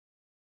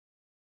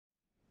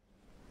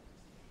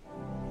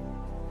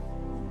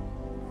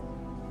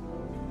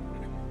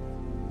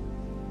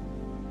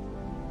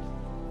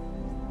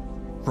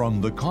From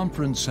the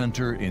Conference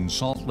Center in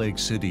Salt Lake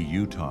City,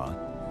 Utah,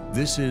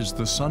 this is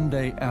the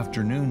Sunday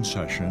afternoon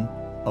session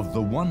of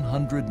the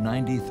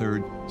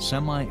 193rd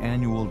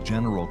Semiannual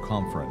General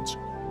Conference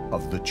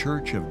of the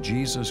Church of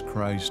Jesus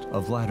Christ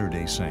of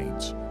Latter-day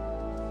Saints,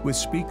 with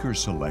speakers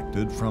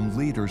selected from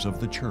leaders of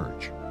the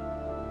church.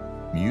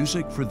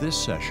 Music for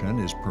this session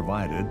is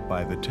provided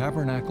by the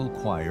Tabernacle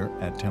Choir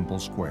at Temple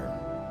Square.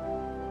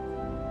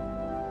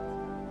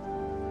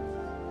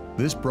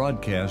 This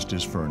broadcast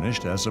is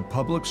furnished as a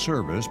public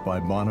service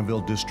by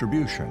Bonneville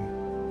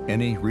Distribution.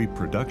 Any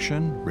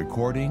reproduction,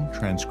 recording,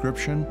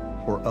 transcription,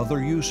 or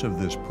other use of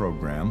this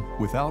program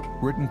without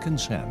written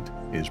consent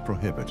is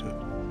prohibited.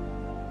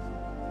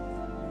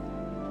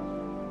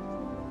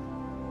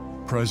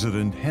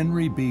 President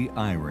Henry B.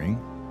 Eyring,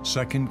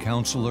 second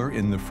counselor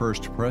in the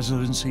First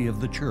Presidency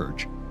of the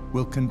Church,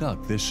 will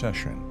conduct this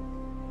session.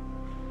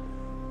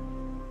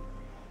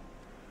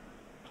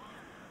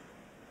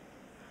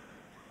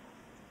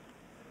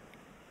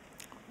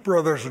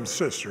 Brothers and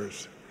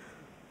sisters,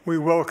 we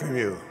welcome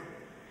you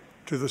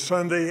to the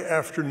Sunday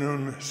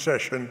afternoon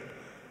session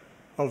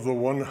of the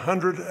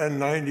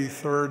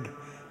 193rd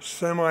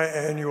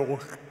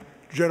Semiannual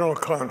General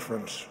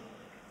Conference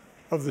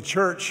of the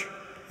Church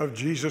of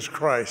Jesus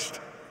Christ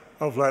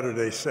of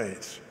Latter-day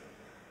Saints.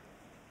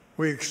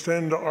 We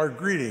extend our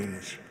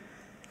greetings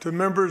to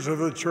members of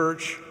the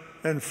church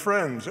and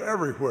friends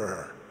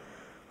everywhere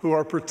who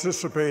are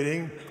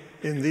participating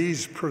in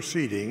these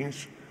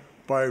proceedings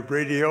by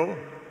radio,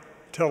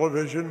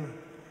 television,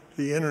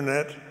 the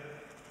internet,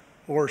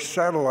 or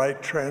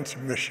satellite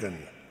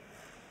transmission.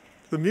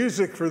 The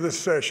music for this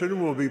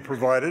session will be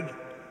provided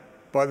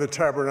by the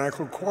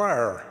Tabernacle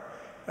Choir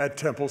at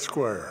Temple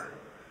Square,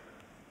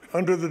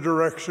 under the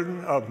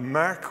direction of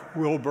Mac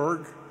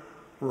Wilberg,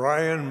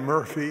 Ryan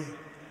Murphy,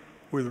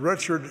 with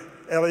Richard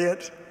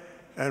Elliott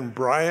and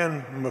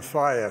Brian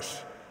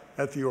Matthias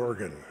at the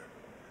organ.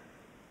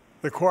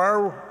 The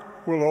choir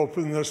will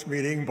open this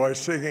meeting by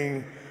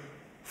singing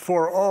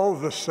 "For All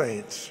the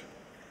Saints."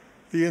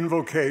 The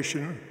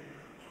invocation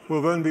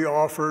will then be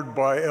offered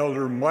by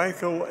Elder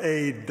Michael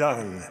A.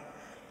 Dunn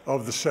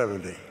of the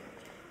 70.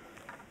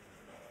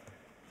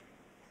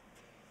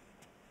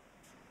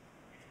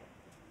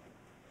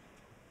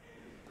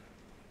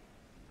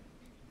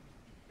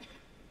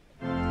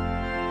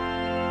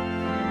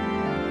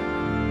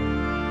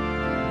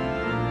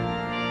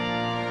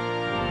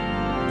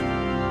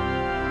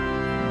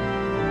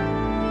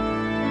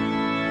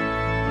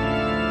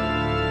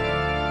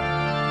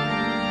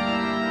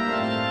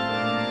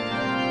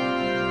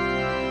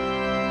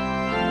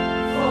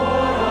 For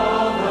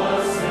all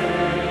the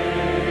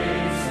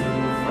saints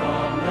who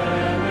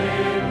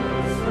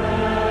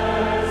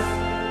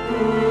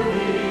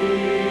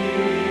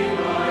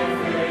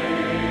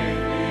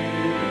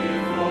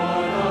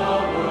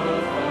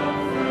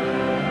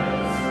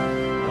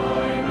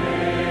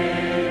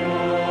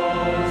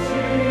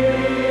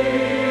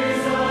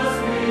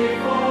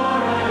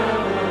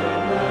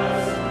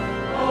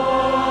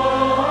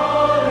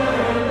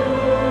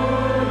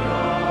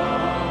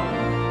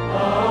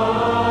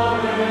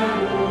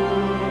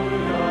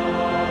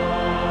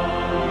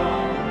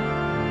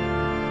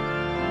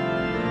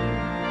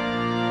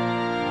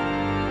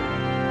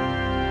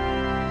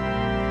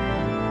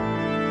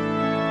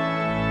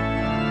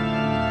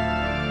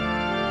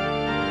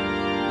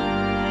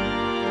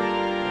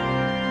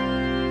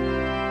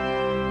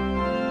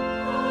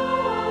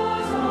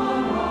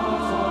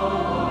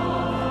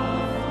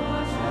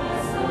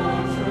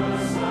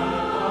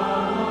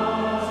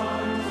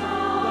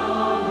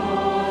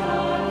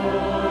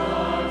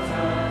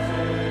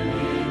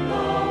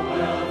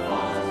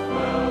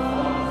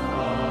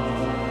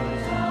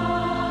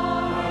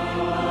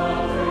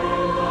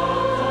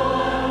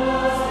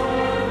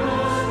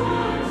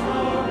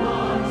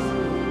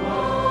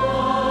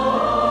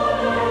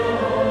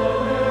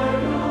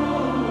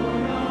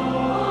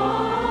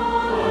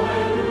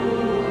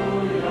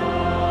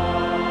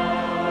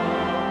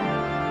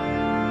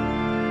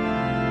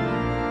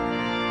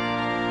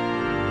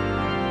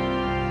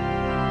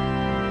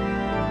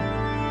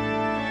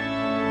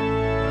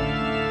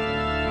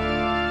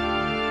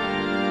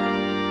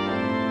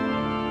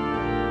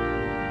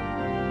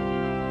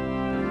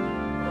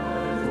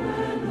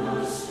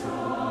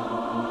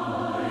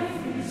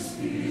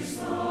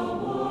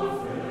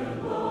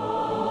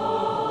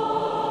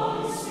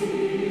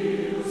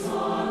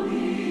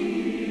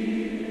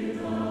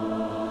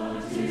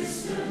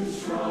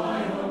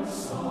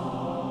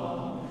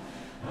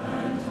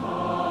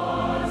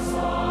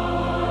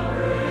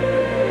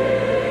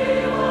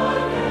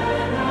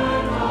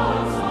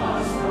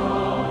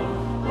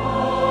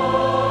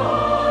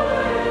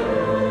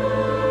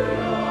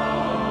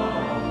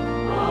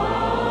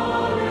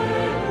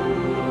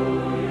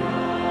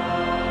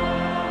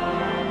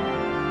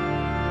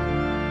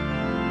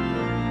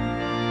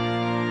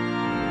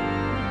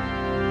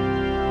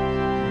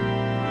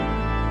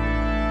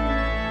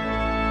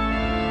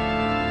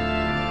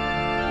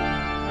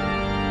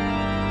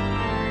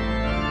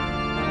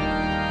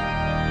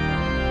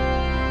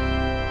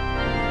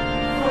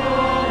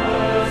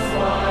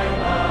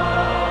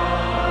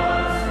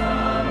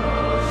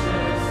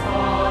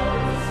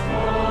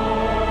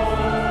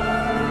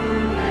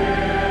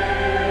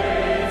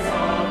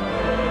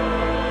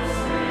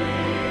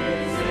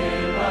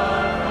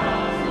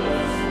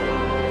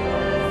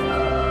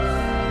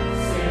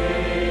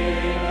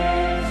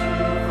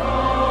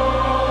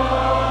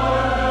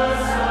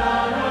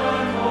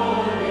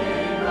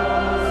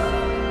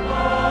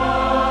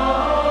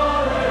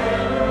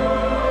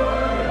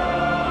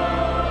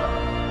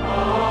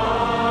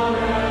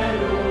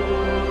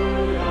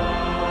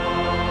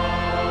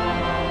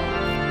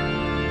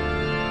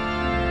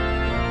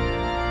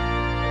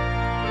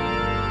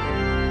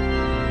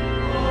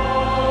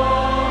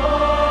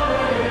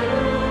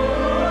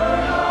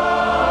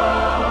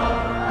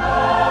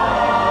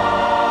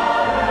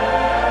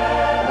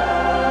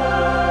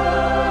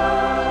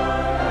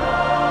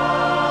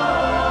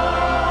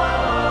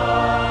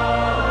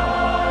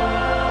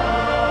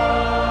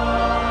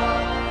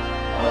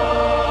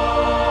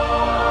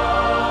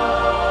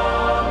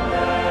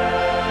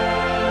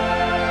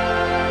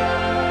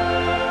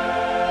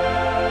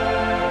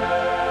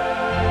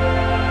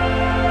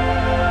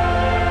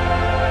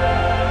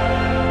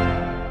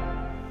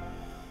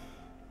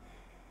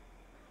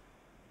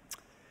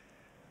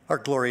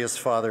Our glorious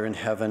Father in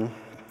heaven,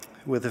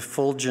 with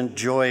effulgent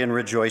joy and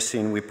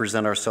rejoicing, we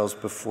present ourselves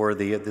before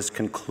Thee at this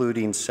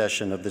concluding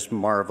session of this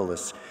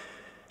marvelous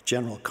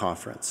General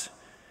Conference.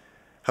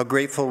 How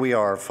grateful we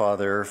are,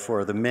 Father,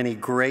 for the many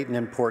great and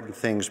important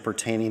things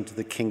pertaining to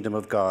the kingdom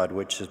of God,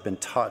 which has been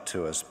taught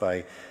to us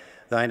by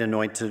Thine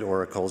anointed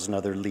oracles and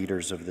other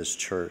leaders of this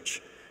church.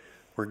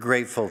 We're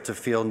grateful to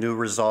feel new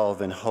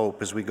resolve and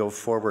hope as we go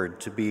forward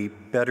to be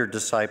better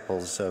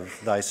disciples of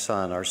Thy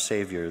Son, our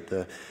Savior,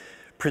 the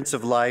Prince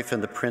of Life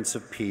and the Prince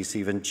of Peace,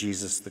 even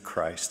Jesus the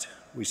Christ.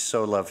 We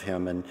so love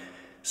Him and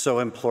so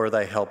implore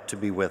Thy help to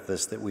be with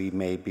us that we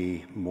may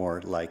be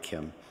more like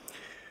Him.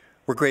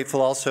 We're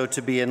grateful also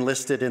to be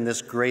enlisted in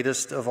this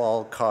greatest of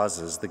all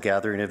causes, the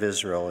gathering of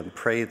Israel, and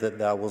pray that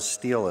Thou will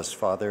steel us,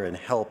 Father, and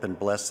help and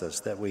bless us,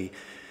 that we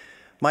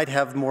might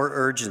have more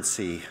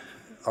urgency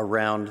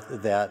around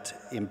that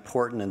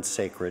important and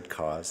sacred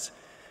cause.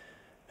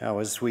 Now,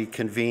 as we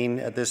convene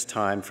at this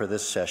time for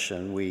this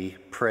session, we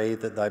pray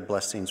that Thy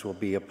blessings will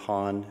be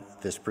upon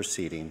this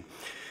proceeding.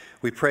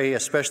 We pray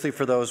especially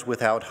for those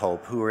without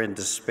hope, who are in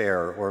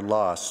despair or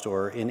lost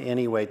or in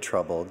any way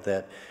troubled,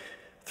 that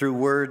through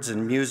words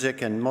and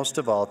music, and most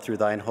of all through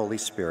Thine Holy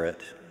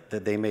Spirit,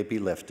 that they may be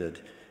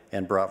lifted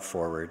and brought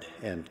forward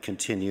and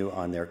continue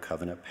on their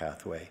covenant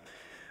pathway.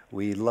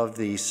 We love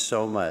Thee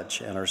so much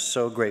and are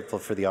so grateful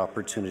for the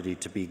opportunity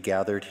to be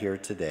gathered here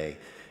today.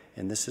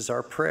 And this is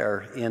our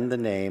prayer in the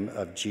name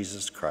of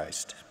Jesus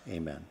Christ.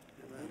 Amen.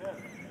 Amen.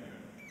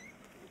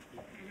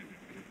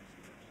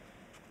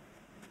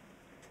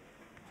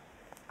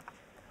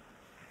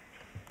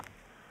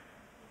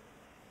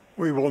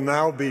 We will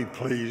now be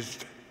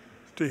pleased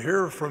to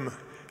hear from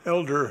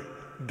Elder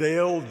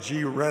Dale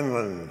G.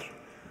 Renlund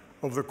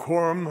of the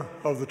Quorum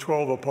of the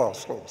 12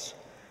 Apostles.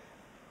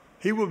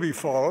 He will be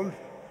followed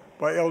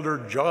by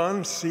Elder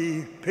John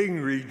C.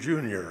 Pingree,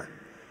 Jr.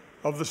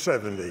 of the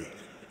 70.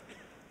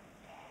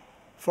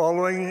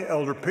 Following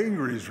Elder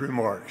Pingree's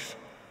remarks,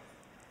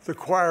 the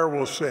choir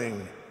will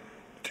sing,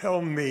 "Tell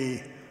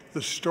Me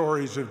the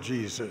Stories of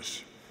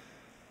Jesus."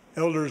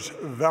 Elders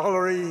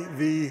Valeri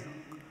V.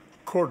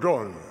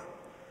 Cordón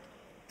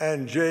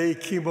and J.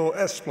 Kimo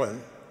Esplin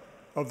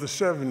of the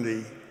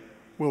 70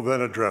 will then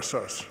address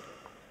us.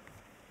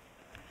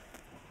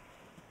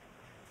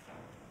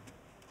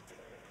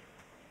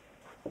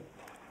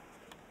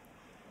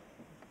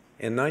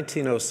 In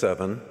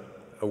 1907,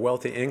 a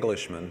wealthy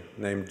Englishman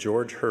named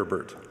George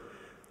Herbert,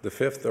 the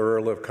 5th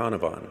Earl of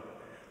Carnarvon,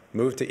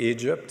 moved to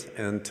Egypt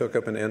and took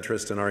up an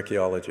interest in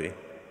archaeology.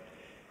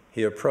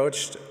 He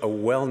approached a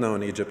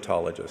well-known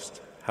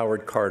Egyptologist,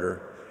 Howard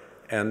Carter,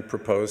 and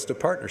proposed a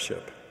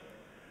partnership.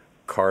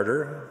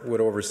 Carter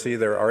would oversee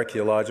their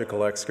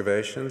archaeological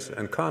excavations,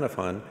 and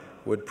Carnarvon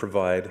would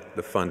provide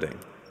the funding.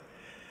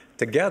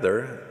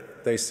 Together,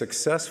 they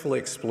successfully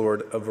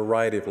explored a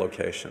variety of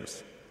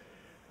locations.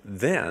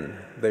 Then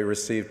they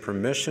received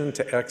permission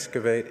to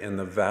excavate in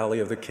the Valley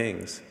of the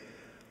Kings,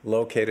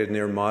 located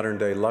near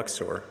modern-day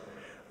Luxor,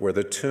 where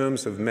the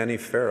tombs of many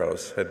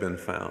pharaohs had been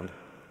found.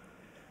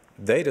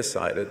 They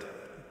decided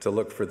to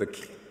look for the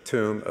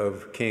tomb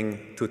of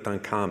King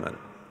Tutankhamun.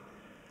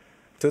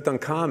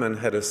 Tutankhamun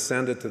had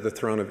ascended to the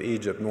throne of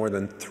Egypt more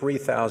than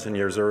 3,000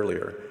 years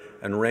earlier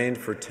and reigned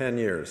for 10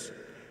 years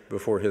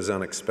before his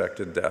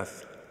unexpected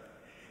death.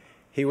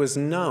 He was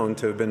known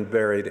to have been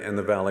buried in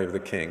the Valley of the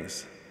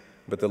Kings,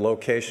 but the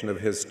location of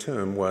his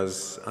tomb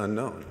was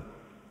unknown.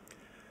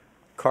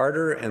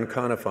 Carter and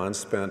Carnarvon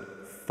spent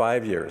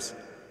 5 years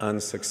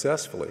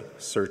unsuccessfully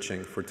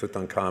searching for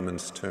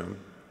Tutankhamun's tomb.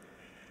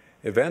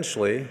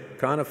 Eventually,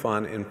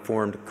 Carnarvon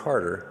informed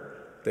Carter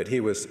that he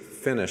was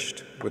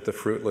finished with the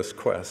fruitless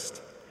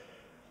quest.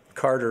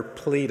 Carter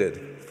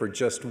pleaded for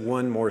just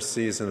one more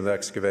season of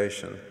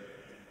excavation,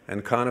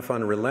 and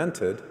Carnarvon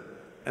relented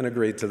and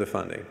agreed to the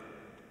funding.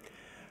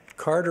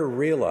 Carter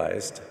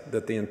realized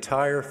that the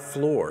entire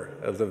floor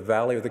of the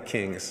Valley of the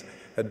Kings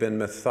had been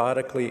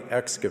methodically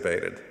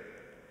excavated,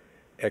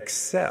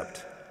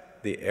 except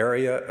the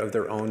area of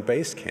their own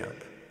base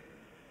camp.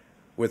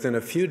 Within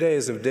a few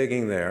days of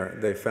digging there,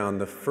 they found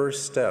the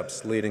first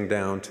steps leading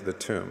down to the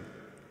tomb.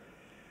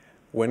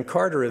 When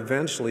Carter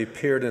eventually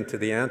peered into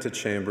the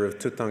antechamber of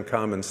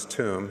Tutankhamun's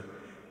tomb,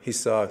 he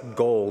saw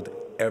gold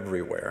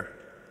everywhere.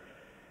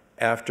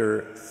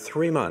 After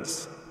 3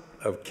 months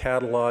of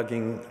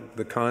cataloging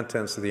the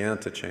contents of the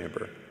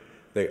antechamber,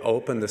 they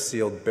opened the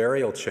sealed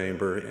burial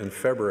chamber in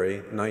February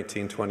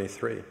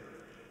 1923,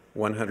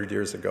 100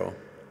 years ago.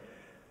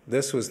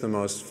 This was the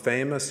most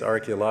famous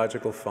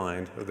archaeological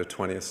find of the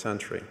 20th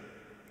century.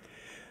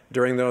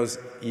 During those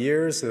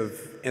years of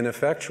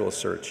ineffectual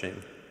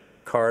searching,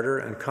 Carter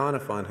and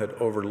Carnarvon had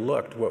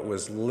overlooked what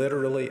was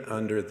literally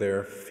under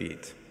their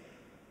feet.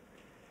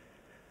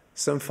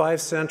 Some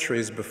 5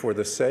 centuries before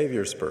the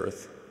Savior's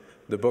birth,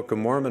 the Book of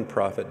Mormon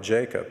prophet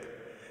Jacob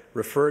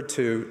referred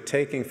to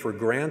taking for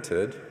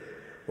granted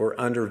or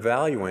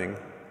undervaluing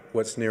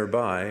what's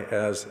nearby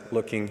as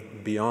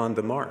looking beyond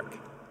the mark.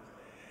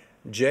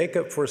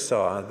 Jacob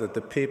foresaw that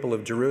the people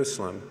of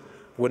Jerusalem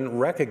wouldn't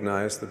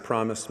recognize the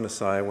promised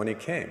Messiah when he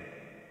came.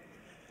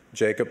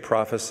 Jacob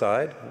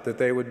prophesied that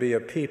they would be a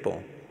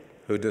people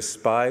who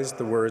despised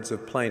the words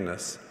of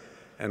plainness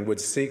and would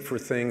seek for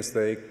things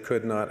they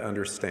could not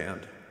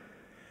understand.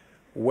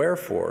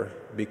 Wherefore,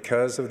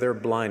 because of their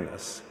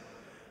blindness,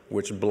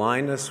 which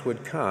blindness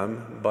would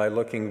come by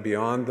looking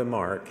beyond the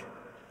mark,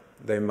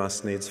 they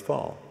must needs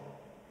fall.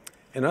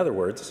 In other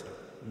words,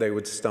 they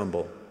would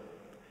stumble.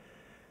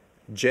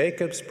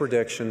 Jacob's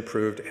prediction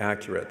proved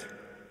accurate.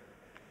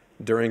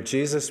 During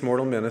Jesus'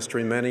 mortal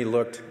ministry, many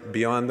looked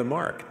beyond the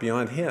mark,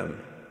 beyond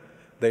him.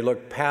 They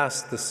looked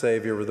past the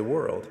Savior of the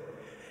world.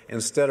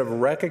 Instead of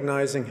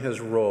recognizing his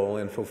role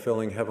in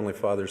fulfilling Heavenly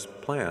Father's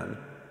plan,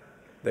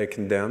 they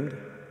condemned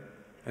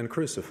and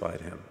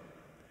crucified him.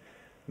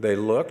 They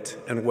looked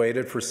and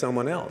waited for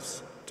someone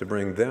else to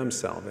bring them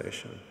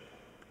salvation.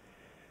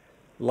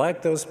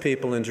 Like those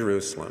people in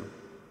Jerusalem,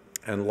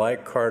 and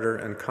like Carter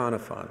and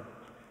Conifon,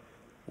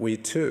 we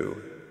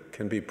too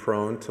can be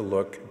prone to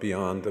look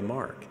beyond the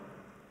mark.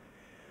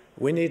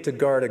 We need to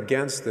guard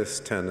against this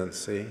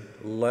tendency,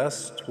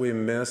 lest we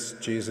miss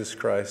Jesus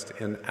Christ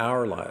in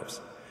our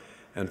lives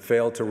and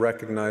fail to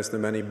recognize the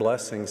many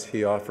blessings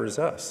he offers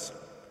us.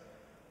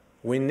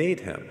 We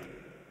need him.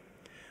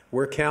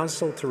 We're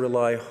counseled to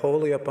rely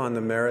wholly upon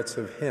the merits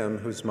of him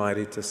who's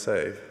mighty to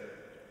save.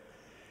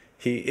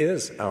 He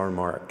is our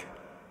mark.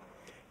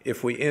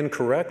 If we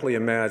incorrectly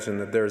imagine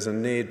that there's a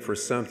need for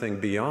something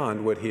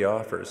beyond what he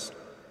offers,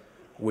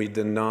 we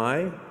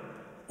deny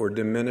or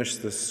diminish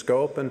the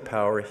scope and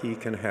power he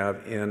can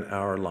have in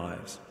our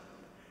lives.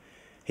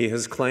 He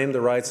has claimed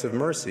the rights of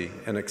mercy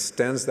and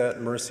extends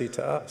that mercy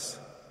to us.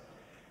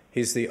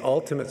 He's the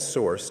ultimate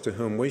source to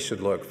whom we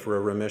should look for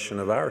a remission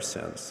of our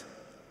sins.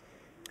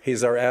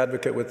 He's our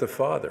advocate with the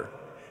Father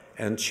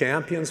and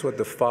champions what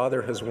the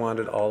Father has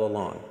wanted all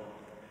along,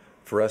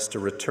 for us to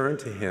return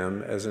to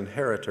him as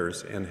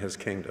inheritors in his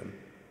kingdom.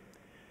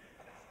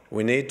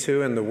 We need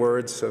to, in the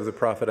words of the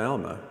prophet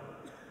Alma,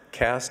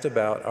 cast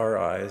about our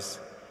eyes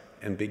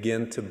and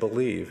begin to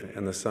believe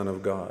in the Son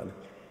of God,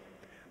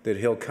 that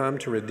he'll come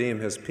to redeem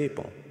his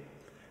people,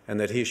 and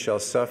that he shall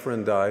suffer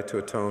and die to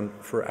atone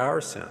for our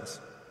sins,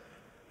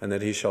 and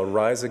that he shall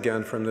rise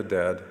again from the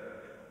dead,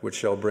 which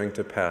shall bring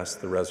to pass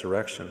the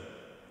resurrection.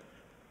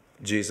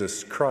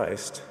 Jesus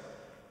Christ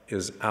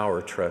is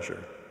our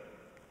treasure.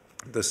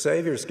 The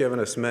Savior's given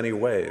us many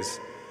ways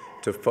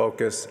to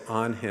focus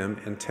on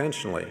him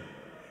intentionally,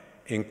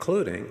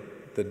 including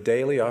the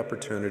daily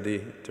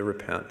opportunity to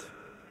repent.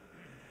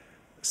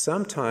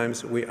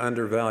 Sometimes we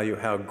undervalue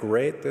how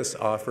great this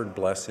offered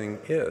blessing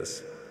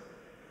is.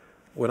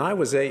 When I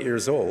was 8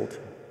 years old,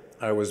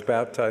 I was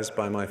baptized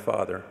by my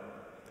father.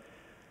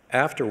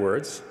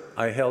 Afterwards,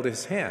 I held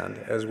his hand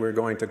as we were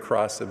going to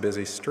cross a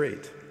busy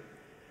street.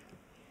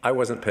 I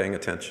wasn't paying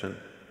attention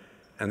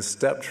and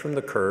stepped from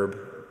the curb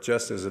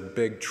just as a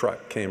big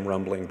truck came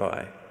rumbling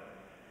by.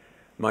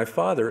 My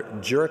father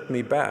jerked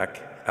me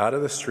back out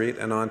of the street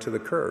and onto the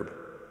curb.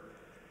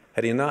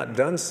 Had he not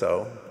done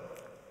so,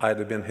 I'd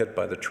have been hit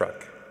by the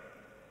truck.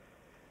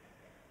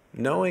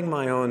 Knowing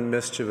my own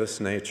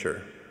mischievous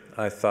nature,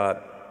 I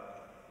thought,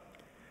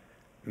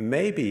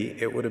 maybe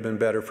it would have been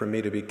better for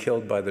me to be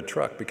killed by the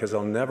truck because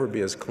I'll never be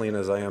as clean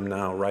as I am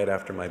now right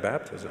after my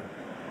baptism.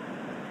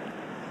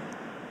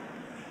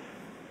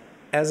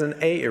 As an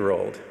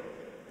 8-year-old,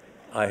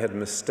 I had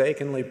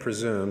mistakenly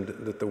presumed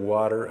that the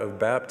water of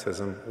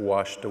baptism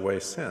washed away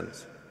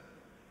sins.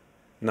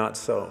 Not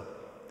so.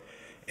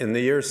 In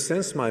the years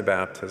since my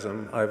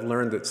baptism, I've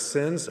learned that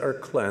sins are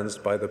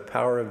cleansed by the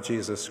power of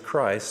Jesus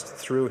Christ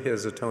through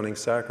his atoning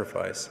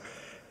sacrifice,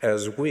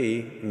 as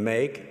we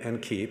make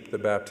and keep the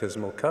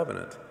baptismal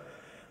covenant.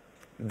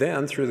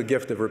 Then, through the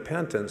gift of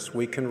repentance,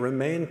 we can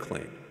remain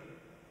clean.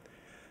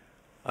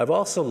 I've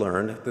also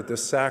learned that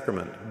this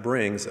sacrament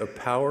brings a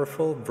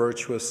powerful,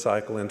 virtuous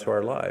cycle into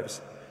our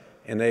lives,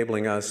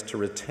 enabling us to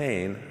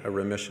retain a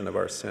remission of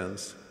our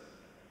sins.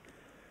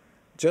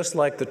 Just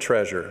like the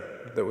treasure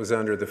that was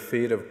under the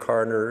feet of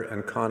Carter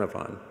and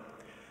Conifon,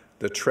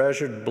 the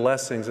treasured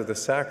blessings of the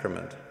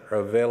sacrament are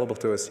available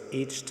to us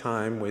each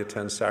time we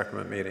attend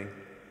sacrament meeting.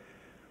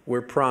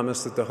 We're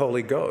promised that the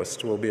Holy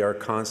Ghost will be our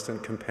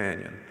constant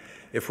companion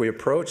if we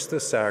approach the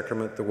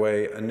sacrament the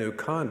way a new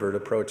convert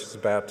approaches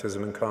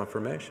baptism and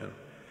confirmation,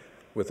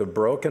 with a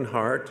broken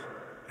heart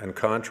and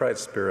contrite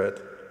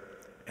spirit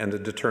and a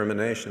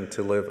determination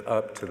to live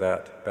up to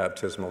that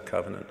baptismal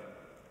covenant.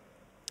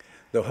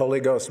 The Holy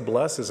Ghost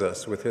blesses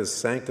us with his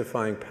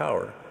sanctifying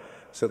power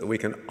so that we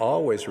can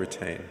always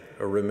retain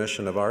a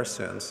remission of our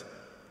sins,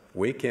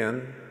 week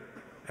in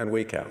and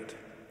week out.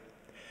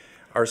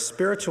 Our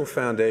spiritual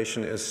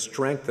foundation is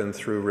strengthened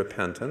through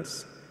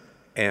repentance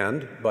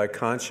and by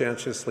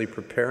conscientiously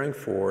preparing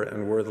for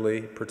and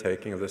worthily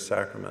partaking of the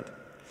sacrament.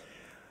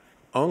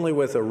 Only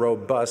with a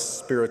robust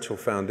spiritual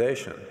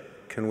foundation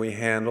can we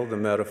handle the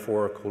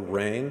metaphorical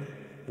rain,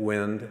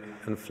 wind,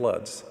 and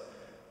floods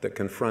that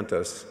confront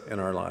us in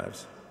our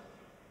lives.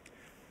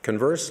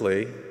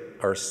 Conversely,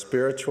 our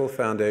spiritual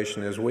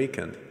foundation is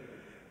weakened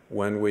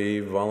when we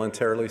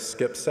voluntarily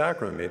skip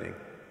sacrament meeting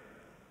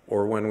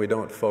or when we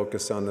don't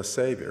focus on the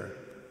Savior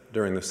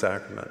during the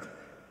sacrament.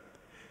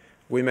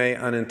 we may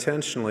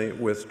unintentionally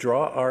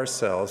withdraw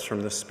ourselves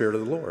from the Spirit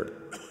of the Lord,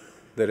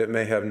 that it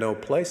may have no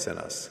place in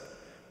us,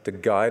 to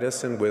guide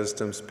us in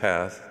wisdom's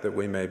path, that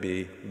we may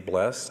be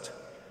blessed,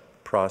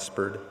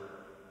 prospered,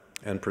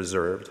 and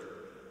preserved.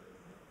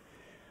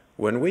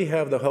 When we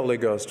have the Holy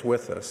Ghost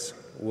with us,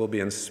 we'll be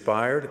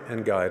inspired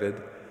and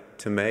guided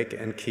to make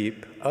and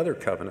keep other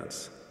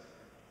covenants,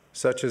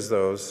 such as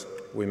those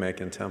we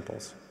make in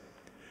temples.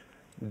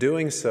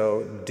 Doing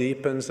so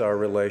deepens our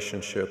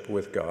relationship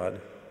with God.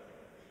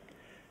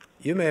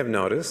 You may have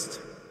noticed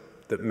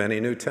that many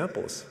new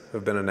temples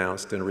have been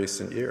announced in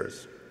recent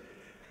years,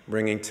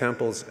 bringing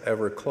temples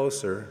ever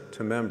closer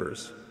to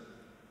members.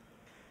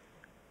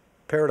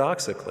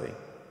 Paradoxically,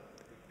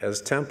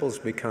 as temples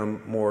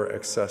become more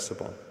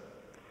accessible,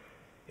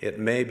 it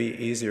may be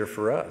easier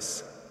for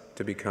us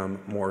to become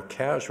more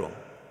casual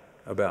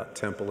about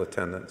temple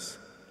attendance.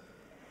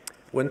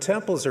 When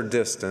temples are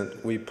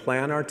distant, we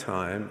plan our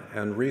time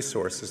and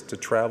resources to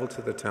travel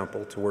to the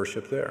temple to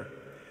worship there.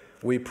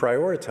 We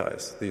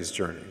prioritize these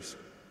journeys.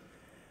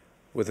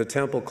 With the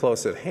temple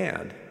close at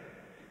hand,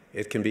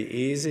 it can be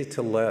easy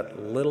to let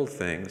little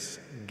things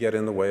get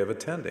in the way of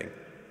attending,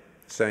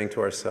 saying to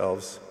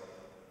ourselves,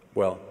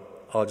 well,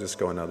 I'll just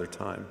go another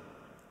time.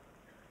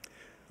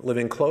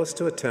 Living close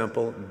to a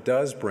temple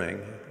does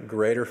bring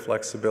greater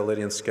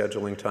flexibility in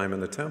scheduling time in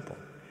the temple,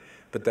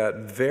 but that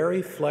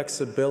very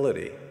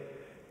flexibility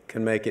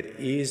can make it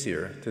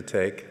easier to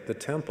take the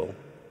temple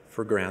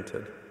for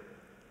granted.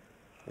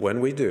 When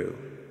we do,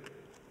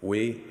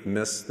 we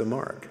miss the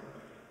mark,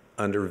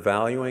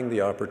 undervaluing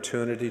the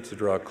opportunity to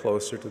draw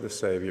closer to the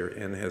Savior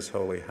in His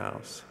holy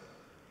house.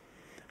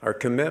 Our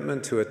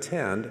commitment to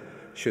attend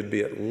should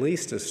be at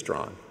least as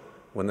strong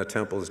when the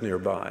temple is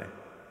nearby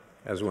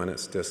as when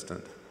it's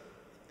distant.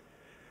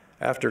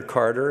 After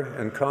Carter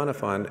and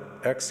Xenophon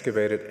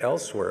excavated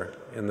elsewhere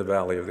in the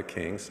Valley of the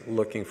Kings,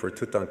 looking for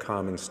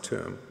Tutankhamun's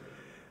tomb,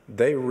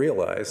 they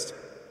realized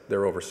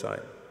their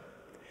oversight.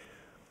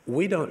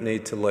 We don't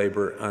need to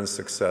labor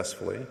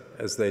unsuccessfully,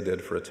 as they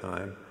did for a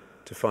time,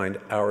 to find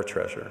our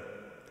treasure,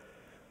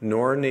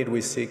 nor need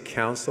we seek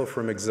counsel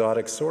from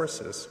exotic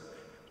sources,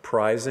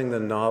 prizing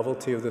the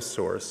novelty of the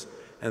source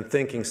and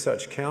thinking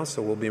such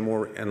counsel will be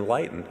more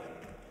enlightened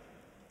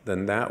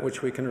than that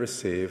which we can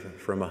receive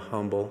from a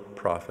humble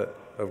prophet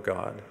of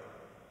God.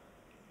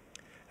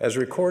 As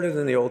recorded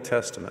in the Old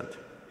Testament,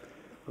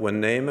 when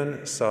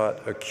Naaman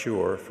sought a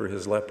cure for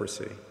his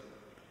leprosy,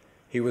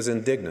 he was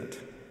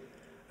indignant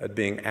at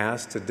being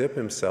asked to dip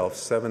himself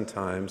 7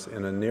 times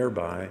in a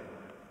nearby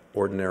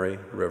ordinary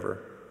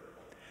river.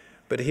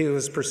 But he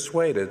was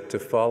persuaded to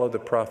follow the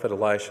prophet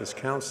Elisha's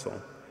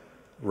counsel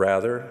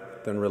rather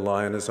than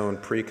rely on his own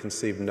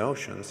preconceived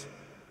notions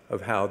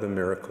of how the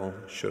miracle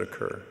should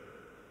occur.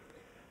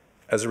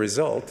 As a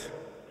result,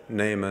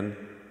 Naaman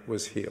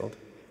was healed.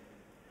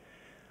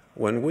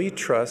 When we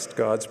trust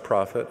God's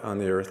prophet on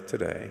the earth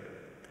today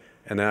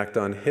and act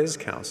on his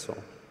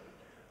counsel,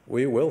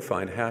 we will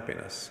find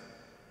happiness,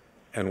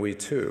 and we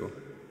too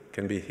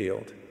can be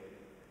healed.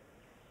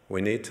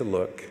 We need to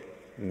look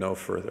no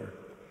further.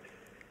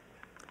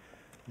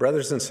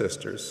 Brothers and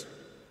sisters,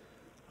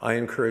 I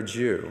encourage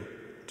you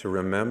to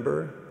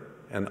remember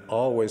and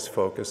always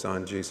focus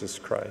on Jesus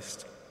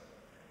Christ.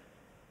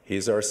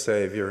 He's our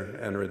Savior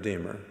and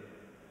Redeemer,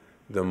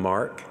 the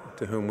mark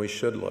to whom we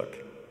should look,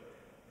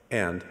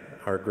 and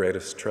our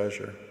greatest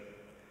treasure.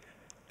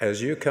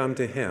 As you come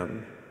to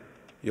Him,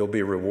 you'll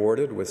be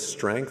rewarded with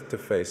strength to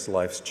face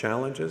life's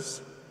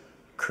challenges,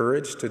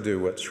 courage to do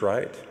what's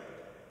right,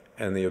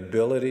 and the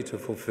ability to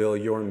fulfill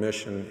your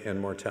mission in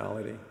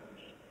mortality.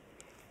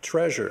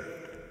 Treasure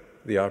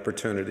the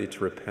opportunity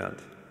to repent,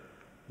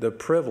 the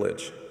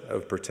privilege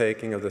of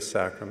partaking of the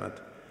sacrament,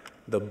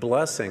 the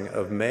blessing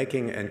of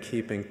making and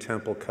keeping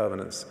temple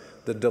covenants,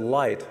 the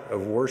delight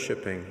of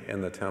worshiping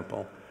in the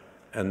temple,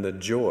 and the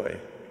joy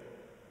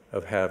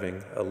of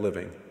having a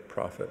living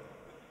prophet.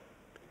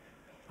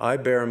 I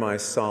bear my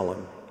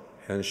solemn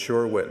and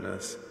sure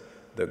witness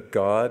that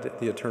God,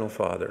 the Eternal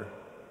Father,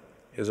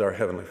 is our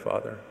Heavenly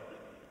Father,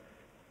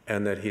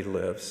 and that He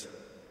lives.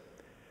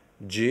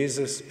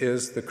 Jesus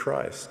is the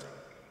Christ.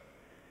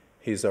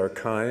 He's our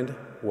kind,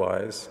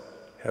 wise,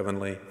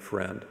 heavenly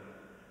friend,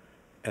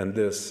 and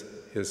this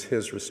is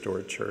His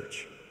restored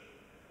church.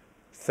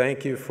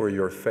 Thank you for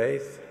your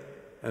faith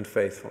and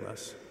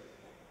faithfulness.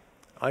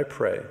 I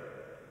pray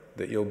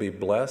that you'll be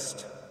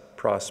blessed,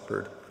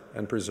 prospered,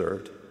 and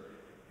preserved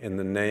in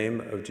the name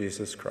of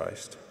Jesus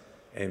Christ.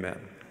 Amen.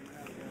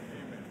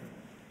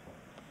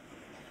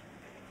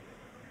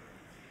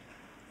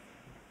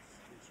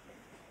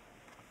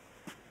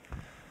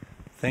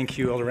 Thank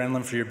you, Elder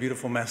Renlund, for your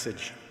beautiful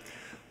message.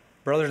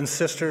 Brothers and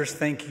sisters,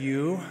 thank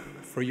you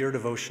for your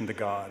devotion to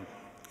God,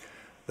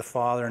 the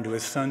Father, and to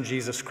His Son,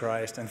 Jesus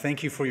Christ, and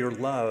thank you for your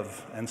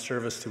love and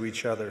service to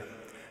each other.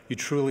 You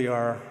truly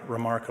are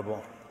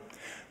remarkable.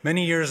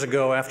 Many years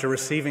ago, after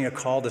receiving a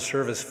call to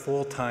serve as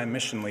full-time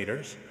mission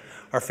leaders,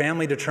 our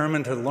family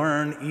determined to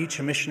learn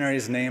each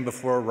missionary's name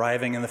before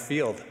arriving in the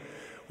field.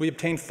 We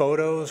obtained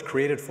photos,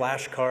 created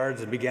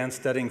flashcards, and began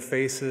studying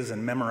faces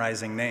and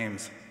memorizing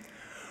names.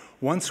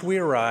 Once we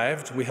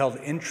arrived, we held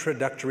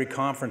introductory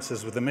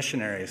conferences with the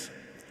missionaries.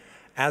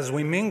 As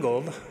we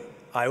mingled,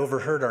 I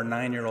overheard our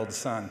 9-year-old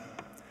son.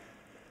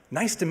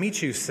 "Nice to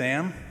meet you,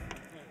 Sam.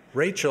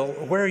 Rachel,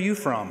 where are you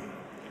from?"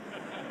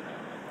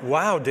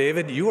 "Wow,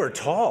 David, you are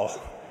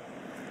tall."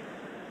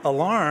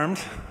 Alarmed,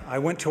 I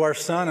went to our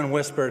son and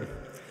whispered,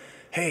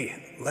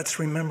 "Hey, let's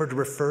remember to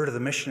refer to the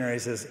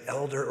missionaries as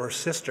elder or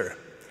sister."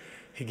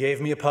 He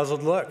gave me a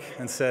puzzled look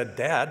and said,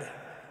 "Dad,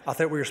 I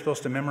thought we were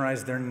supposed to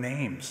memorize their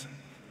names."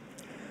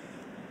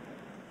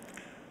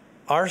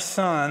 Our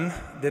son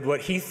did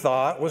what he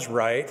thought was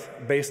right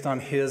based on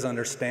his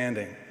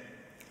understanding.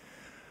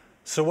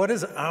 So what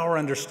is our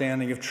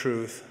understanding of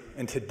truth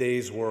in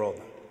today's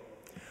world?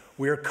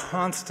 We are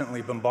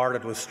constantly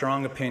bombarded with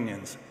strong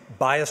opinions,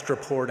 biased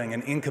reporting,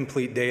 and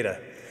incomplete data.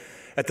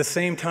 At the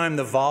same time,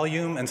 the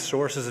volume and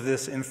sources of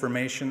this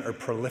information are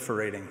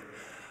proliferating.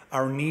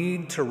 Our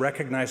need to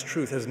recognize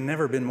truth has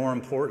never been more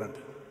important.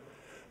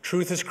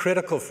 Truth is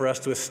critical for us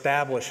to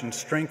establish and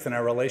strengthen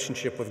our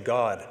relationship with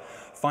God,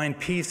 find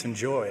peace and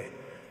joy,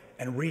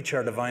 and reach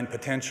our divine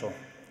potential.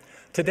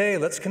 Today,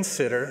 let's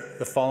consider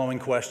the following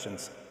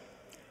questions.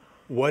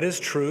 What is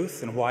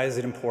truth and why is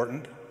it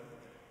important?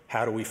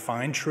 How do we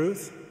find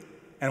truth?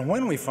 And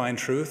when we find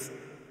truth,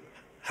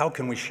 how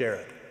can we share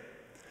it?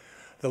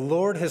 The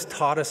Lord has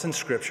taught us in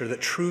Scripture that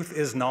truth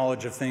is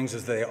knowledge of things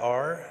as they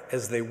are,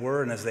 as they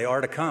were, and as they are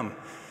to come.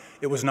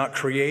 It was not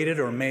created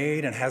or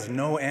made and has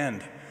no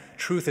end.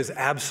 Truth is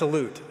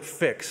absolute,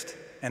 fixed,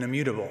 and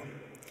immutable.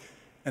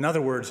 In other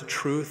words,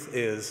 truth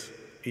is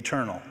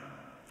eternal.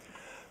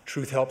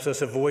 Truth helps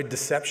us avoid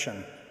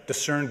deception,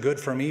 discern good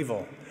from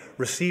evil,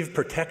 receive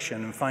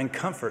protection, and find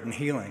comfort and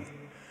healing.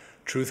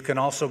 Truth can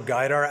also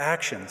guide our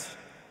actions,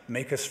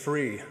 make us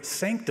free,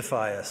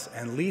 sanctify us,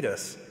 and lead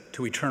us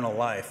to eternal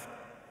life.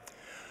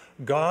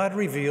 God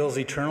reveals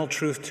eternal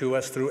truth to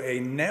us through a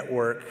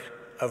network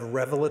of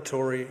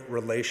revelatory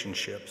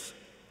relationships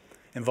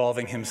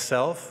involving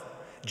Himself,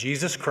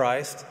 Jesus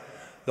Christ,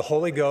 the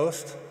Holy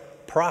Ghost,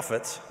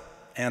 prophets,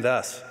 and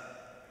us.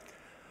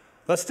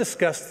 Let's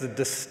discuss the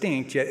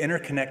distinct yet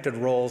interconnected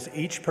roles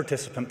each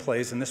participant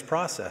plays in this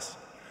process.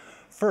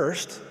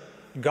 First,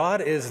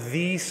 God is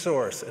the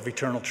source of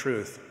eternal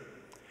truth.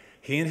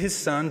 He and His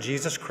Son,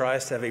 Jesus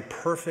Christ, have a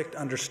perfect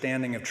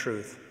understanding of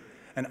truth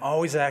and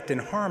always act in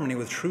harmony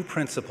with true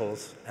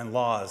principles and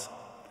laws.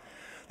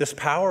 This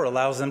power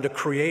allows them to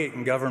create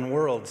and govern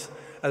worlds,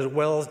 as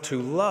well as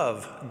to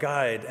love,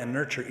 guide, and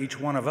nurture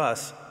each one of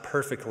us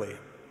perfectly.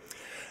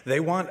 They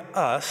want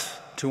us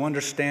to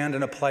understand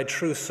and apply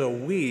truth so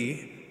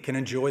we can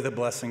enjoy the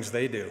blessings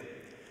they do.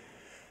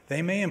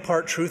 They may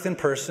impart truth in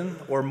person,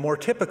 or more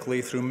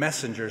typically through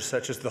messengers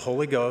such as the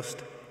Holy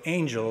Ghost,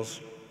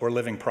 angels, or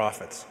living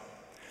prophets.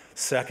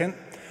 Second,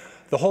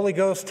 the Holy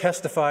Ghost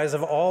testifies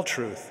of all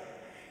truth.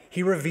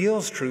 He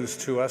reveals truths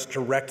to us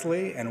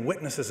directly and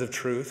witnesses of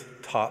truth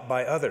taught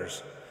by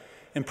others.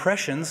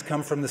 Impressions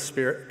from the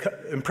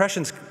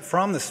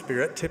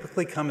Spirit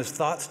typically come as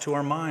thoughts to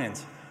our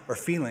minds or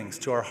feelings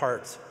to our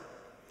hearts.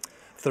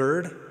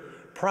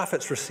 Third,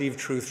 prophets receive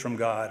truth from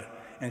God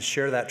and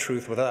share that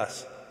truth with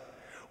us.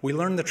 We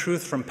learn the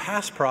truth from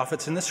past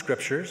prophets in the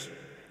Scriptures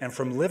and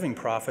from living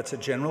prophets at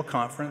General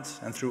Conference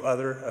and through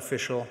other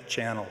official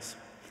channels.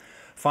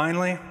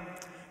 Finally,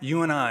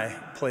 you and I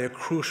play a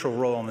crucial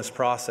role in this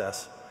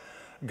process.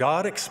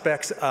 God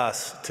expects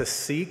us to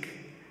seek,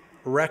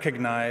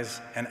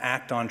 recognize, and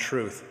act on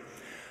truth.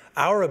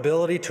 Our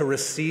ability to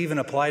receive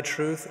and apply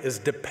truth is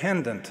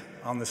dependent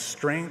on the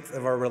strength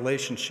of our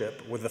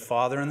relationship with the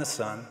Father and the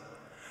Son,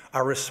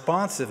 our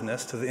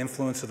responsiveness to the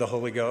influence of the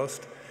Holy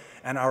Ghost,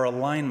 and our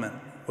alignment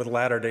with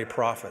latter-day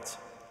prophets.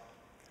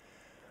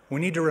 We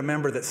need to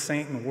remember that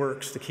Satan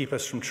works to keep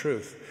us from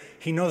truth.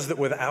 He knows that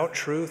without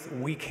truth,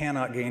 we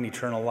cannot gain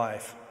eternal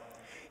life.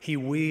 He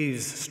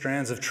weaves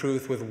strands of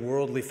truth with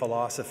worldly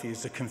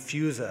philosophies to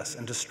confuse us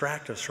and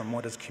distract us from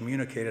what is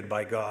communicated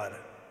by God.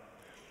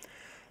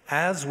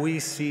 As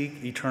we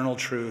seek eternal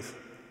truth,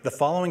 the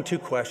following two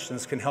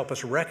questions can help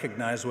us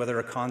recognize whether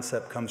a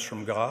concept comes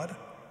from God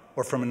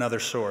or from another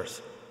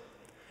source.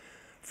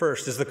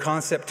 First, is the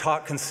concept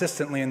taught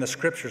consistently in the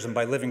Scriptures and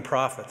by living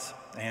prophets?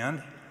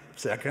 And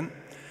second,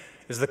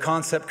 is the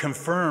concept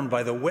confirmed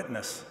by the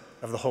witness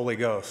of the Holy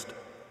Ghost?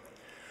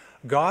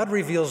 God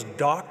reveals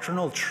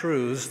doctrinal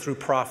truths through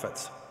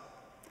prophets,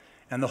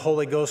 and the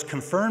Holy Ghost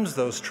confirms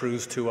those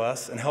truths to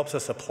us and helps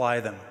us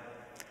apply them.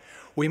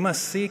 We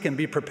must seek and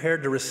be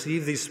prepared to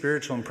receive these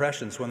spiritual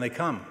impressions when they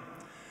come.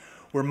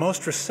 We're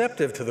most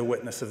receptive to the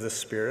witness of the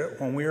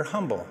Spirit when we are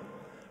humble,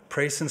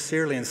 pray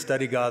sincerely and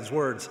study God's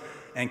words,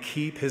 and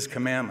keep His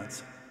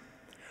commandments.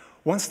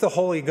 Once the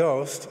Holy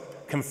Ghost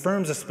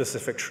confirms a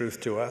specific truth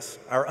to us,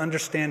 our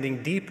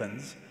understanding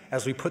deepens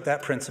as we put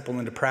that principle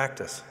into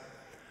practice.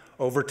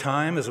 Over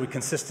time, as we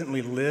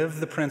consistently live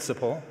the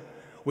principle,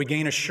 we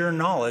gain a sure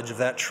knowledge of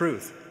that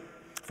truth.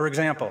 For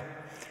example,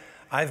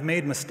 I've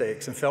made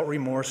mistakes and felt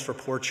remorse for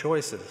poor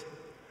choices.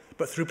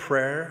 But through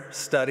prayer,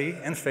 study,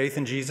 and faith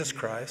in Jesus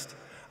Christ,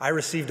 I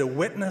received a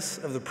witness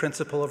of the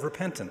principle of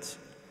repentance.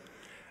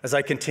 As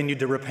I continued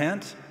to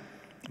repent,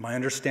 my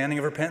understanding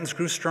of repentance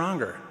grew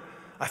stronger.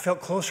 I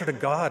felt closer to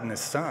God and His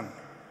Son.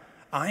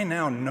 I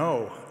now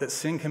know that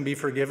sin can be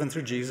forgiven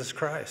through Jesus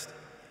Christ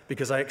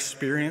because I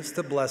experienced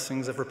the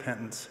blessings of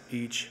repentance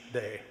each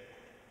day.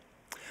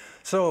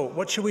 So,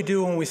 what should we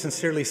do when we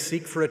sincerely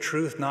seek for a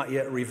truth not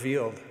yet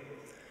revealed?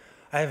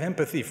 I have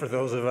empathy for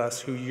those of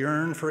us who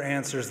yearn for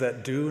answers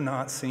that do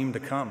not seem to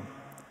come.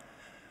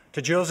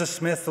 To Joseph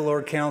Smith, the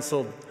Lord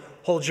counseled,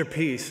 "Hold your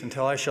peace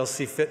until I shall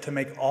see fit to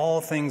make all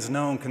things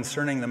known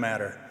concerning the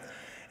matter."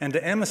 And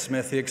to Emma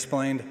Smith he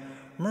explained,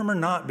 "Murmur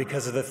not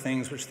because of the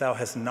things which thou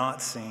hast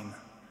not seen,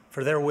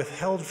 for they are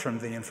withheld from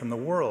thee and from the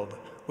world,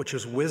 which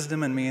is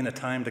wisdom in me in a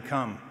time to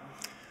come."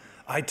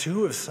 I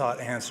too have sought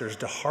answers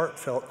to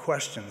heartfelt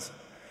questions.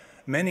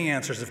 Many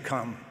answers have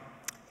come,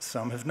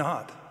 some have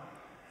not.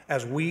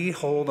 As we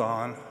hold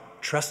on,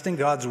 trusting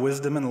God's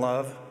wisdom and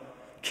love,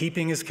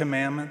 keeping His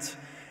commandments,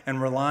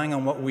 and relying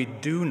on what we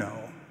do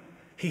know,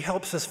 He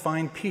helps us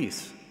find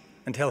peace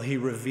until He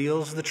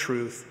reveals the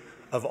truth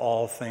of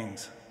all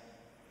things.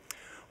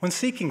 When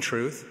seeking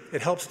truth,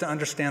 it helps to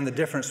understand the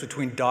difference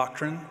between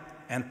doctrine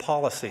and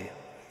policy.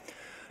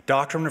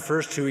 Doctrine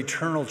refers to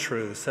eternal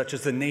truths, such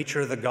as the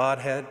nature of the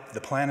Godhead,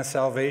 the plan of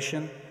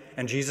salvation,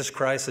 and Jesus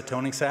Christ's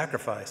atoning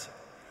sacrifice.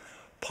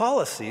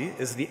 Policy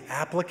is the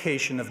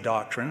application of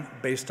doctrine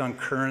based on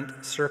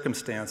current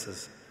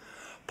circumstances.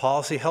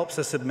 Policy helps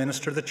us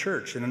administer the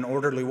church in an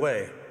orderly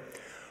way.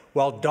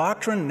 While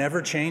doctrine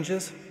never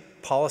changes,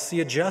 policy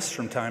adjusts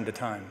from time to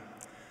time.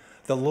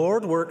 The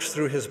Lord works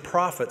through His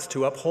prophets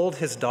to uphold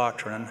His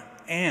doctrine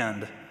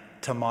and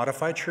to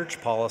modify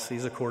church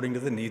policies according to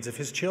the needs of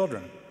His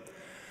children.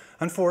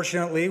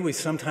 Unfortunately, we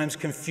sometimes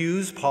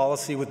confuse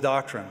policy with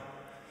doctrine.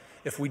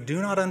 If we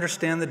do not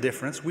understand the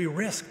difference, we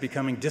risk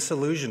becoming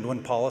disillusioned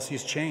when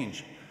policies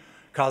change,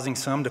 causing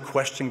some to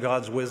question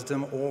God's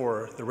wisdom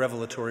or the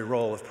revelatory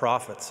role of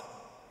prophets.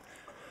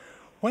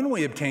 When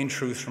we obtain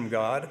truth from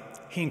God,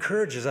 He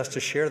encourages us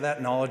to share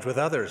that knowledge with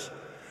others.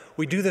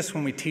 We do this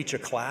when we teach a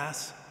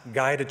class,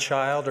 guide a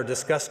child, or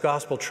discuss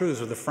gospel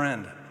truths with a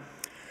friend.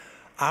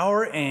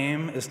 Our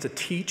aim is to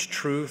teach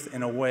truth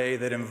in a way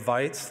that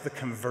invites the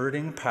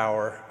converting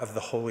power of the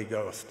Holy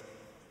Ghost.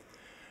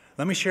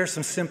 Let me share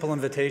some simple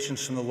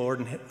invitations from the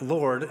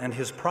Lord and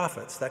His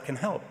prophets that can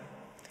help.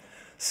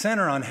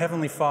 Center on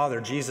Heavenly Father,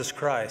 Jesus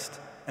Christ,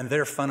 and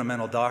their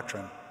fundamental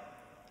doctrine.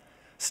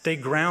 Stay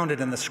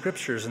grounded in the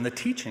Scriptures and the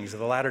teachings of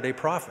the latter-day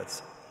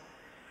prophets.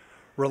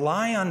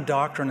 Rely on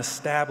doctrine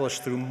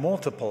established through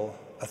multiple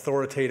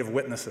authoritative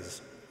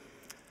witnesses.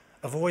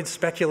 Avoid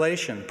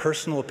speculation,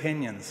 personal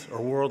opinions,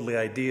 or worldly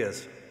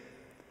ideas.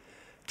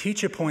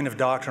 Teach a point of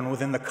doctrine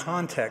within the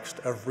context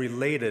of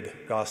related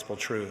gospel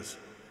truths.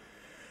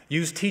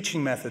 Use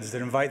teaching methods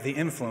that invite the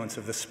influence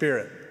of the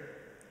Spirit.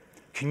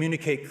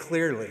 Communicate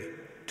clearly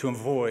to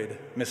avoid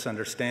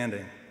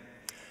misunderstanding.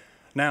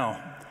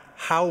 Now,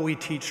 how we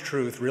teach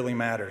truth really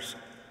matters.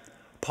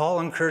 Paul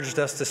encouraged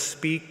us to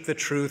speak the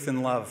truth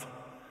in love.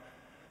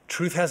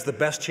 Truth has the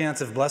best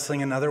chance of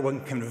blessing another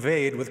when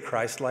conveyed with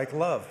Christ-like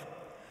love.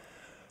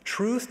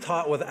 Truth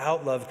taught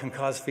without love can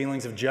cause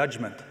feelings of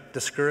judgment,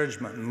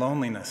 discouragement, and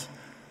loneliness.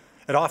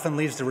 It often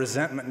leads to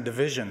resentment and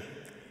division,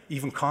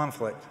 even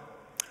conflict.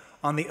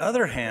 On the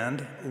other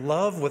hand,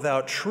 love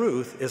without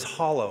truth is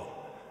hollow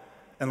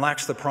and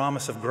lacks the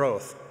promise of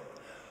growth.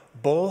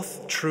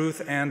 Both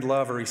truth and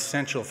love are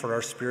essential for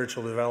our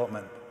spiritual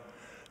development.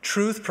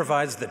 Truth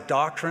provides the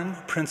doctrine,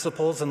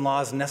 principles, and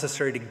laws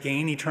necessary to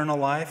gain eternal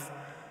life,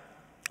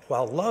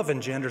 while love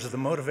engenders the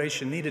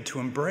motivation needed to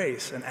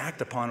embrace and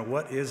act upon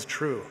what is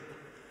true.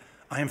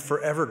 I am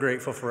forever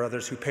grateful for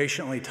others who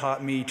patiently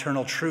taught me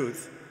eternal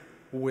truth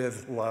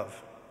with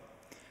love.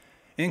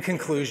 In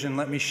conclusion,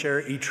 let me share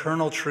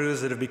eternal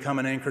truths that have become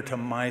an anchor to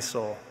my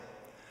soul.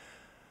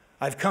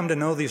 I've come to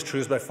know these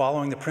truths by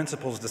following the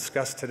principles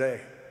discussed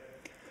today.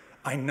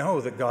 I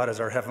know that God is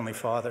our Heavenly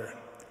Father.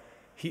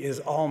 He is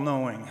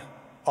all-knowing,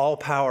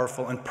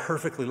 all-powerful, and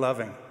perfectly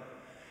loving.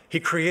 He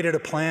created a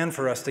plan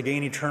for us to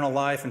gain eternal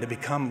life and to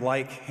become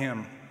like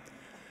Him.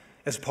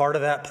 As part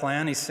of that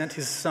plan, He sent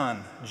His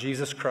Son,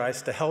 Jesus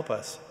Christ, to help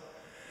us.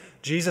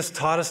 Jesus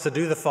taught us to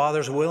do the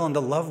Father's will and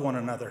to love one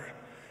another.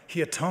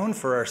 He atoned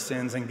for our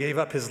sins and gave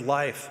up His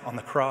life on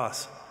the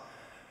cross.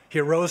 He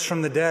arose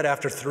from the dead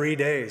after 3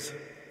 days.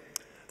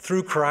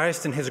 Through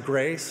Christ and His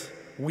grace,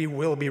 we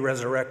will be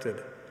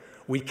resurrected.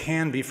 We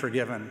can be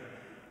forgiven,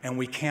 and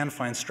we can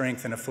find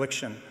strength in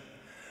affliction.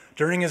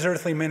 During His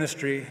earthly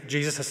ministry,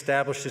 Jesus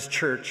established His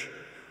church.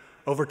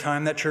 Over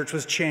time, that church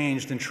was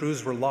changed and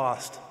truths were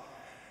lost.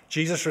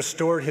 Jesus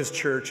restored His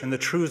church and the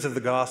truths of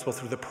the gospel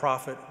through the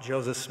prophet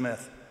Joseph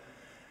Smith.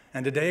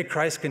 And today,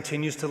 Christ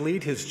continues to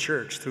lead His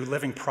church through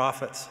living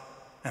prophets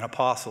and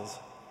apostles.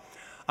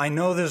 I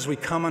know that as we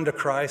come unto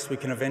Christ, we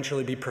can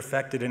eventually be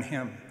perfected in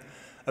Him,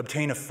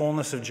 obtain a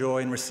fullness of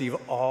joy, and receive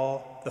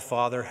all the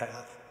Father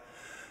hath.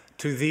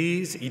 To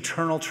these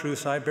eternal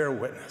truths I bear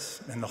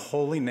witness in the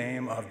holy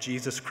name of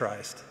Jesus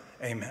Christ.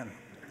 Amen.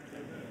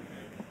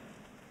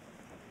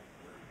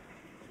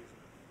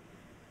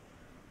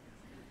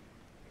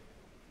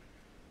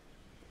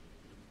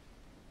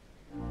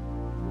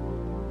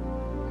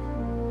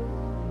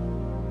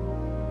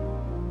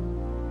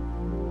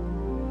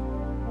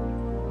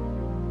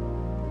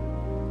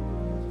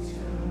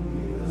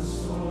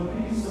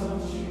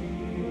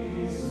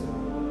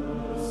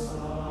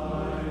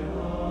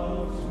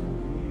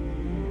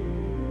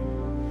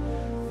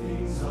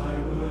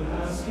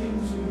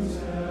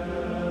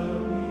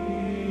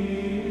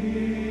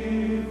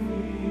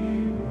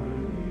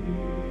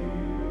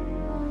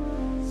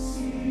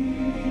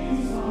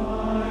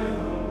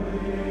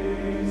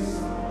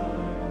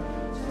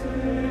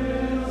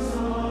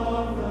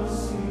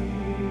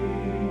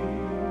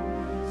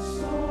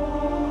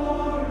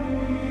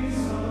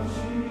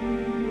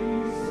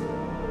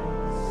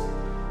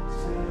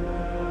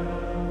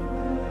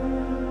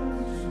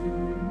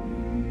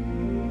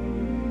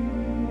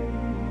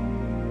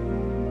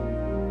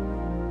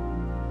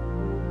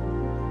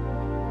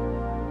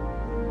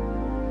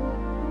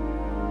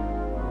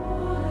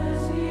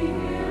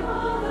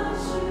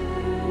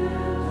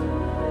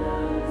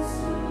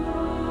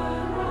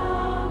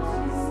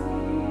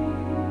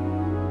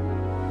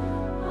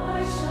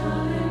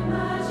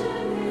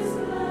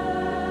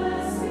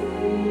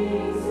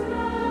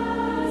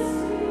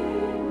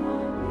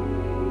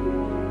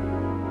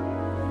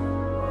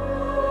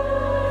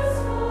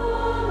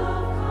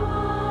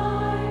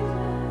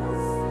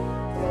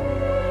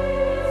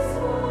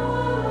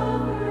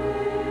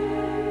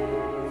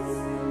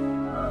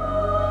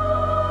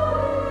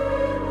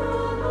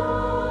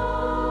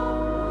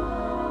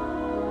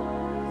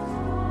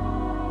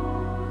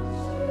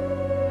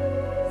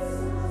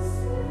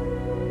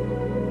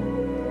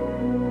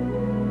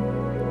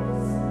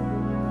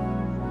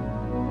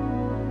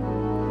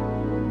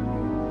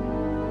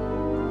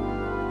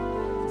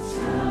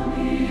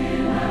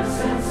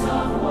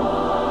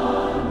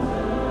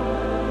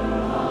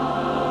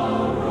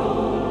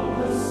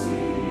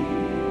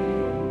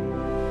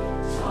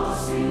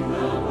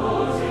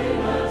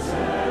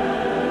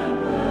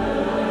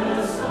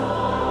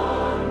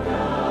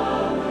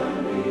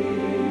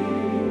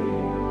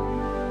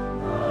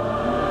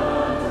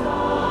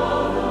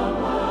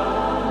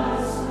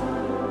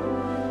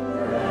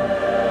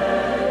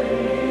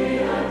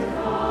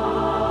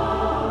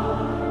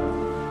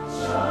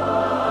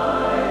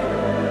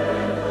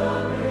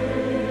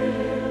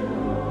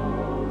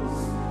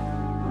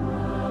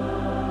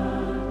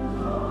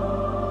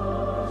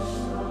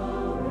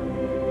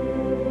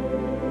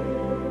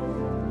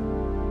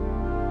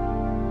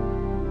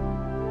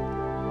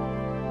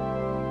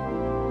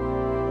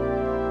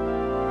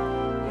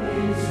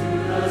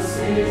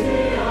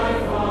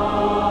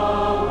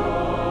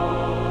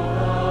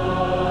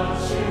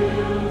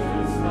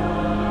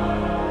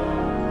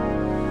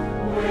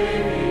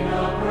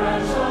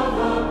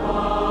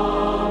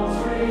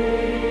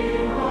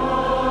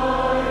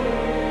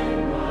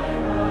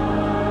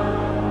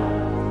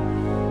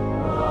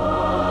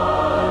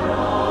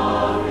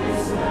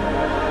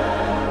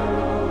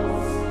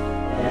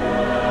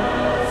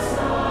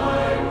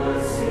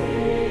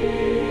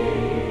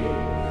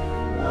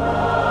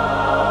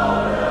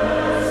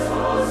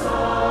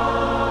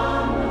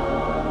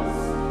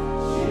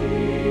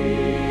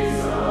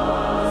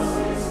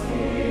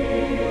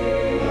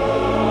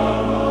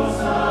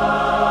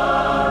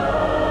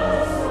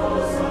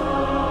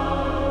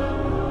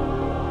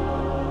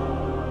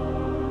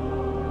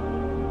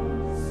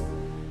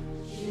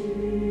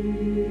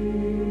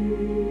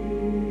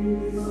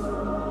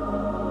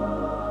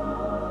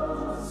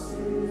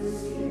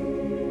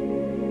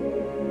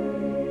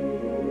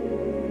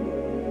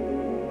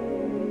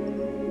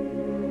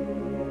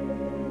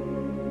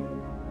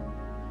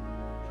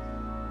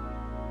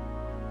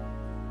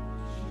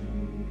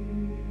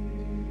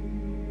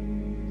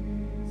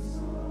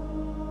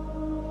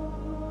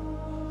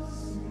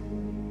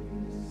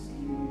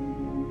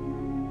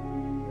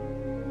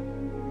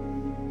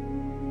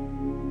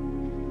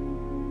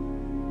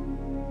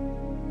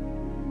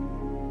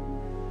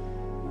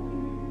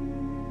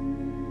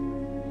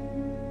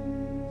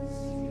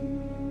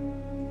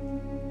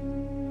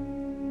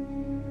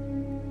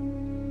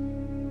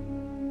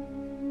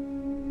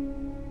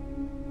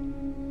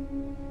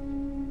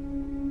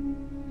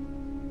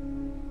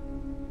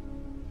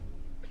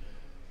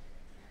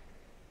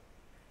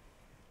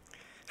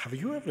 Have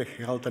you ever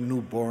held a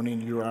newborn in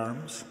your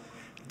arms?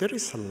 There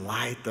is a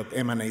light that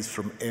emanates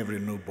from every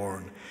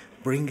newborn,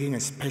 bringing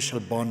a special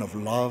bond of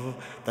love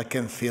that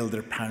can fill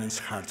their parents'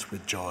 hearts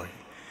with joy.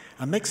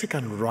 A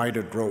Mexican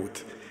writer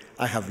wrote,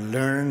 "I have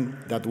learned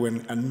that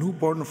when a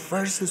newborn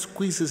first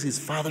squeezes his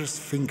father's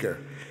finger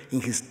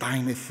in his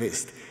tiny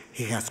fist,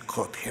 he has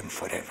caught him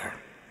forever."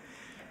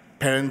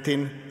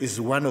 Parenting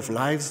is one of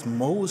life's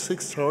most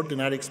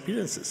extraordinary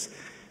experiences.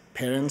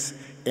 Parents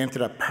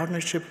enter a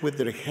partnership with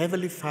their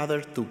Heavenly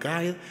Father to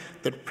guide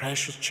their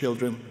precious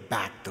children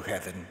back to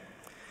heaven.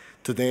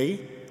 Today,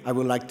 I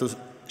would like to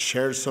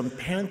share some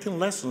parenting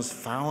lessons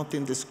found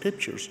in the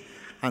scriptures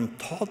and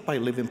taught by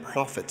living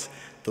prophets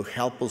to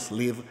help us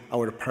live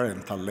our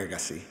parental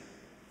legacy.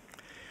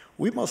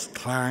 We must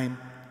climb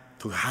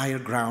to higher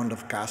ground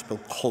of gospel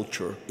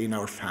culture in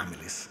our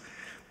families.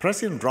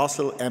 President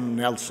Russell M.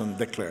 Nelson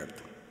declared,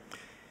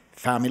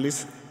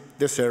 "Families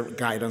deserve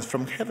guidance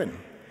from heaven.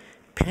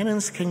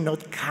 Parents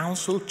cannot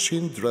counsel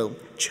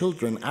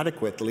children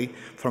adequately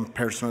from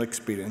personal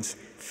experience,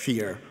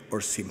 fear,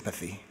 or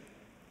sympathy."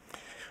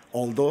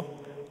 Although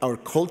our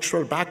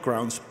cultural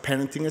backgrounds,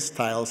 parenting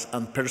styles,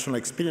 and personal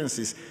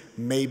experiences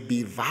may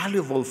be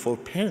valuable for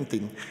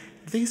parenting,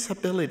 these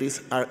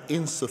abilities are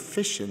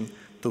insufficient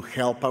to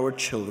help our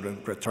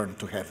children return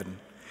to heaven.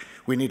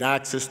 We need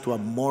access to a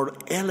more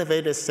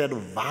elevated set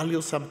of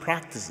values and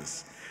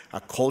practices, a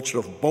culture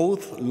of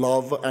both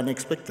love and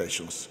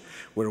expectations,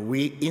 where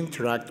we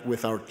interact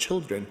with our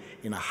children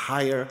in a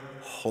higher,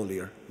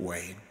 holier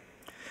way.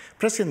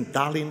 President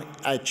Dallin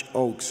H.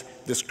 Oaks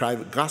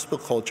described gospel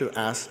culture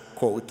as,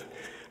 quote,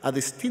 "a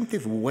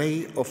distinctive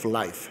way of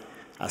life,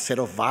 a set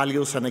of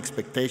values and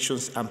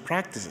expectations and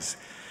practices."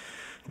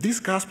 This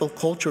gospel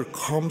culture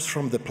comes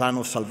from the plan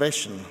of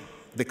salvation,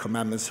 the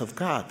commandments of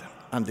God,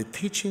 and the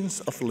teachings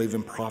of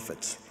living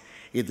prophets.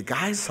 It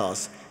guides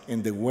us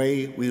in the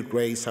way we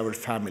raise our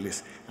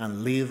families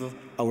and live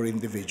our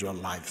individual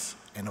lives,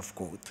 end of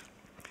quote.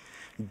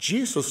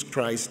 Jesus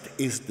Christ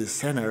is the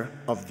center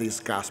of this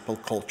gospel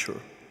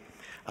culture.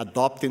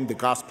 Adopting the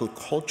gospel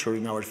culture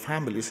in our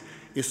families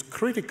is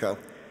critical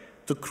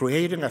to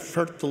creating a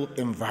fertile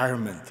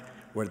environment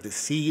where the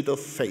seed of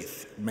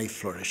faith may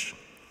flourish.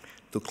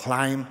 To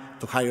climb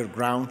to higher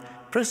ground,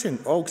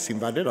 President Oaks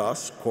invited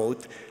us,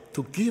 quote,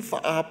 "to give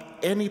up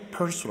any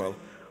personal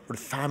or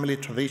family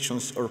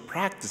traditions or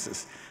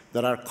practices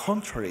that are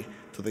contrary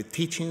to the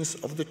teachings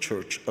of the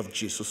Church of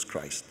Jesus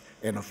Christ,"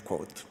 end of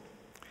quote.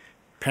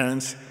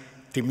 Parents,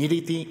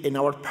 timidity in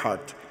our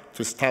part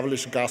to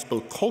establish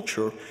gospel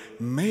culture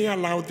may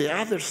allow the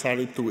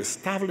adversary to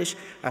establish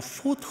a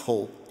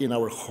foothold in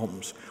our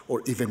homes,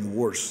 or even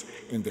worse,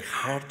 in the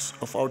hearts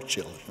of our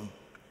children.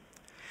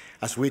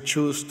 As we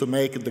choose to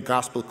make the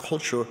gospel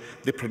culture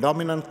the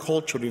predominant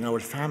culture in our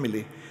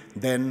family,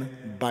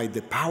 then by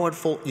the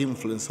powerful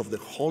influence of the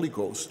Holy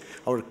Ghost,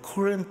 our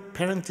current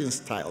parenting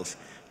styles,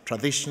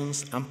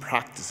 traditions, and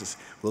practices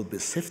will be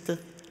sifted,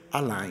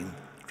 aligned,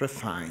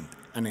 refined,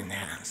 and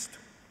enhanced.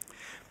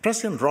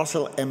 President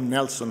Russell M.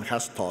 Nelson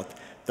has taught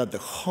that the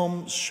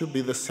home should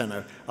be the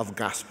center of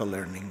gospel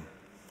learning.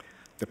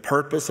 The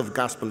purpose of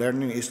gospel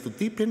learning is to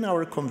deepen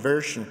our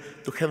conversion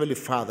to Heavenly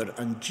Father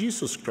and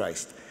Jesus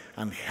Christ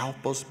and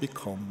help us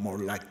become more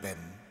like them.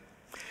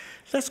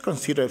 Let's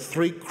consider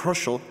 3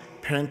 crucial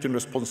parenting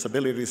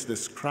responsibilities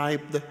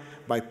described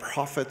by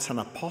prophets and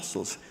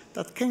apostles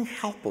that can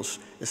help us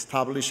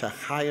establish a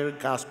higher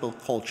gospel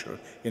culture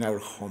in our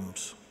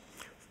homes.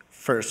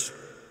 First,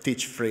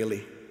 teach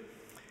freely.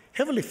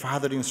 Heavenly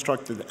Father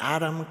instructed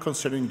Adam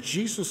concerning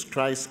Jesus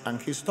Christ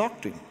and his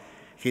doctrine.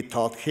 He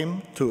taught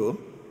him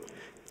to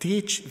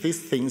teach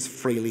these things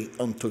freely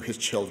unto his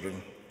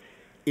children.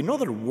 In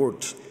other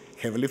words,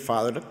 Heavenly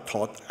Father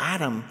taught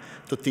Adam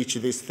to teach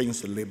these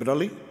things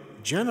liberally,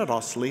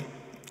 generously,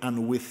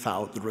 and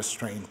without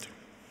restraint.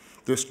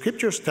 The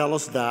scriptures tell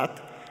us that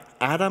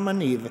Adam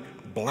and Eve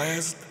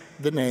blessed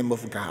the name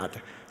of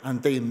God,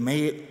 and they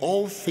made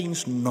all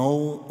things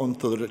known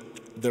unto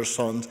their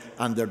sons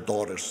and their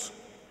daughters.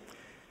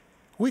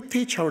 We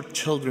teach our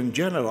children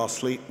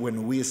generously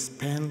when we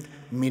spend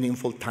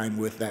meaningful time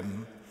with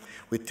them.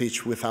 We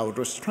teach without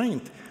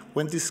restraint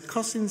when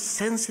discussing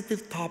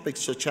sensitive topics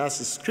such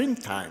as screen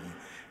time,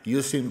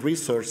 using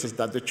resources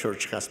that the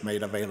church has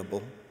made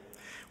available.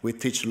 We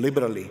teach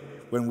liberally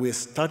when we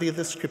study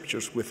the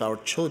scriptures with our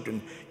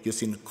children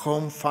using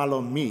 "come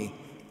follow me"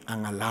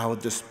 and allow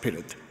the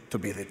Spirit to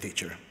be the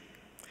teacher.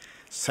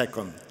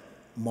 Second,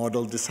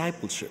 model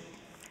discipleship.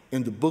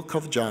 In the book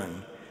of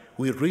John,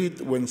 we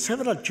read when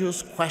several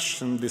Jews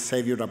questioned the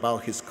Savior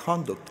about his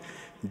conduct,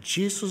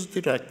 Jesus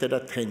directed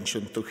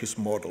attention to his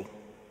model,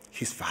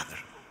 his Father.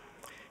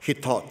 He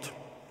taught,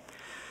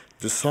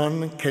 "The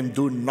Son can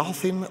do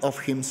nothing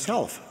of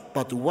himself,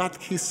 but what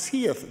he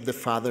seeth the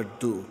Father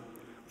do.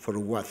 For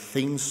what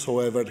things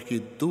soever he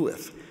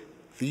doeth,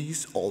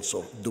 these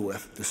also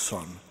doeth the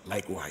Son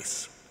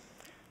likewise."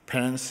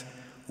 Parents,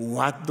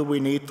 what do we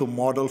need to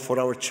model for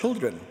our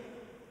children?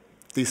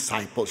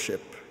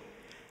 Discipleship.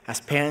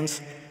 As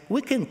parents,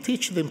 we can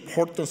teach the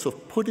importance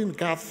of putting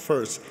God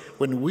first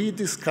when we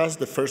discuss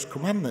the first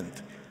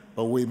commandment,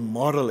 but we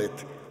model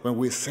it when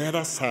we set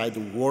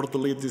aside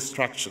worldly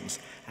distractions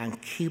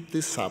and keep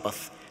the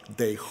Sabbath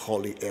day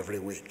holy every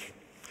week.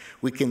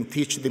 We can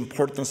teach the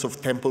importance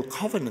of temple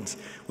covenants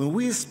when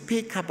we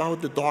speak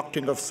about the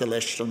doctrine of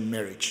celestial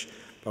marriage,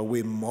 but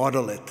we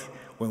model it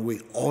when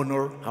we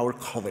honor our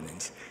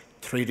covenants,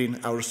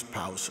 treating our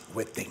spouse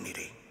with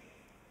dignity.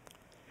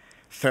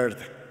 Third,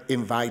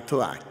 invite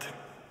to act.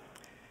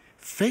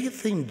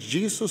 Faith in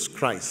Jesus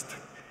Christ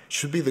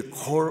should be the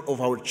core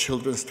of our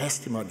children's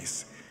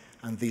testimonies,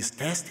 and these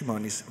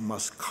testimonies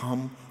must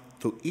come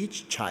to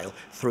each child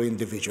through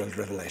individual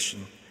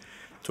revelation.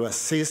 To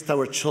assist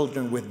our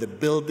children with the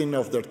building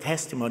of their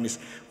testimonies,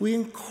 we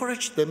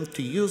encourage them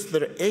to use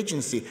their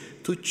agency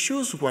to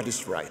choose what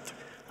is right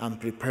and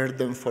prepare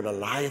them for a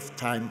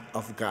lifetime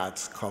of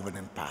God's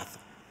covenant path.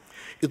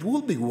 It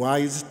would be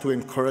wise to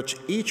encourage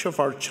each of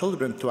our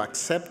children to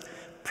accept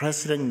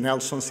President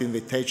Nelson's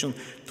invitation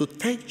to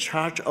take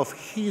charge of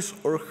his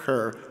or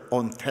her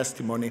own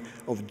testimony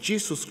of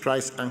Jesus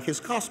Christ and his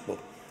gospel,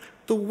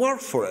 to work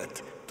for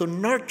it, to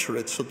nurture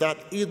it so that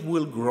it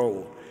will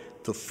grow,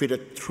 to feed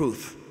it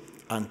truth,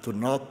 and to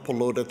not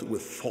pollute it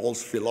with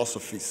false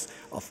philosophies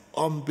of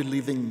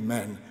unbelieving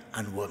men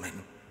and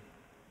women.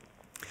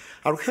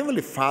 Our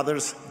Heavenly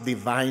Father's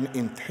divine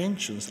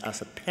intentions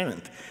as a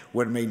parent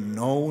were made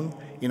known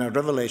in a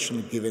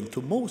revelation given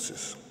to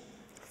Moses.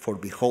 For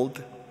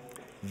behold,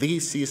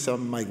 this is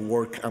my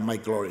work and my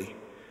glory,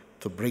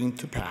 to bring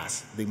to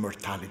pass the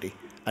immortality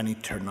and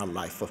eternal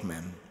life of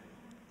men.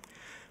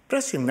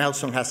 President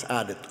Nelson has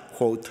added,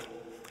 quote,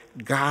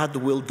 God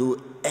will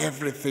do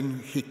everything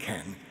he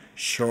can,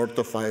 short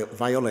of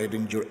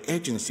violating your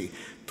agency,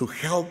 to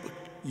help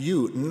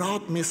you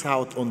not miss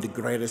out on the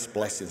greatest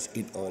blessings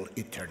in all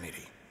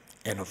eternity,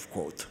 end of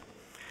quote.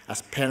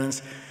 As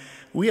parents,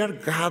 we are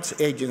God's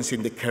agents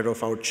in the care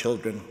of our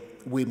children.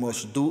 We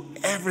must do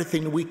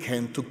everything we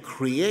can to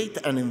create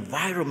an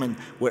environment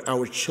where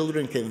our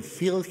children can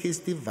feel his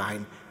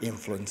divine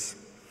influence.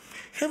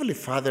 Heavenly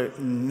Father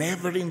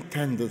never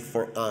intended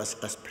for us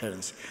as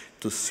parents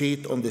to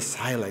sit on the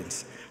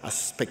sidelines as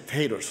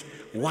spectators,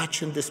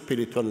 watching the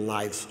spiritual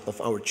lives of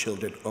our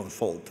children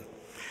unfold.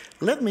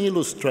 Let me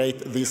illustrate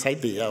this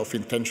idea of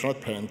intentional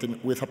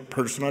parenting with a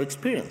personal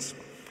experience.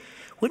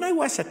 When I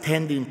was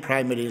attending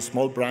primary in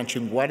small branch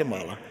in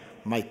Guatemala,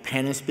 my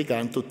parents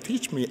began to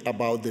teach me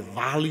about the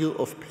value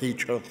of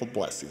patriarchal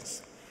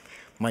blessings.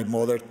 My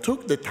mother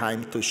took the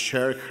time to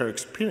share her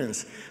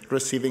experience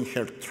receiving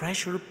her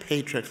treasured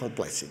patriarchal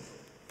blessing.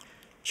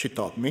 She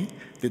taught me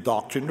the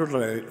doctrine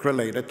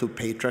related to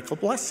patriarchal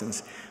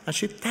blessings, and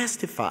she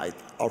testified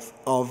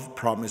of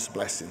promised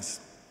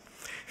blessings.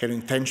 Her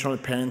intentional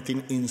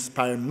parenting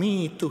inspired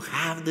me to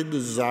have the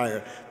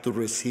desire to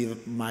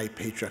receive my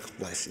patriarchal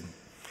blessing.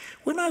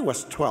 When I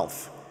was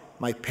 12,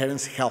 my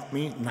parents helped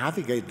me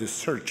navigate the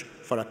search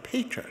for a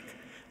patriarch.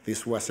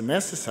 This was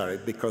necessary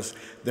because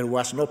there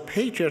was no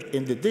patriarch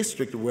in the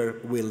district where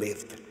we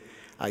lived.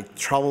 I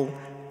traveled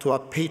to a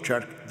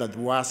patriarch that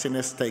was in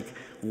a stake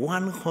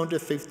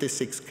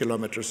 156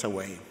 kilometers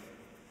away.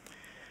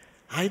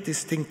 I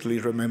distinctly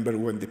remember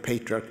when the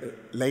patriarch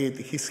laid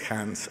his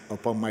hands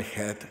upon my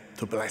head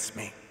to bless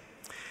me.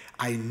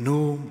 I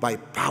knew by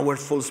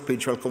powerful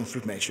spiritual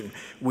confirmation,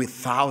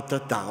 without a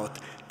doubt,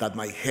 that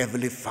my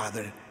Heavenly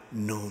Father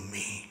knew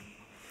me.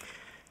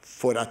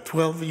 For a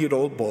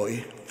 12-year-old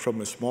boy from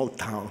a small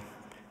town,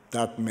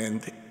 that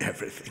meant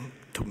everything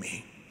to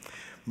me.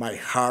 My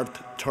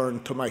heart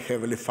turned to my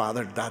Heavenly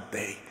Father that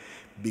day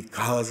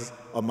because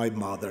of my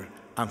mother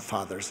and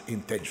father's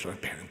intentional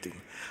parenting,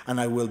 and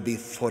I will be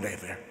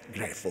forever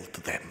grateful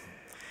to them.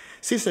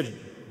 Sister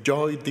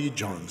Joy D.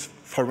 Jones,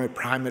 former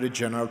primary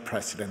general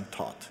president,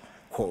 taught,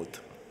 quote,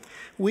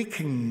 we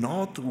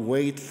cannot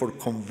wait for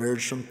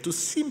conversion to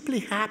simply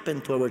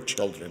happen to our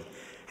children.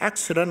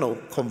 Accidental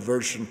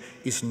conversion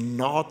is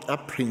not a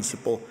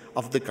principle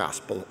of the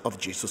gospel of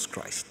Jesus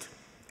Christ,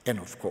 end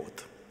of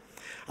quote.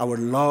 Our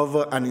love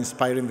and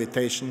inspired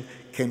invitation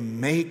can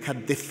make a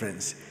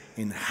difference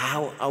in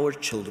how our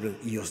children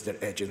use their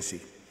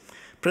agency.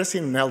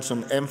 President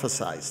Nelson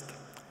emphasized,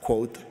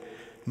 quote,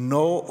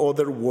 no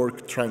other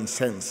work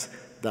transcends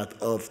that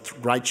of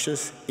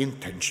righteous,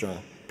 intentional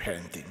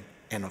parenting,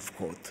 end of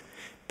quote.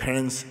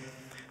 Parents,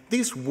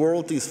 this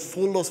world is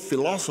full of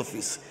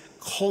philosophies,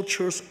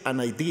 cultures, and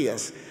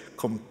ideas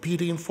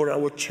competing for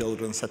our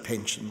children's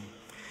attention.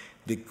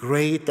 The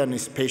great and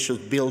spacious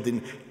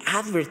building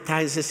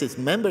advertises its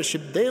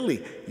membership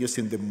daily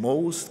using the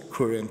most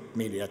current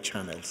media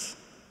channels.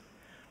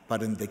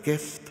 But in the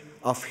gift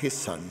of his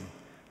son,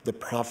 the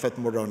prophet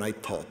Moroni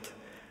taught,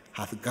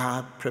 hath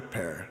God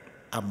prepared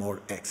a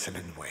more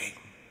excellent way.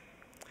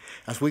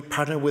 As we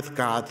partner with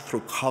God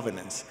through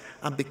covenants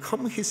and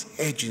become his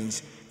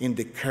agents in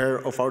the care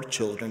of our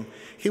children,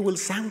 he will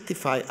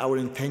sanctify our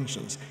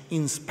intentions,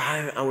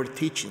 inspire our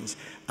teachings,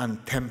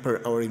 and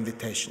temper our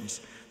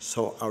invitations,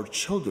 so our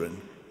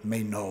children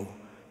may know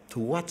to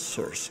what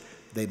source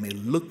they may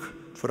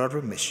look for a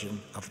remission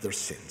of their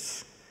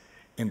sins.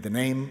 In the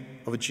name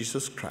of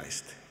Jesus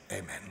Christ,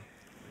 amen.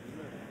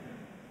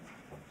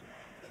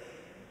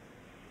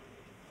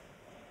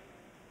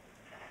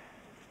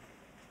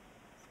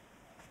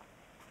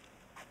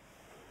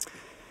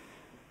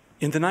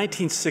 In the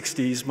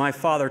 1960s, my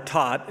father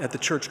taught at the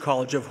Church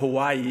College of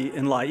Hawaii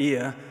in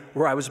Laie,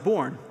 where I was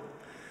born.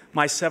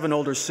 My 7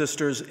 older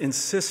sisters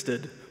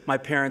insisted my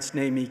parents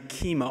name me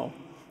Kimo,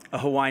 a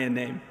Hawaiian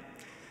name.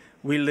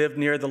 We lived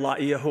near the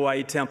Laie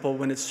Hawaii Temple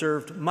when it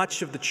served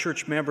much of the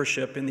church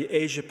membership in the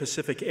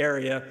Asia-Pacific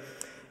area,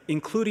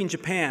 including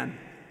Japan.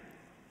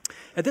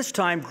 At this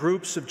time,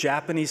 groups of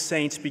Japanese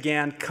saints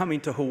began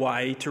coming to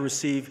Hawaii to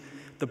receive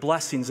the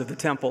blessings of the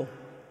temple.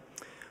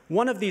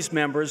 One of these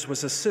members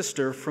was a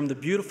sister from the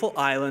beautiful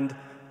island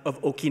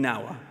of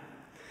Okinawa.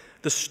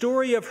 The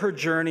story of her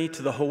journey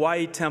to the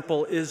Hawaii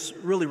temple is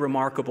really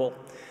remarkable.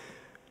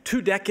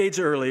 2 decades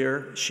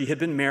earlier, she had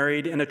been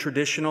married in a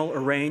traditional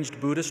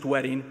arranged Buddhist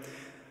wedding.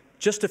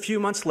 Just a few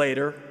months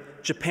later,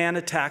 Japan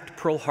attacked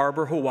Pearl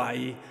Harbor,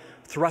 Hawaii,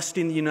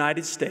 thrusting the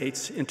United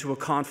States into a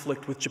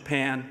conflict with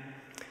Japan.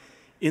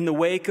 In the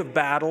wake of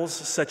battles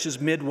such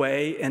as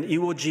Midway and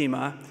Iwo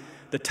Jima,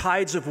 the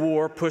tides of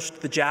war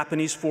pushed the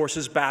Japanese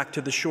forces back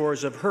to the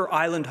shores of her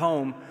island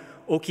home,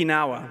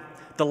 Okinawa,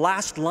 the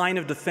last line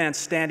of defense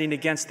standing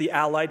against the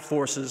Allied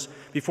forces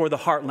before the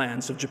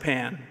heartlands of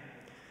Japan.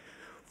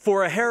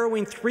 For a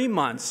harrowing 3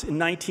 months in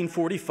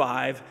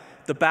 1945,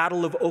 the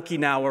Battle of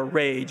Okinawa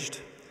raged.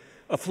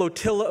 A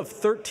flotilla of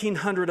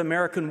 1,300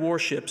 American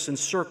warships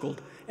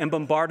encircled and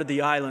bombarded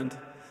the island.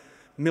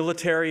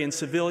 Military and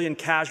civilian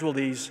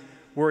casualties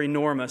were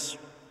enormous.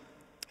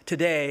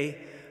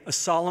 Today, a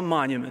solemn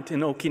monument in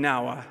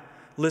Okinawa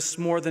lists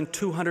more than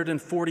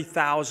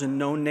 240,000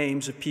 known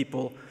names of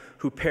people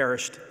who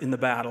perished in the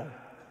battle.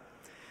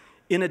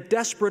 In a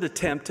desperate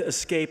attempt to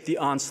escape the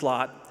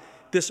onslaught,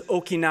 this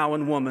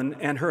Okinawan woman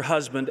and her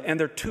husband and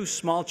their 2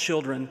 small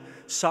children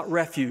sought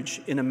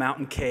refuge in a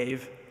mountain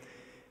cave.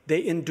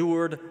 They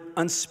endured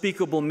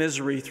unspeakable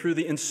misery through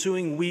the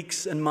ensuing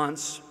weeks and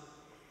months.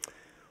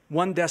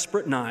 One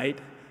desperate night,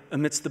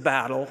 amidst the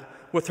battle,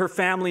 with her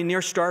family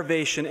near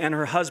starvation and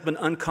her husband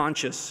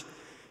unconscious,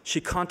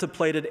 she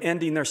contemplated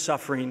ending their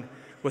suffering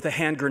with a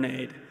hand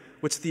grenade,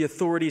 which the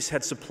authorities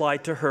had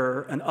supplied to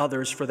her and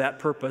others for that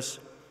purpose.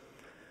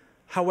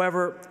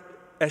 However,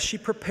 as she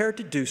prepared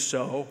to do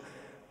so,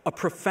 a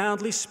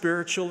profoundly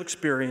spiritual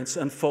experience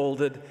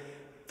unfolded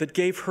that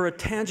gave her a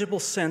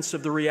tangible sense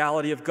of the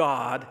reality of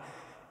God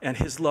and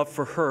His love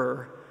for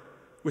her,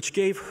 which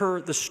gave her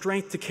the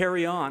strength to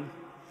carry on.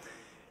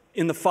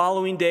 In the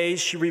following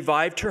days, she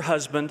revived her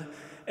husband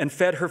and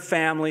fed her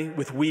family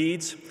with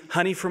weeds,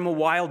 honey from a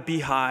wild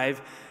beehive,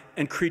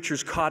 and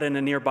creatures caught in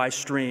a nearby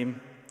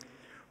stream.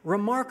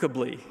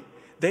 Remarkably,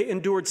 they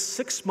endured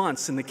 6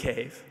 months in the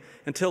cave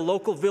until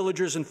local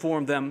villagers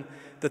informed them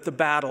that the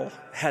battle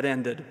had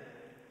ended.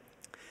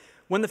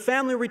 When the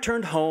family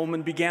returned home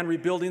and began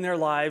rebuilding their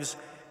lives,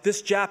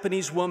 this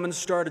Japanese woman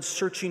started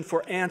searching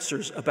for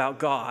answers about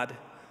God.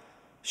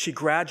 She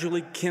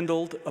gradually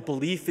kindled a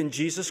belief in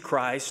Jesus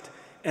Christ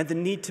and the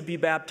need to be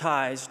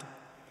baptized.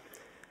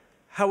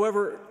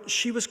 However,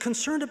 she was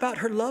concerned about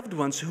her loved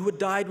ones who had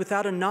died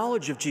without a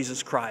knowledge of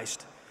Jesus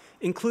Christ,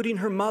 including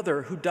her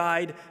mother, who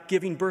died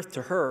giving birth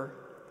to her.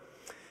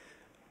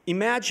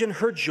 Imagine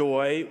her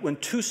joy when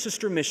 2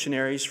 sister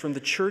missionaries from the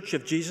Church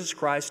of Jesus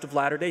Christ of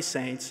Latter-day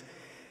Saints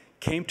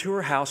came to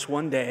her house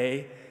one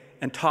day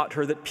and taught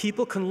her that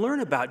people can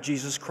learn about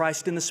Jesus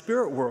Christ in the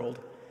spirit world.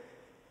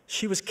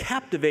 She was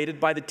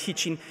captivated by the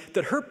teaching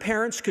that her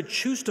parents could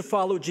choose to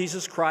follow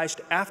Jesus Christ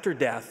after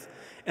death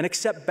and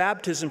accept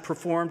baptism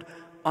performed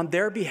on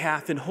their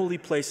behalf in holy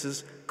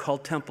places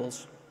called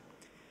temples.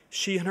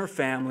 She and her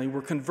family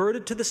were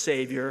converted to the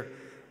Savior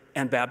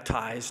and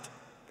baptized.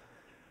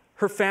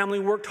 Her family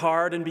worked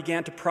hard and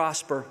began to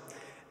prosper,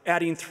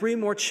 adding 3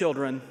 more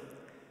children.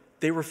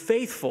 They were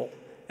faithful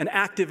and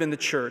active in the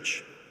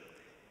church.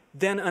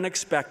 Then,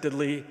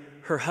 unexpectedly,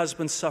 her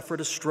husband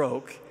suffered a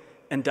stroke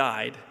and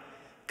died,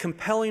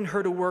 compelling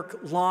her to work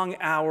long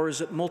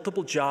hours at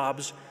multiple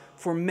jobs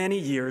for many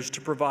years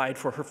to provide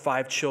for her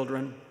 5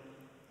 children.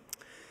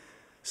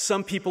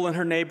 Some people in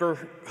her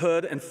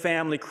neighborhood and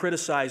family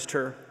criticized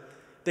her.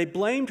 They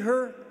blamed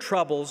her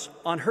troubles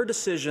on her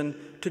decision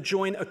to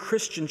join a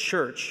Christian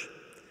church.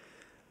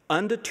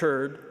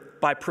 Undeterred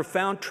by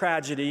profound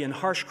tragedy and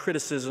harsh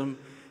criticism,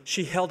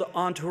 she held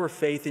on to her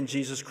faith in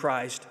Jesus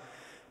Christ,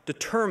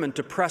 determined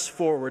to press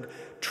forward,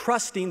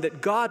 trusting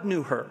that God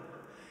knew her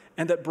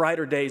and that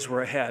brighter days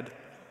were ahead.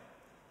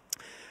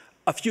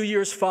 A few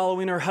years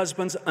following her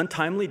husband's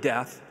untimely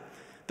death,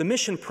 the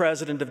mission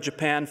president of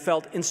Japan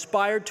felt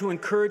inspired to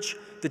encourage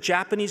the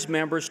Japanese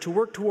members to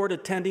work toward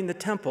attending the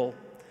temple.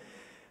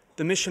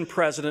 The mission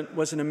president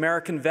was an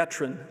American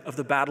veteran of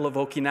the Battle of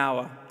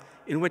Okinawa,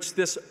 in which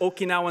this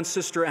Okinawan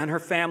sister and her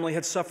family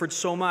had suffered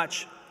so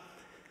much.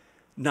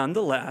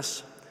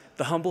 Nonetheless,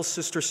 the humble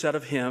sister said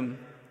of him,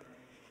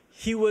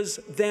 "He was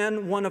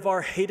then one of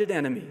our hated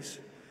enemies,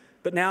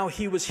 but now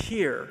he was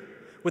here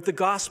with the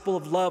gospel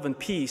of love and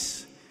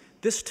peace.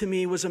 This to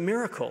me was a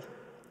miracle."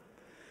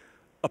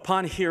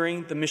 Upon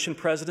hearing the mission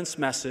president's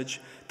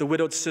message, the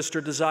widowed sister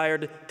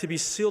desired to be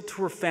sealed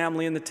to her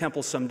family in the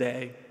temple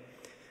someday.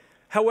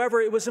 However,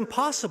 it was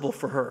impossible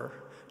for her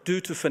due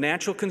to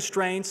financial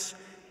constraints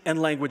and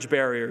language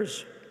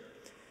barriers.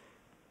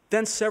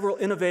 Then several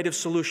innovative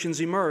solutions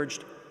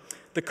emerged.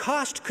 The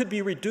cost could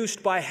be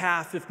reduced by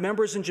half if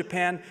members in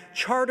Japan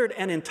chartered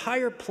an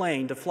entire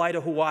plane to fly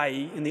to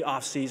Hawaii in the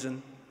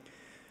off-season.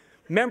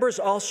 Members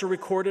also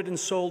recorded and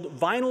sold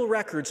vinyl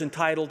records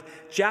entitled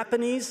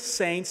 "Japanese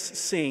Saints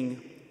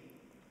Sing."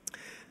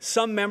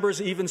 Some members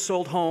even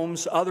sold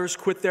homes, others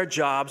quit their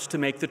jobs to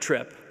make the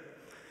trip.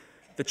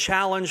 The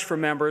challenge for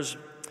members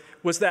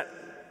was that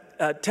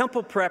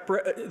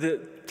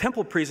the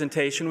temple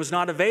presentation was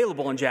not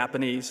available in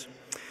Japanese.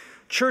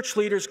 Church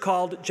leaders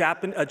called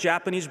a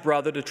Japanese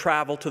brother to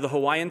travel to the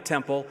Hawaiian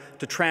temple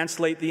to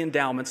translate the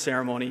endowment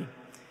ceremony.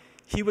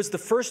 He was the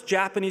first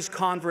Japanese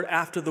convert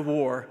after the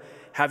war,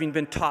 having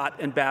been taught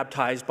and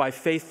baptized by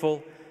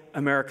faithful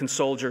American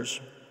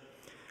soldiers.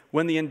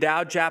 When the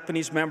endowed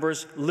Japanese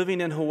members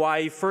living in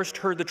Hawaii first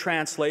heard the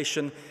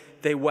translation,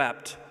 they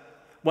wept.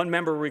 One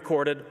member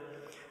recorded,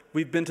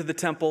 "We've been to the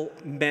temple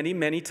many,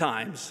 many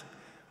times.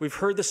 We've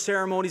heard the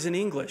ceremonies in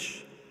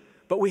English,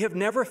 but we have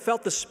never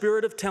felt the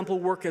spirit of temple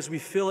work as we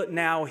feel it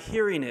now,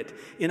 hearing it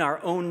in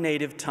our own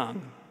native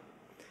tongue."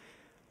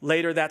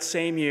 Later that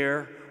same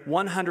year,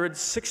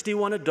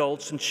 161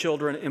 adults and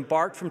children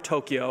embarked from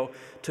Tokyo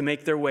to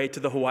make their way to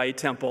the Hawaii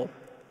temple.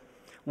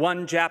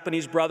 One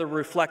Japanese brother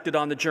reflected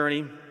on the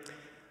journey.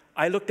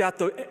 "I looked out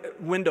the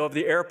window of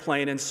the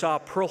airplane and saw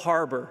Pearl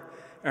Harbor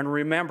and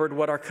remembered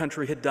what our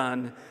country had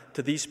done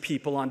to these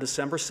people on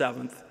December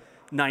 7th,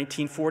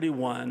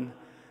 1941.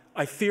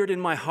 I feared in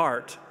my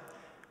heart,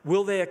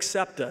 will they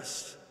accept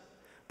us?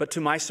 But to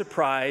my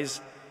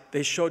surprise,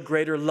 they showed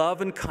greater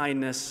love and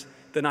kindness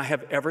than I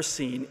have ever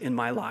seen in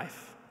my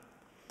life."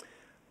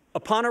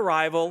 Upon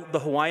arrival, the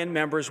Hawaiian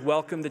members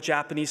welcomed the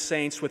Japanese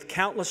saints with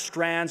countless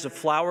strands of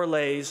flower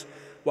leis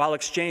while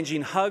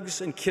exchanging hugs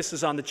and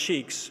kisses on the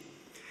cheeks,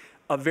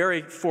 a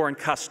very foreign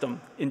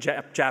custom in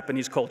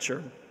Japanese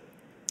culture.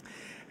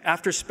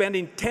 After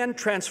spending 10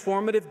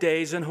 transformative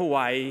days in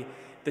Hawaii,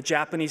 the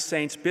Japanese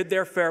saints bid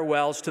their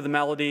farewells to the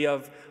melody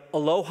of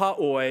Aloha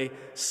Oi,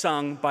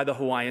 sung by the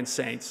Hawaiian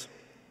saints.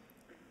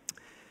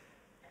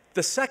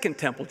 The second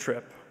temple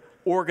trip,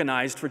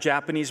 organized for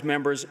Japanese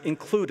members,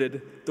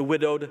 included the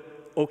widowed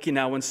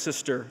Okinawan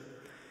sister.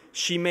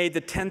 She made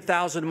the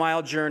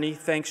 10,000-mile journey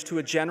thanks to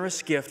a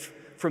generous gift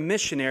from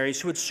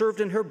missionaries who had served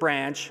in her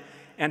branch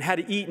and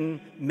had eaten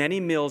many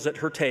meals at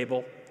her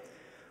table.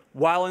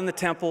 While in the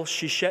temple,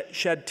 she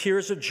shed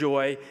tears of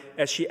joy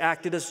as she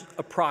acted as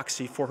a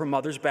proxy for her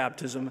mother's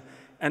baptism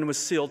and was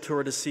sealed to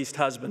her deceased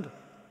husband.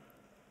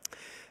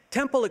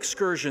 Temple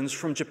excursions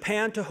from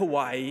Japan to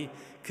Hawaii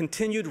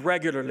continued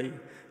regularly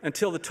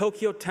until the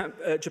Tokyo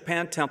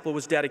Japan Temple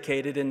was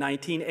dedicated in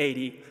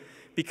 1980,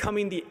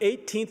 becoming the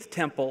 18th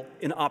temple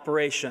in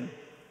operation.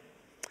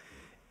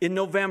 In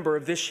November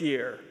of this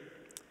year,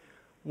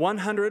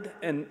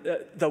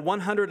 the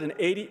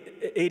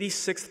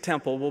 186th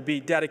temple will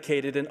be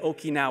dedicated in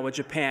Okinawa,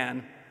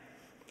 Japan.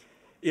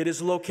 It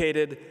is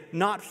located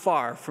not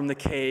far from the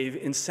cave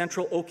in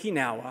central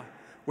Okinawa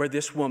where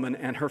this woman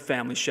and her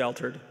family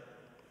sheltered.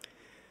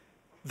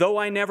 Though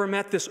I never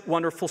met this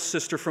wonderful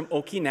sister from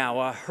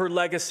Okinawa, her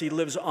legacy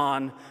lives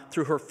on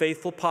through her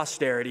faithful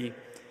posterity,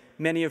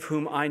 many of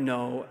whom I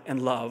know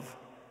and love.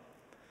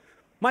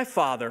 My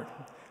father,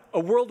 a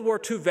World War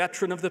II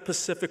veteran of the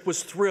Pacific,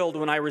 was thrilled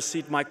when I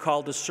received my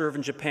call to serve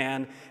in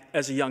Japan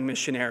as a young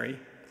missionary.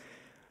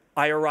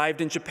 I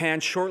arrived in Japan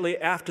shortly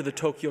after the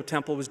Tokyo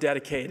Temple was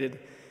dedicated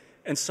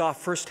and saw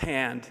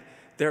firsthand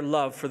their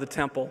love for the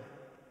temple.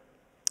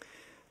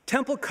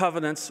 Temple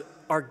covenants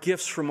are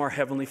gifts from our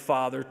Heavenly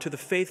Father to the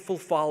faithful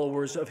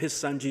followers of His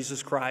Son,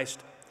 Jesus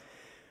Christ.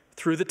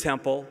 Through the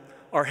temple,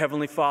 our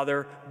Heavenly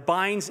Father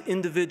binds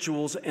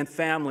individuals and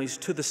families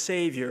to the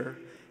Savior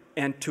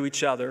and to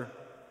each other.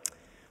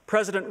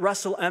 President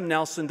Russell M.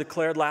 Nelson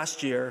declared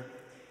last year,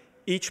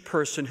 "Each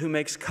person who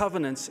makes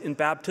covenants in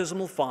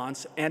baptismal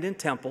fonts and in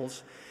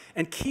temples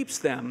and keeps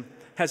them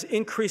has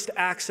increased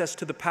access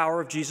to the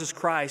power of Jesus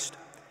Christ."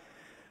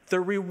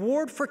 The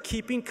reward for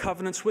keeping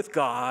covenants with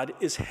God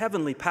is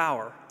heavenly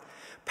power,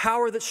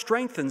 power that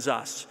strengthens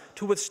us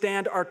to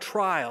withstand our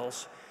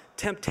trials,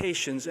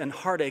 temptations, and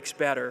heartaches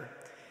better.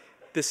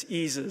 This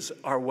eases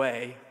our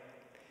way.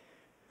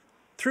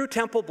 Through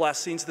temple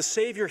blessings, the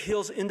Savior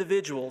heals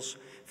individuals,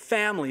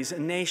 families,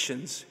 and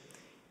nations,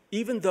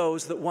 even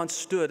those that once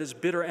stood as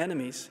bitter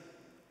enemies.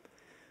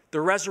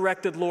 The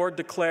resurrected Lord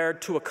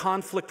declared to a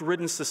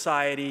conflict-ridden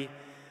society,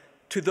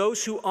 "To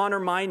those who honor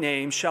my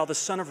name shall the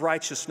Son of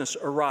Righteousness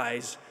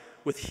arise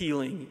with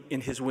healing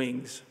in his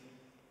wings."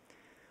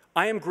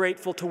 I am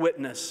grateful to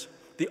witness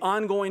the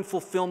ongoing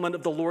fulfillment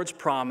of the Lord's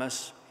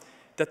promise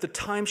that the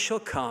time shall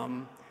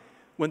come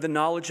when the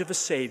knowledge of a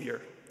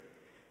Savior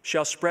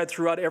shall spread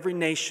throughout every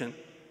nation,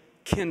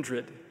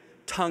 kindred,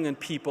 tongue, and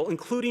people,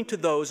 including to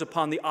those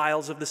upon the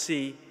isles of the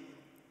sea.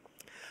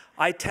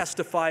 I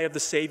testify of the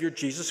Savior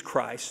Jesus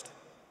Christ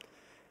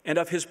and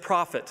of his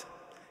prophet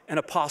and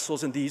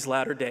apostles in these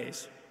latter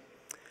days.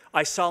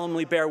 I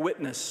solemnly bear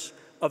witness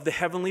of the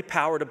heavenly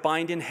power to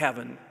bind in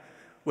heaven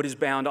what is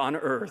bound on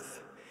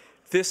earth.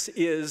 This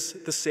is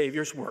the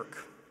Savior's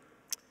work,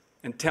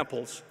 and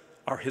temples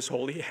are his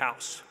holy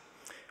house.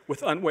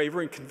 With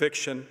unwavering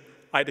conviction,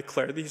 I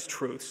declare these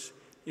truths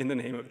in the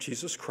name of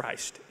Jesus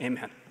Christ.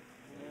 Amen.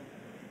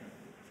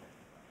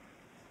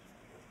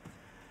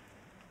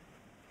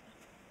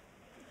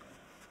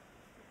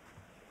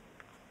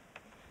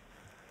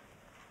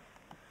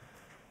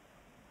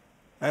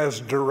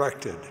 As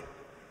directed,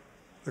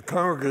 the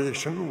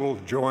congregation will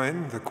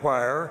join the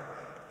choir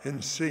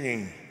in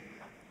singing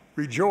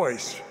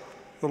Rejoice,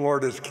 the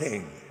Lord is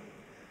King.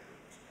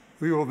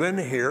 We will then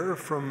hear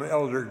from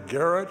Elder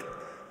Gerrit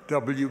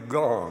W.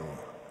 Gong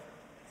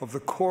of the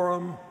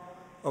Quorum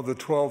of the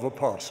 12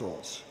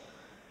 Apostles.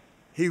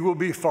 He will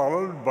be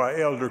followed by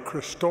Elder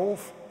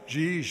Christophe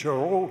G.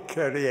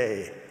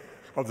 Giraud-Carrier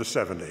of the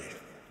 70.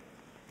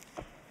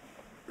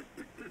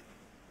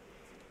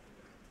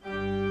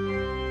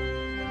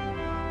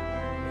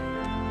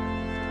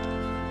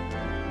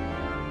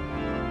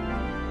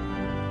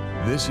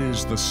 This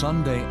is the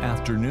Sunday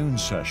afternoon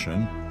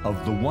session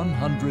of the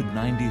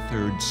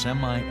 193rd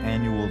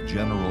Semi-Annual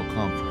General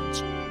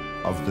Conference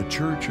of The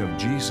Church of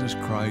Jesus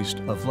Christ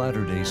of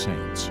Latter-day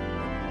Saints.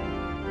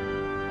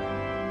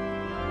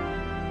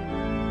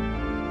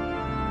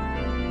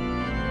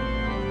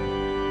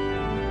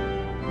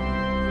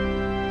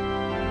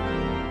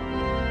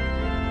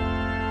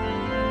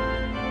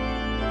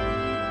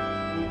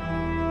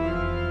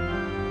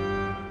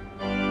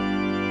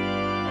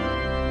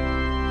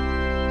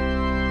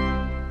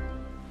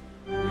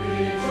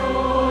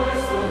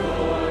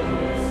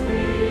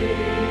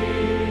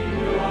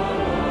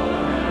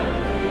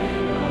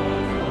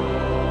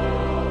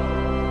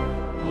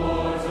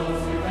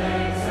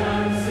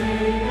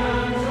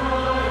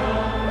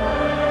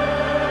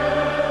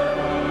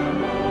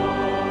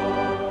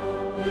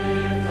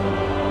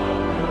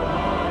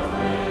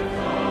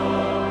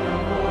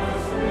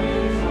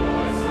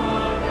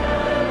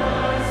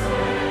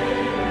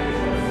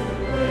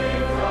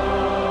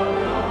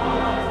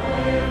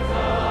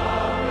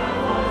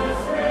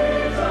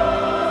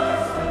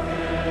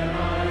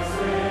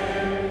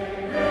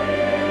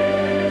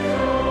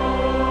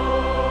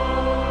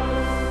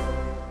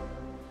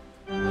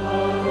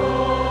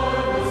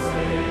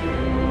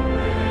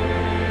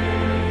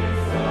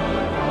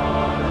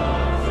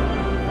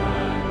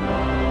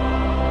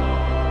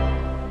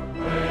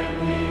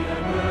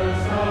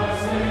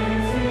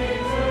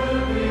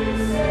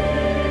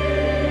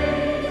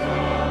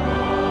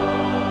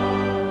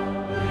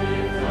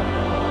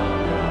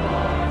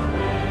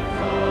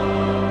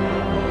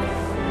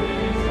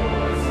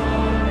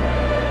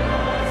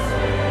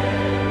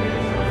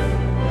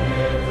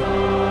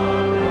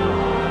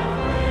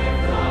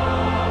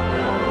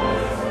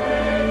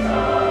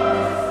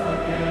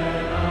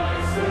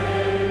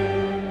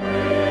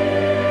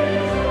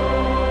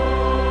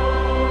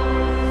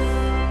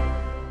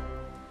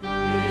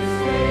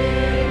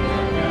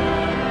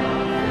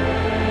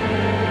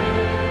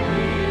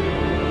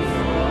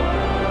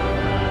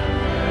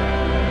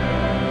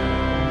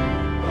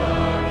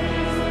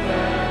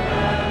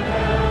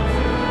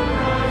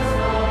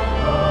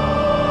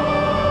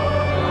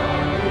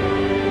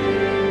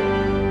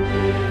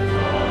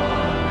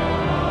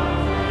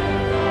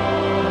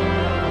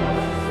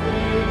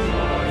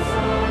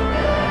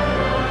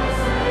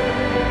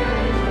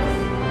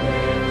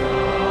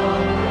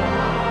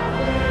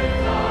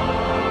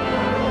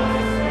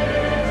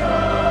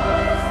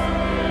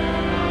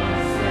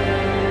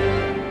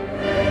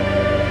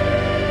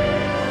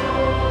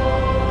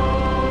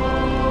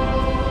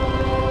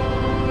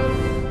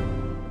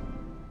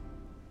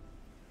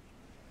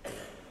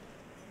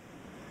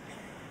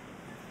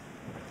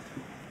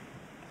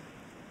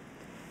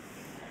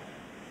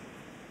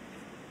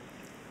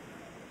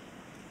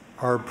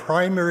 Our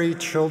primary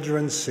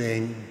children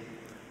sing,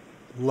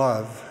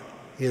 "Love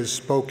is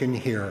spoken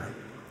here."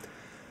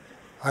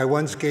 I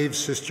once gave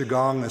Sister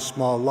Gong a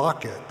small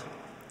locket.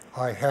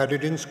 I had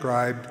it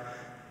inscribed ...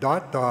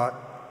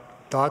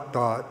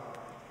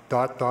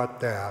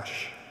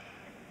 dash.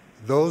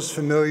 Those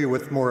familiar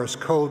with Morse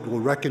code will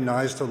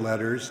recognize the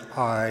letters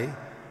I,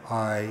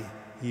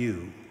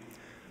 U.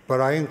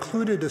 But I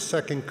included a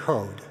second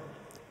code.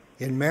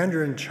 In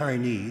Mandarin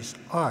Chinese,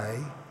 I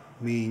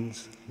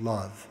means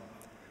love.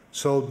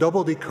 So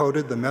double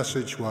decoded, the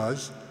message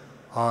was,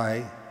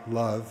 I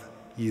love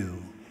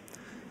you.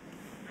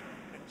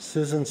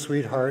 Susan,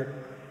 sweetheart,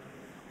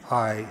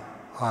 I,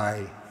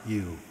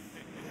 you.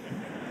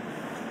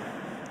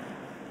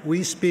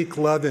 We speak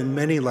love in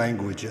many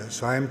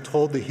languages. I am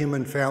told the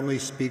human family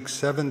speaks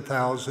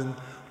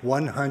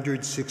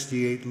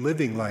 7,168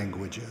 living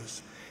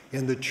languages.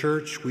 In the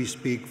church, we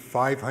speak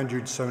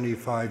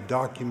 575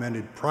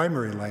 documented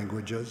primary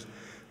languages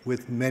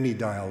with many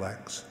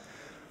dialects.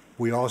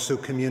 We also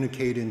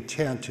communicate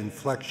intent,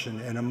 inflection,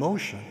 and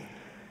emotion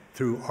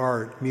through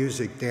art,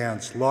 music,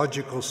 dance,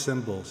 logical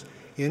symbols,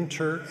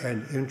 inter-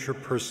 and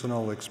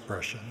interpersonal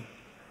expression.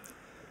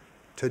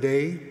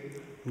 Today,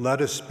 let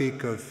us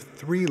speak of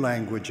three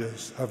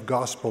languages of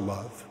gospel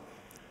love: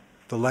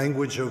 the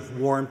language of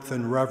warmth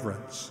and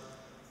reverence,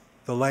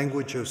 the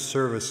language of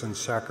service and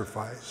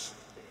sacrifice,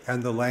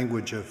 and the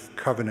language of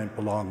covenant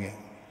belonging.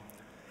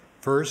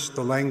 First,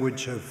 the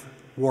language of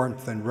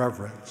warmth and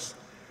reverence.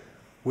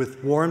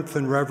 With warmth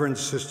and reverence,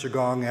 Sister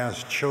Gong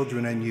asked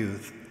children and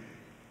youth,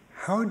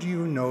 how do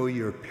you know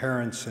your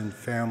parents and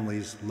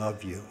families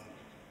love you?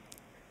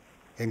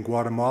 In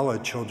Guatemala,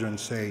 children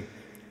say,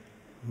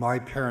 my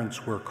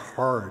parents work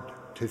hard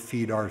to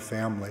feed our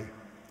family.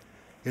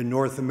 In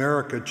North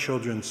America,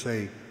 children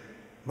say,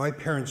 My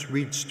parents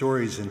read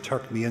stories and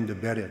tuck me into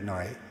bed at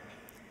night.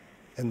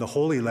 In the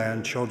Holy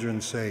Land, children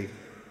say,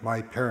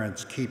 "My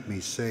parents keep me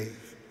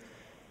safe."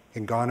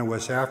 In Ghana,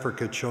 West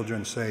Africa,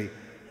 children say,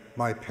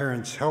 "My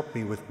parents help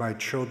me with my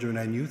children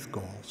and youth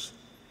goals."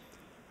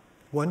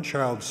 One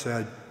child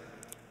said,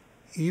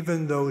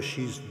 "Even though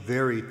she's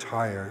very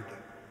tired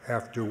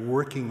after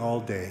working all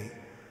day,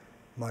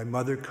 my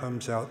mother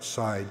comes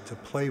outside to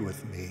play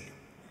with me."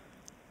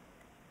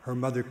 Her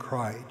mother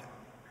cried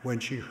when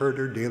she heard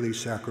her daily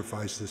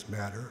sacrifices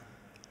matter.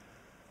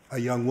 A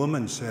young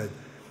woman said,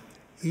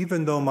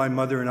 "Even though my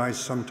mother and I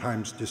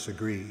sometimes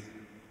disagree,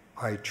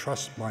 I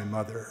trust my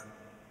mother."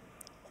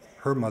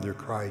 Her mother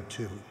cried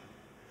too.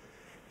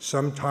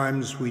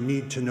 Sometimes we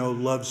need to know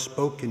love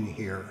spoken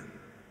here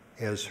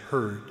as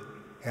heard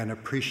and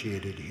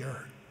appreciated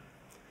here.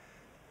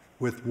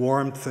 With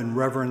warmth and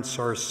reverence,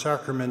 our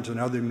sacrament and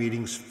other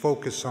meetings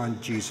focus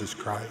on Jesus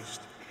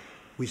Christ.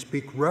 We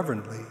speak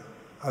reverently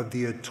of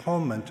the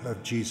atonement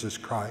of Jesus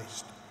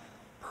Christ,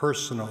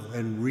 personal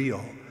and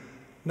real,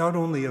 not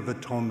only of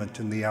atonement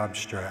in the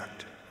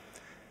abstract.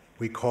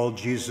 We call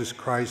Jesus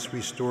Christ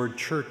Restored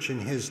Church in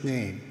his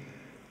name,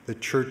 the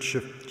Church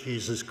of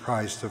Jesus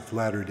Christ of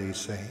Latter-day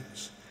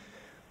Saints.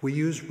 We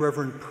use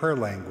reverent prayer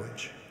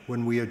language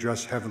when we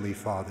address Heavenly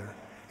Father,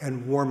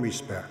 and warm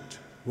respect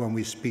when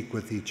we speak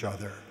with each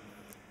other.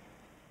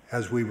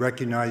 As we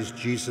recognize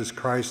Jesus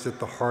Christ at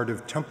the heart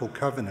of temple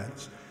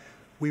covenants,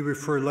 we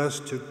refer less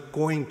to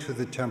going to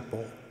the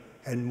temple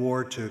and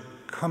more to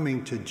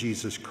coming to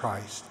Jesus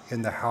Christ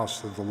in the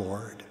house of the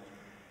Lord.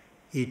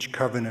 Each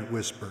covenant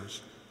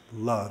whispers,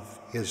 "Love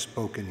is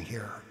spoken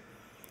here."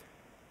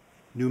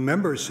 New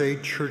members say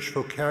church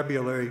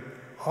vocabulary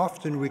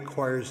often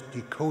requires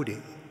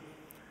decoding.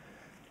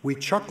 We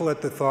chuckle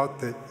at the thought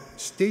that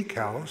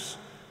steakhouse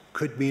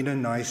could mean a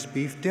nice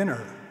beef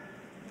dinner.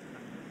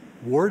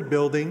 Ward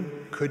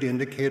building could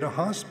indicate a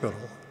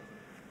hospital.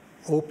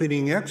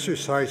 Opening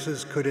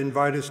exercises could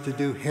invite us to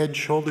do head,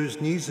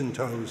 shoulders, knees, and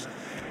toes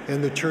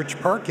in the church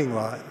parking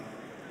lot.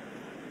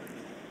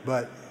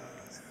 But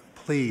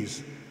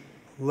please,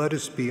 let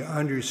us be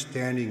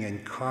understanding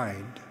and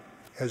kind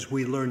as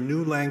we learn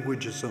new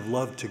languages of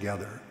love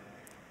together.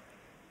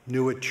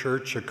 New at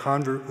church, a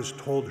convert was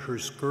told her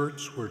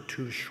skirts were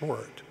too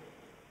short.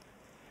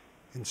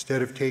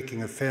 Instead of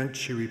taking offense,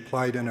 she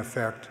replied in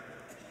effect,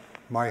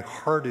 "My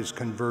heart is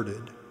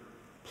converted.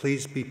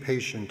 Please be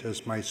patient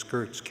as my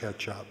skirts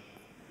catch up."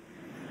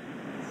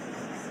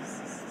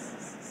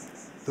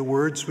 The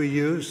words we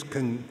use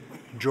can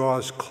draw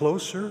us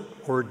closer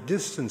or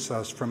distance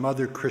us from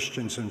other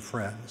Christians and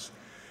friends.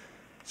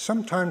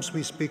 Sometimes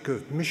we speak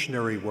of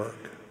missionary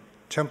work,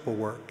 temple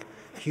work,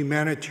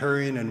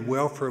 humanitarian and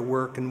welfare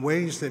work in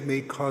ways that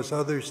may cause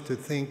others to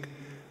think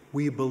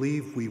we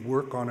believe we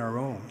work on our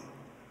own.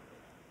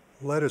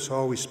 Let us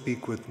always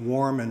speak with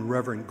warm and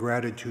reverent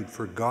gratitude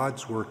for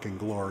God's work and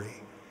glory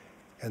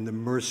and the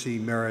mercy,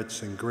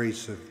 merits, and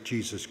grace of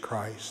Jesus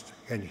Christ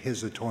and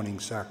his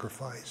atoning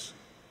sacrifice.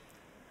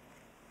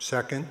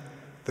 Second,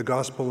 the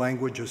gospel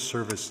language of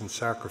service and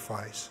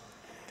sacrifice.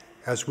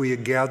 As we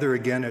gather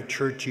again at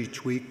church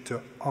each week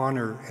to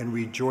honor and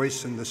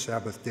rejoice in the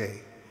Sabbath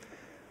day,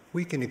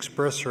 we can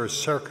express our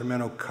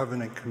sacramental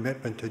covenant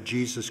commitment to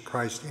Jesus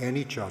Christ and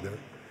each other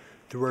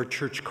through our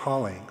church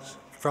callings,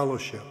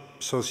 fellowship,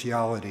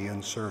 sociality,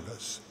 and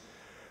service.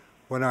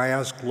 When I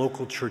ask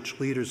local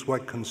church leaders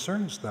what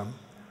concerns them,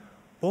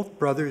 both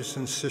brothers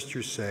and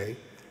sisters say,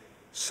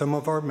 some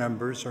of our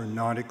members are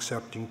not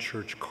accepting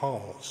church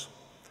calls.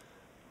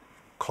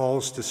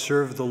 Calls to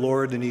serve the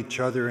Lord and each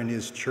other in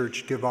his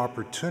church give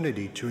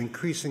opportunity to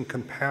increase in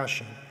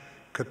compassion,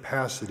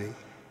 capacity,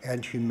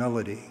 and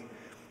humility.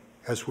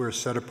 As we're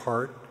set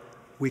apart,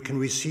 we can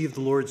receive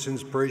the Lord's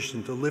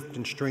inspiration to lift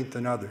and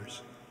strengthen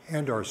others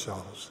and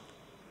ourselves.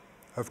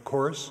 Of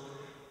course,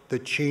 the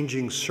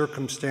changing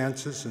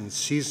circumstances and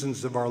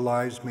seasons of our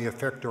lives may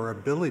affect our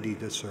ability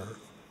to serve,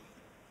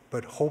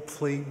 but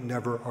hopefully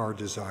never our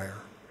desire.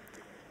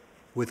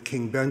 With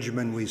King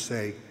Benjamin, we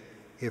say,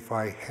 "If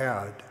I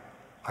had,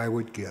 I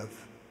would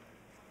give,"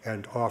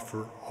 and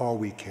offer all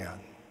we can.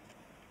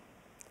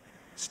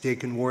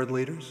 Stake and ward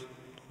leaders,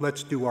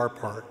 let's do our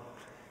part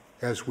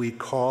as we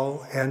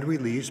call and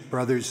release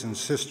brothers and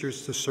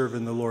sisters to serve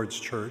in the Lord's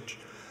church.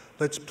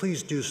 Let's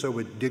please do so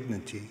with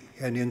dignity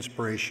and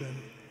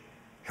inspiration.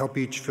 Help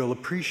each feel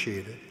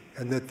appreciated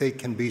and that they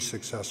can be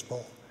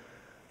successful.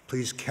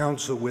 Please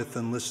counsel with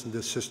and listen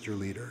to sister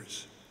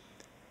leaders.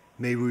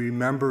 May we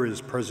remember, as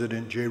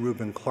President J.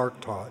 Reuben Clark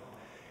taught,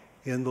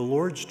 in the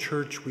Lord's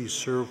church we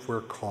serve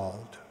where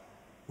called,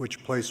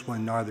 which place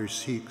one neither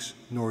seeks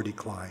nor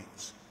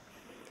declines.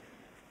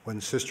 When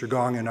Sister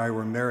Gong and I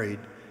were married,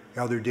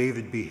 Elder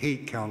David B.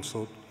 Haight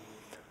counseled,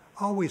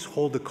 "Always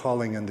hold a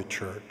calling in the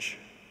church,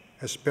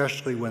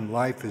 especially when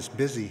life is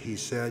busy," he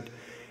said.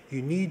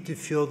 "You need to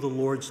feel the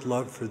Lord's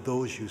love for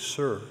those you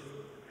serve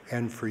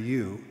and for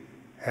you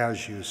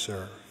as you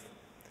serve."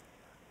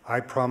 I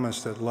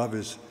promise that love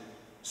is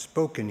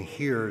spoken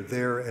here,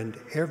 there, and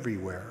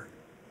everywhere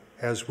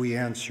as we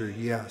answer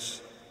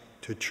yes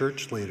to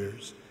church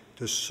leaders,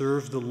 to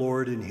serve the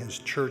Lord in his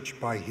church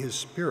by his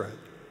Spirit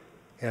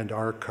and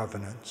our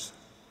covenants.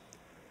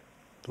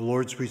 The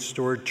Lord's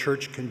restored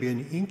church can be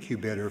an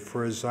incubator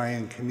for a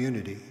Zion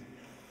community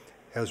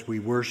as we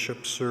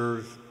worship,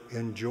 serve,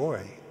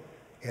 enjoy,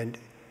 and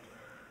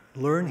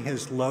learn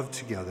his love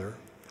together.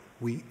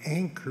 We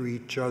anchor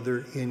each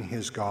other in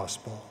his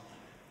gospel.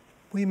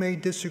 We may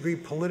disagree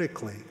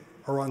politically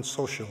or on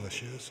social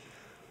issues,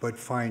 but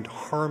find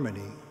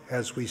harmony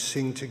as we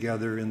sing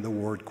together in the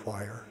ward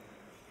choir.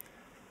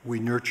 We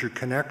nurture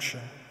connection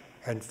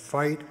and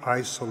fight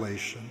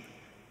isolation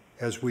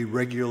as we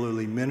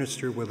regularly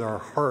minister with our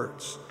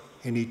hearts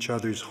in each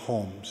other's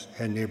homes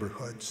and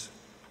neighborhoods.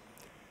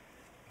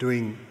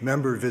 Doing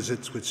member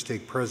visits with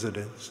stake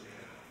presidents,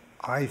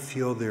 I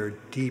feel their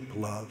deep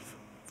love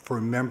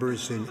for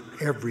members in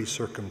every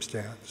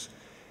circumstance.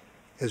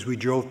 As we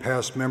drove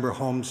past member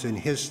homes in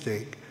his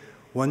stake,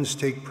 one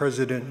stake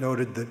president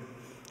noted that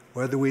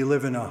whether we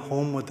live in a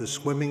home with a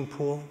swimming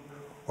pool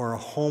or a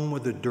home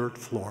with a dirt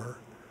floor,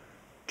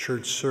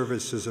 church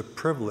service is a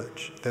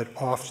privilege that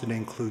often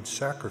includes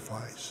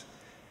sacrifice.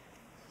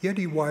 Yet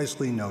he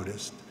wisely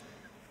noticed,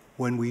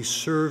 when we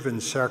serve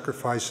and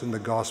sacrifice in the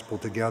gospel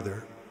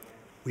together,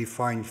 we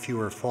find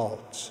fewer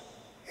faults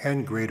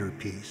and greater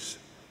peace.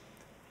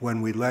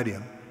 When we let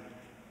him,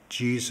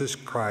 Jesus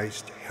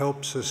Christ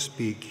helps us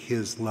speak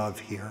his love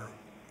here.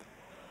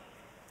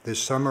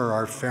 This summer,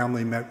 our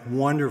family met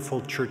wonderful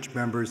church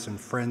members and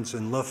friends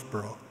in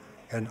Loughborough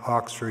and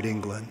Oxford,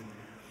 England.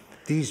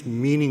 These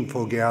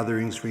meaningful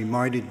gatherings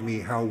reminded me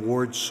how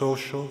ward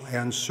social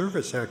and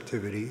service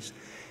activities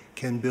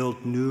can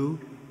build new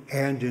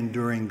and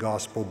enduring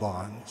gospel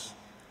bonds.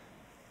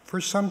 For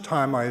some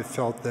time, I have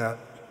felt that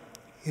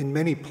in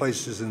many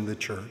places in the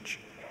church,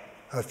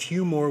 a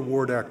few more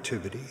ward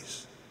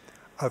activities,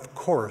 of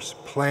course,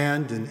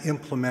 planned and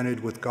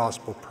implemented with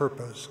gospel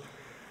purpose,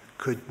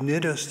 could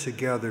knit us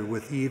together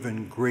with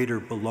even greater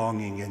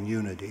belonging and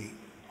unity.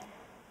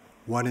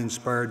 One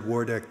inspired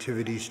ward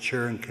activities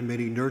chair and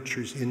committee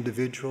nurtures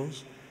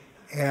individuals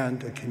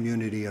and a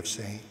community of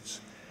saints.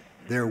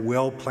 Their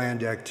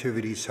well-planned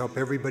activities help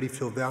everybody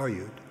feel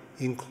valued,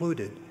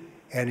 included,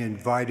 and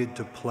invited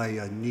to play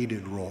a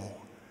needed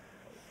role.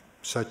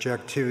 Such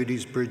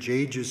activities bridge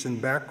ages and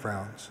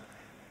backgrounds,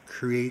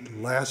 create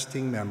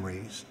lasting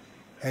memories,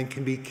 and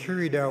can be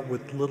carried out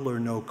with little or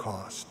no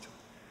cost.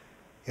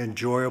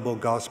 Enjoyable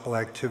gospel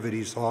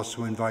activities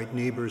also invite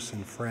neighbors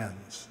and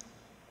friends.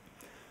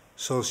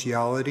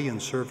 Sociality and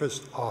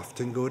service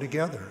often go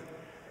together.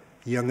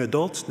 Young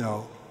adults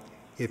know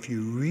if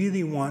you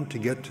really want to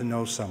get to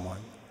know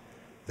someone,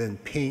 then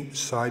paint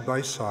side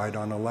by side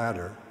on a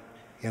ladder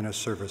in a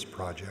service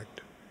project.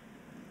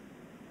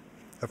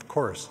 Of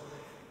course,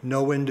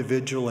 no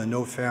individual and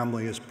no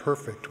family is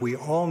perfect. We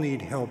all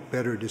need help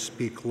better to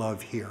speak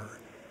love here.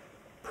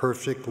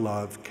 Perfect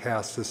love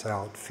casts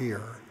out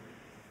fear.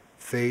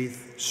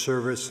 Faith,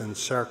 service, and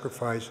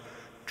sacrifice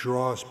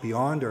draw us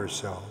beyond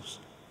ourselves,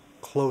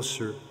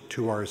 closer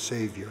to our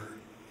Savior.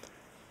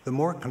 The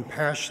more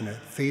compassionate,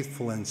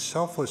 faithful, and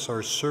selfless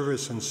our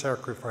service and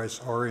sacrifice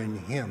are in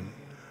him,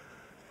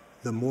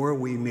 the more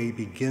we may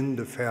begin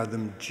to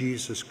fathom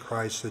Jesus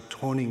Christ's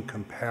atoning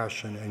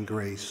compassion and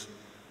grace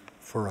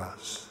for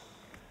us.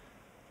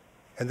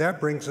 And that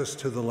brings us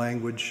to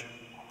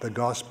the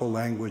gospel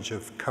language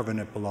of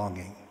covenant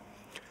belonging.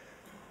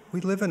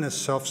 We live in a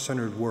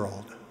self-centered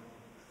world.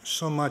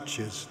 So much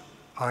is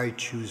I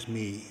choose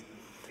me.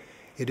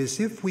 It is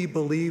if we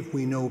believe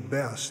we know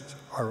best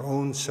our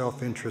own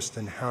self-interest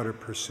and how to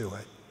pursue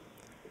it.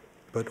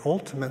 But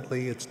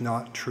ultimately, it's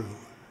not true.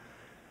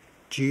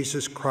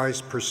 Jesus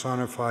Christ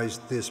personifies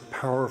this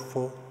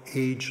powerful,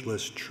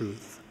 ageless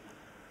truth.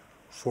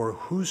 For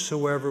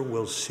whosoever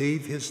will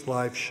save his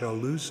life shall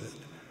lose it,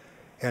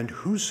 and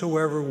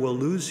whosoever will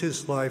lose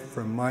his life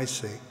for my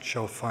sake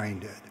shall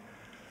find it.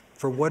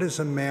 For what is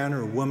a man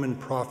or woman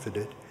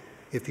profited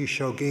if he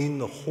shall gain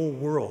the whole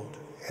world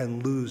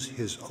and lose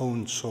his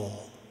own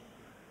soul?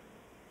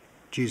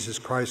 Jesus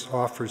Christ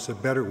offers a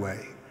better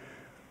way,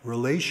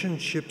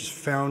 relationships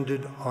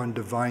founded on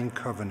divine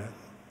covenant,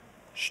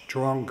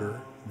 stronger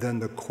than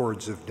the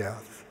cords of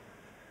death.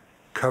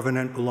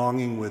 Covenant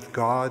belonging with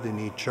God and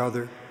each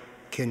other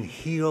can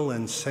heal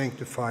and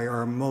sanctify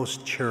our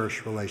most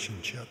cherished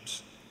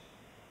relationships.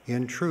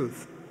 In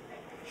truth,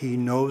 he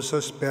knows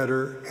us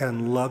better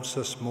and loves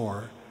us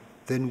more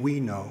than we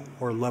know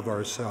or love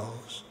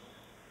ourselves.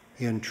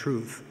 In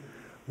truth,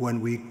 when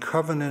we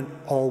covenant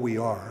all we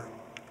are,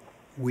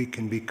 we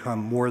can become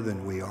more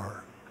than we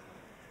are.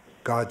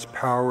 God's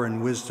power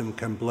and wisdom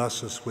can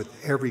bless us with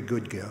every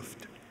good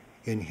gift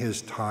in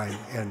his time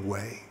and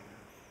way.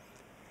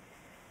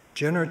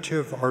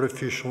 Generative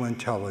artificial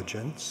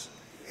intelligence,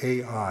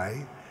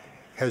 AI,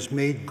 has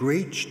made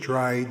great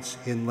strides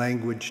in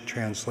language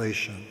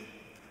translation.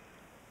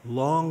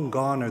 Long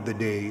gone are the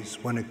days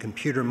when a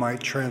computer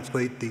might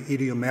translate the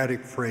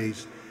idiomatic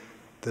phrase,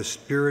 "The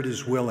spirit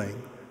is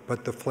willing,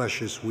 but the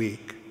flesh is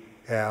weak,"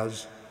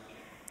 as,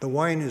 "The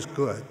wine is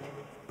good,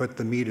 but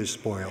the meat is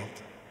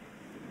spoiled."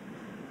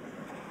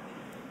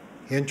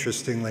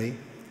 Interestingly,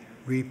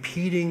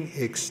 repeating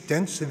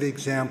extensive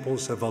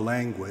examples of a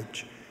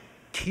language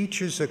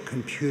teaches a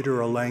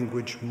computer a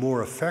language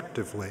more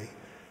effectively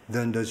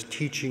than does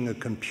teaching a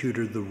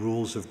computer the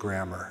rules of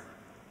grammar.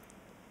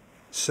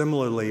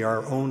 Similarly,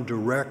 our own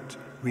direct,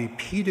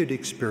 repeated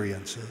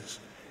experiences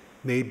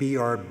may be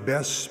our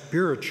best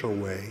spiritual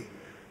way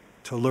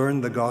to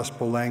learn the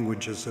gospel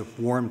languages of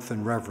warmth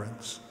and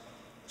reverence,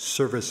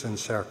 service and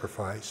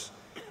sacrifice,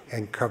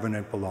 and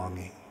covenant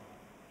belonging.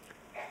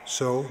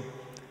 So,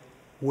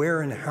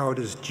 where and how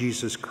does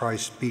Jesus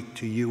Christ speak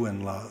to you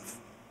in love?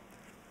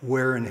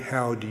 Where and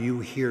how do you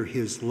hear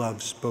his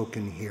love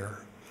spoken here?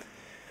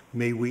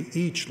 May we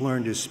each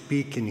learn to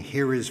speak and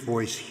hear his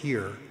voice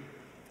here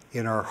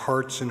in our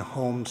hearts and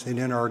homes and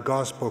in our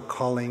gospel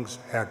callings,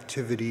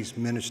 activities,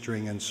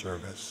 ministering, and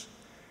service.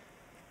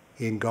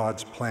 In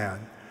God's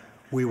plan,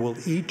 we will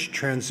each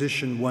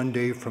transition one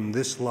day from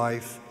this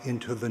life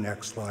into the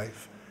next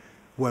life.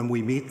 When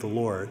we meet the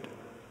Lord,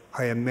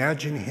 I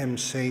imagine him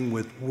saying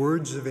with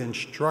words of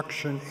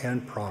instruction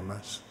and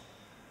promise,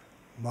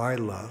 "My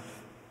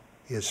love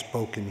is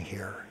spoken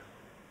here."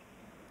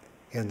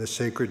 In the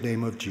sacred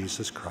name of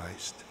Jesus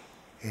Christ,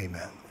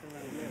 amen.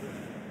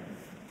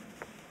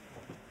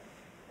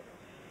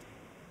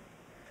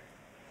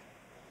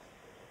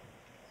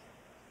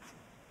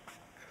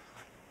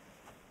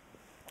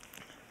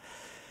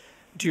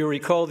 Do you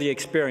recall the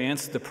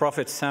experience the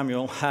prophet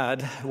Samuel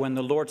had when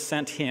the Lord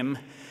sent him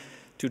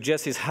to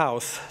Jesse's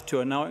house to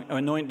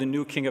anoint the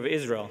new king of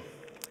Israel?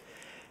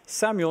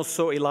 Samuel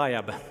saw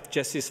Eliab,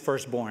 Jesse's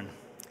firstborn.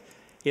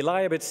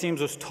 Eliab, it seems,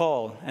 was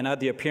tall and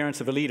had the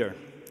appearance of a leader.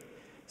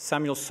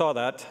 Samuel saw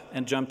that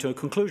and jumped to a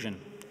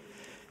conclusion.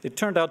 It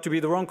turned out to be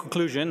the wrong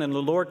conclusion, and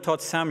the Lord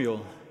taught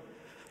Samuel,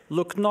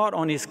 "Look not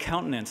on his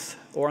countenance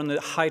or on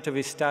the height of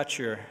his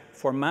stature,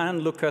 for man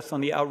looketh on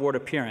the outward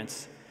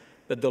appearance,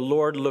 but the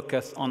Lord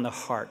looketh on the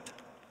heart."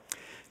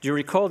 Do you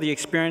recall the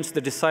experience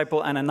the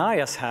disciple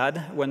Ananias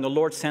had when the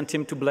Lord sent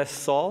him to bless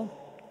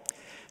Saul?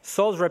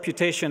 Saul's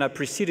reputation had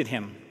preceded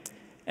him,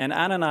 and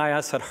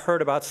Ananias had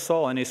heard about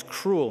Saul and his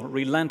cruel,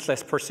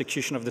 relentless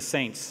persecution of the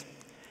saints.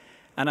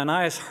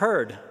 Ananias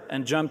heard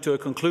and jumped to a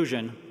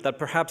conclusion that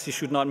perhaps he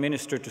should not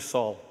minister to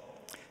Saul.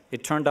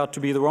 It turned out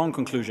to be the wrong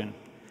conclusion,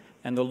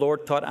 and the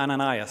Lord taught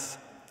Ananias,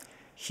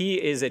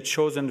 "He is a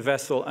chosen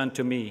vessel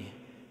unto me,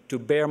 to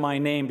bear my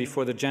name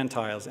before the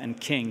Gentiles and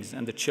kings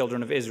and the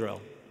children of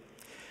Israel."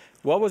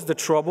 What was the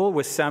trouble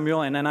with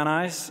Samuel and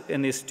Ananias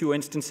in these two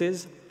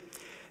instances?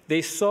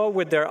 They saw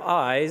with their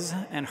eyes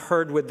and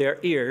heard with their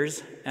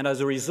ears, and as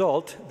a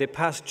result, they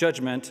passed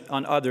judgment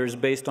on others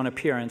based on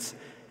appearance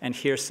and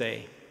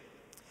hearsay.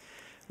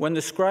 When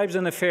the scribes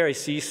and the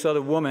Pharisees saw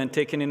the woman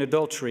taken in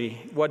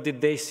adultery, what did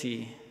they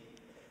see?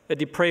 A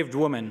depraved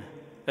woman,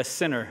 a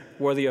sinner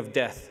worthy of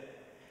death.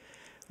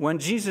 When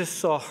Jesus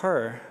saw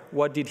her,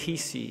 what did he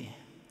see?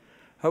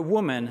 A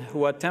woman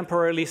who had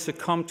temporarily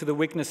succumbed to the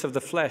weakness of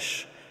the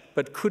flesh,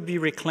 but could be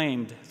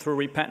reclaimed through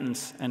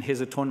repentance and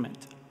his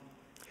atonement.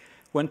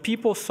 When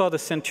people saw the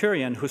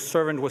centurion whose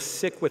servant was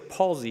sick with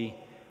palsy,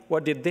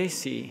 what did they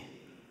see?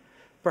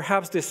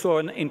 Perhaps they saw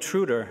an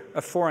intruder,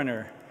 a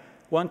foreigner,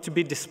 one to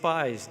be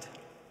despised.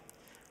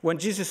 When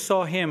Jesus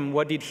saw him,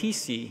 what did he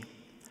see?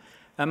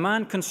 A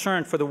man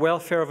concerned for the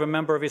welfare of a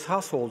member of his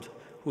household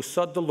who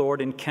sought the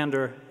Lord in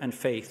candor and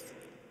faith.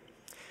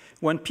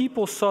 When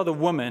people saw the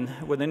woman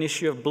with an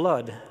issue of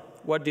blood,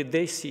 what did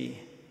they see?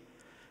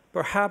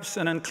 Perhaps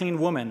an unclean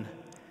woman,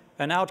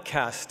 an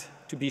outcast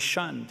to be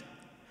shunned.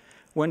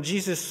 When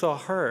Jesus saw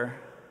her,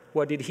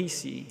 what did he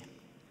see?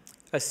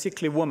 A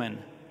sickly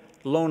woman,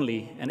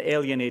 lonely and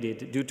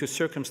alienated due to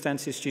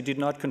circumstances she did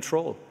not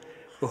control,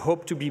 who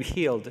hoped to be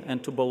healed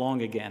and to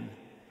belong again.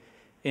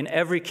 In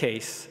every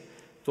case,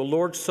 the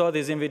Lord saw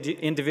these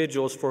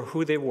individuals for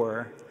who they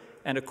were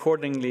and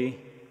accordingly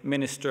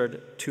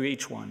ministered to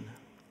each one.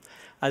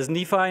 As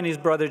Nephi and his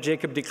brother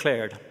Jacob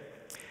declared,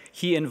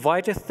 "He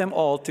inviteth them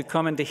all to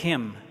come unto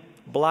him,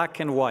 black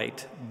and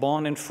white,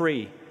 bond and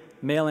free,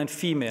 male and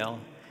female,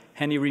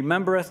 and he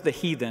remembereth the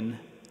heathen,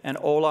 and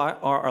all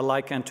are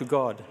alike unto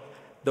God.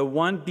 The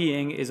one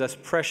being is as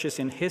precious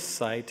in his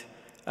sight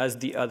as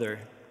the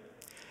other."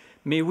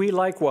 May we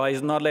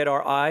likewise not let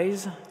our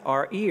eyes,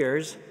 our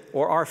ears,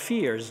 or our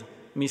fears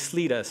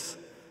mislead us,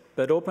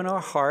 but open our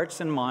hearts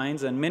and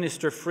minds and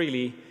minister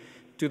freely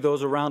to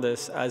those around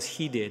us as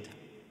he did.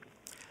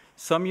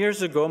 Some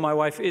years ago, my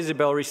wife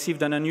Isabel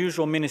received an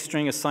unusual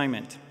ministering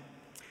assignment.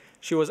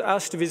 She was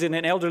asked to visit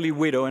an elderly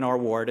widow in our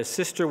ward, a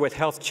sister with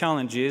health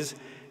challenges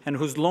and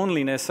whose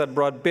loneliness had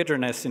brought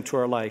bitterness into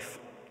her life.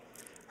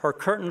 Her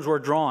curtains were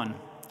drawn.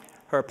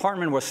 Her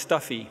apartment was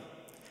stuffy.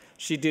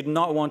 She did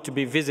not want to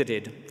be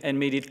visited and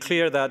made it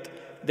clear that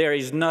there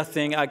is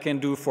nothing I can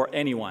do for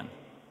anyone.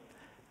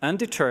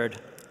 Undeterred,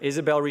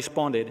 Isabel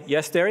responded,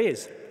 "Yes, there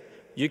is.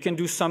 You can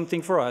do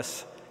something for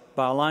us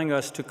by allowing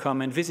us to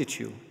come and visit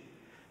you."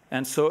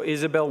 And so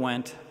Isabel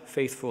went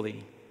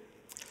faithfully.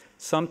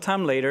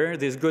 Sometime later,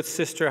 this good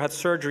sister had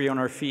surgery on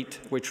her feet,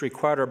 which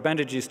required her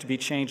bandages to be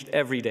changed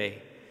every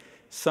day,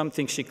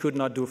 something she could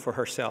not do for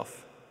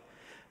herself.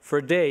 For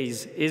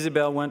days,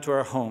 Isabel went to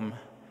her home,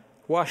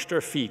 washed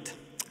her feet,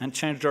 and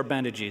changed her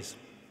bandages.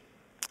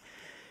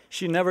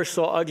 She never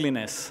saw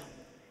ugliness.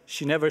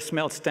 She never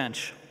smelled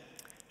stench.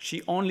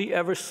 She only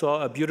ever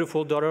saw a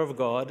beautiful daughter of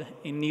God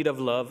in need of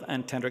love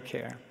and tender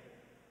care.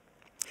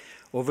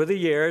 Over the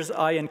years,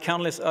 I and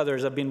countless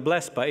others have been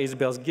blessed by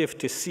Isabel's gift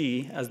to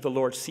see as the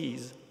Lord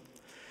sees.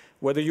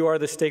 Whether you are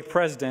the stake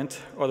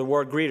president or the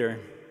ward greeter,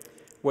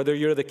 whether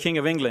you're the King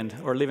of England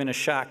or live in a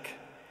shack,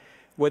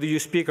 whether you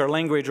speak our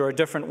language or a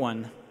different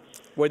one,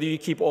 whether you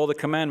keep all the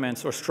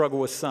commandments or struggle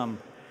with some,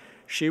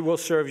 she will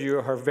serve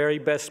you her very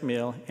best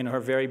meal in her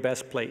very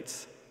best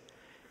plates.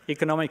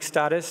 Economic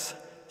status,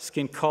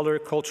 skin color,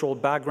 cultural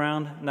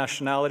background,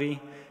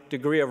 nationality,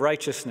 degree of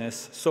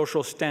righteousness,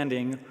 social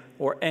standing,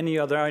 or any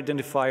other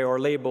identifier or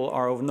label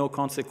are of no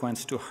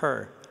consequence to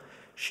her.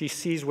 She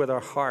sees with her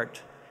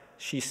heart.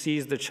 She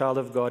sees the child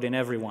of God in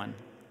everyone.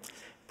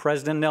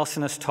 President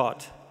Nelson has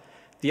taught,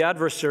 the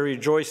adversary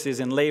rejoices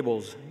in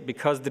labels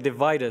because they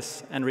divide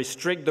us and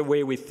restrict the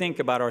way we think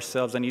about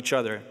ourselves and each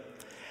other.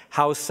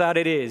 How sad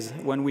it is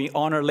when we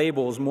honor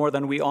labels more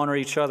than we honor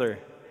each other.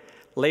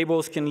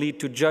 Labels can lead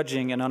to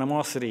judging and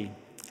animosity.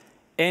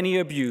 Any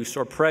abuse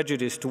or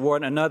prejudice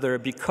toward another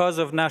because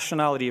of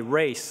nationality,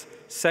 race,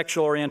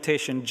 sexual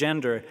orientation,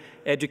 gender,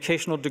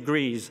 educational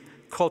degrees,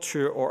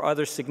 culture, or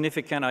other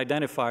significant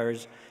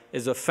identifiers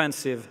is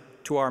offensive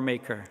to our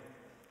Maker.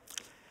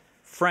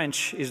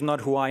 French is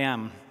not who I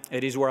am,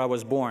 it is where I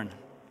was born.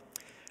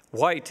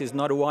 White is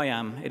not who I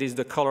am, it is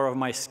the color of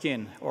my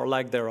skin, or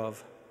lack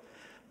thereof.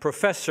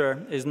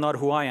 Professor is not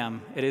who I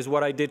am, it is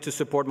what I did to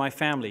support my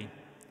family.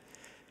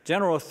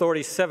 General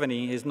Authority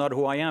 70 is not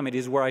who I am, it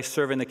is where I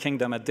serve in the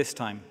kingdom at this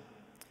time.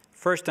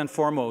 First and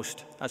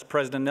foremost, as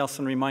President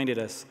Nelson reminded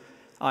us,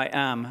 I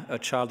am a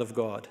child of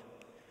God.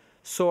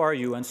 So are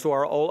you, and so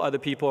are all other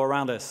people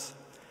around us.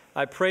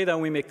 I pray that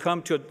we may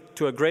come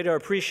to a greater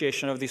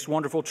appreciation of this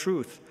wonderful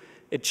truth.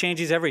 It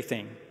changes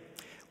everything.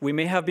 We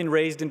may have been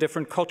raised in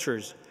different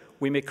cultures.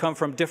 We may come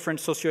from different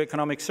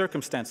socioeconomic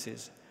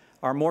circumstances.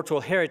 Our mortal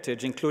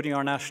heritage, including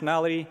our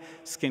nationality,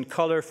 skin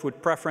color,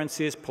 food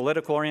preferences,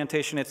 political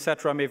orientation,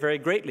 etc., may vary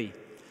greatly.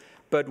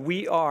 But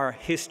we are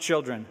His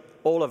children,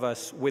 all of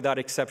us, without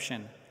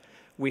exception.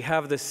 We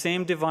have the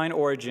same divine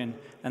origin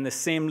and the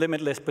same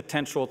limitless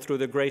potential through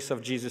the grace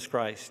of Jesus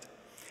Christ.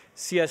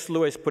 C.S.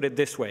 Lewis put it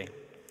this way: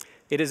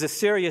 it is a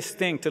serious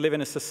thing to live in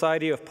a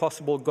society of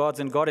possible gods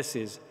and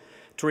goddesses,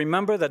 to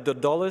remember that the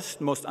dullest,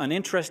 most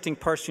uninteresting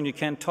person you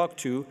can talk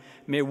to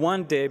may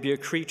one day be a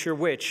creature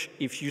which,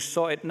 if you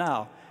saw it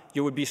now,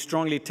 you would be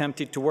strongly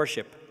tempted to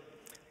worship.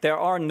 There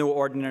are no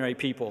ordinary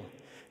people.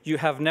 You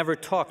have never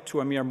talked to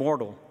a mere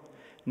mortal.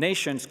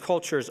 Nations,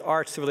 cultures,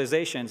 arts,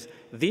 civilizations,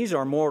 these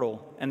are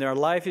mortal, and their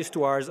life is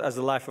to ours as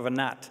the life of a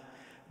gnat.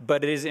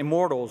 But it is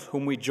immortals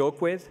whom we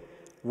joke with,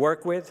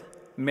 work with,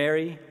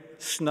 marry,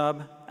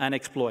 snub, and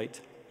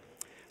exploit.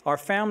 Our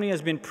family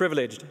has been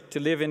privileged to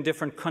live in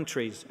different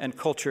countries and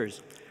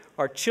cultures.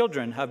 Our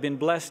children have been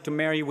blessed to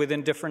marry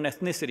within different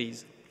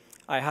ethnicities.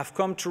 I have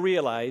come to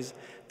realize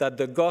that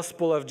the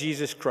gospel of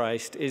Jesus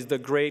Christ is the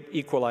great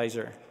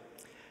equalizer.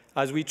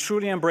 As we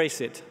truly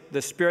embrace it,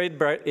 the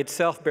Spirit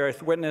itself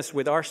beareth witness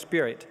with our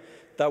spirit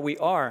that we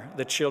are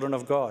the children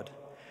of God.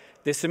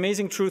 This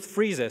amazing truth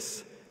frees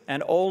us,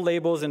 and all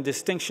labels and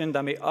distinction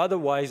that may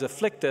otherwise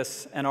afflict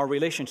us and our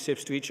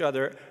relationships to each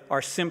other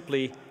are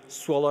simply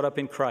swallowed up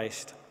in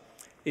Christ.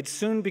 It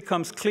soon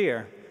becomes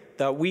clear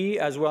that we,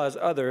 as well as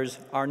others,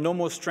 are no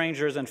more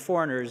strangers and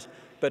foreigners,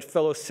 but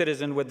fellow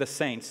citizens with the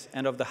saints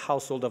and of the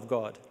household of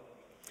God.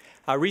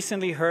 I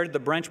recently heard the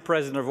branch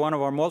president of one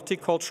of our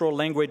multicultural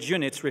language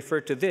units refer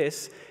to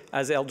this,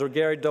 as Elder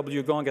Gerrit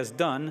W. Gong has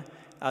done,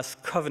 as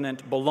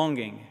covenant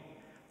belonging.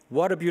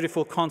 What a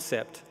beautiful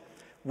concept.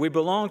 We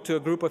belong to a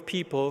group of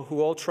people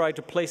who all try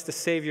to place the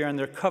Savior and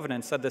their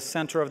covenants at the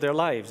center of their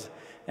lives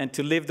and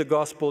to live the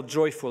gospel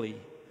joyfully.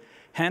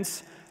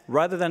 Hence,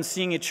 rather than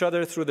seeing each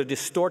other through the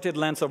distorted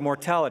lens of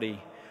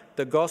mortality,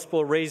 the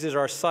gospel raises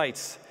our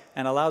sights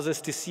and allows us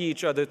to see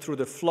each other through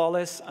the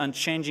flawless,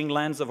 unchanging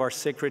lens of our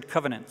sacred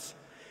covenants.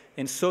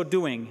 In so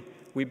doing,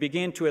 we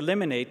begin to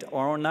eliminate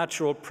our own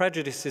natural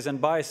prejudices and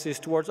biases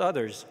towards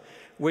others,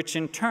 which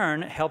in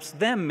turn helps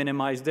them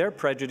minimize their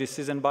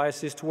prejudices and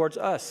biases towards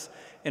us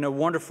in a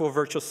wonderful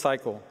virtuous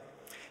cycle.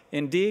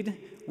 Indeed,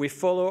 we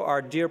follow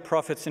our dear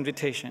prophet's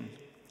invitation.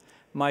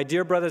 My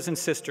dear brothers and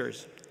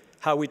sisters,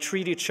 how we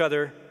treat each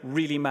other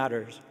really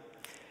matters.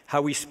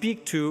 How we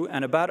speak to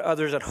and about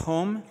others at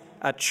home,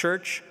 at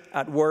church,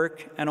 at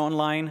work, and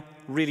online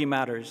really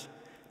matters.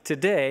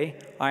 Today,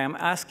 I am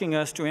asking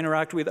us to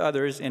interact with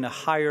others in a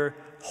higher,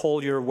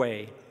 holier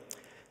way.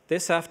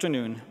 This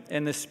afternoon,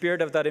 in the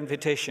spirit of that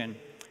invitation,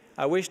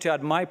 I wish to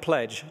add my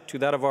pledge to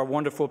that of our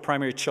wonderful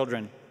primary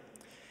children.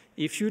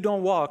 If you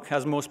don't walk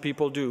as most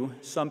people do,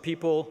 some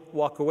people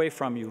walk away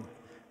from you,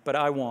 but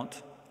I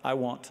won't.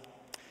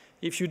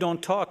 If you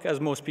don't talk as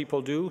most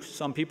people do,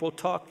 some people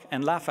talk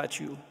and laugh at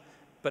you,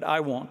 but I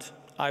won't.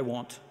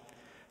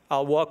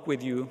 I'll walk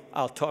with you,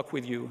 I'll talk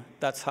with you.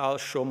 That's how I'll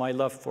show my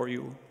love for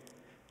you.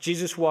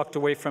 Jesus walked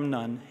away from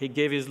none. He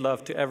gave his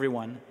love to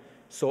everyone.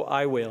 So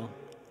I will.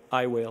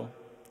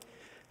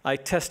 I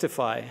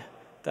testify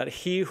that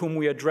he whom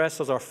we address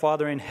as our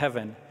Father in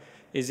heaven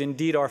is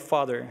indeed our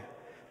Father,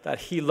 that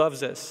he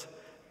loves us,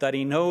 that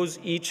he knows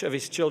each of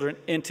his children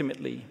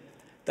intimately,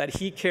 that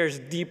he cares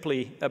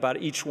deeply about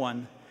each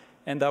one,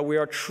 and that we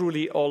are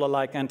truly all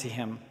alike unto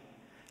him.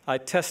 I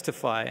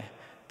testify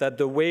that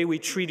the way we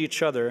treat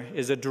each other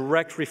is a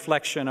direct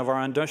reflection of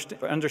our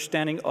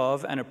understanding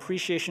of and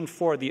appreciation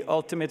for the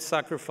ultimate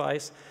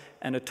sacrifice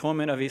and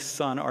atonement of his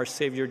Son, our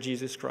Savior,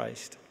 Jesus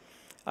Christ.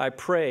 I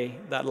pray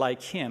that,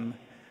 like him,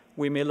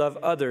 we may love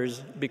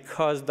others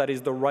because that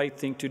is the right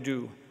thing to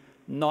do,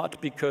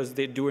 not because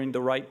they're doing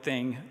the right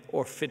thing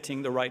or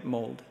fitting the right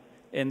mold.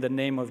 In the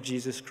name of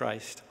Jesus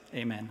Christ,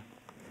 amen.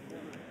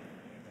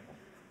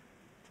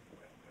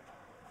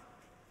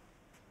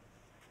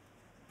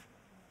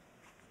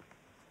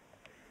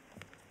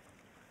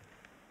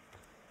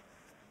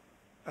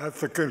 At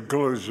the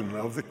conclusion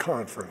of the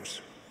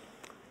conference,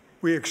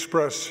 we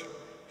express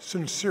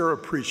sincere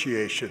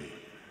appreciation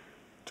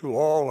to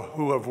all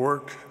who have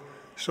worked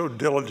so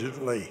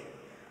diligently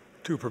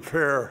to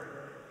prepare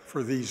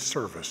for these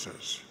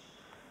services.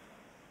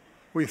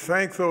 We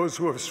thank those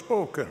who have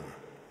spoken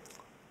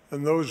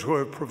and those who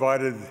have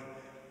provided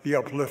the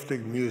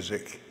uplifting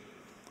music.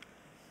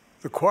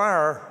 The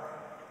choir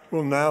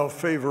will now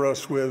favor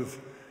us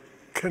with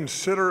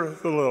 "Consider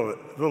the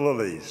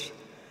Lilies."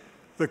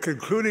 The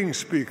concluding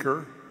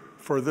speaker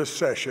for this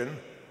session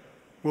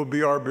will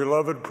be our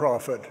beloved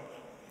prophet,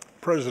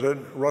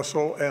 President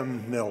Russell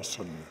M.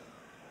 Nelson.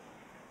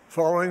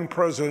 Following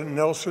President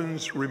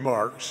Nelson's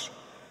remarks,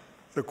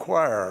 the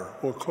choir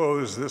will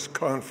close this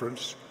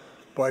conference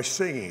by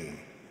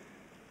singing,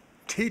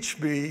 "Teach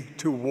Me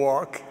to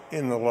Walk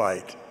in the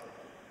Light."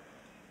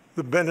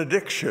 The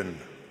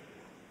benediction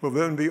will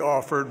then be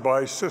offered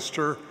by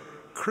Sister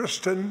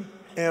Kristen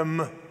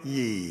M.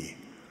 Yee,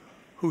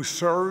 who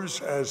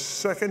serves as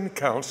second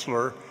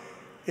counselor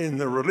in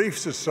the Relief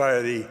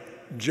Society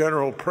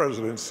General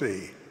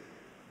Presidency,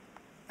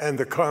 and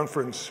the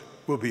conference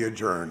will be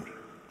adjourned.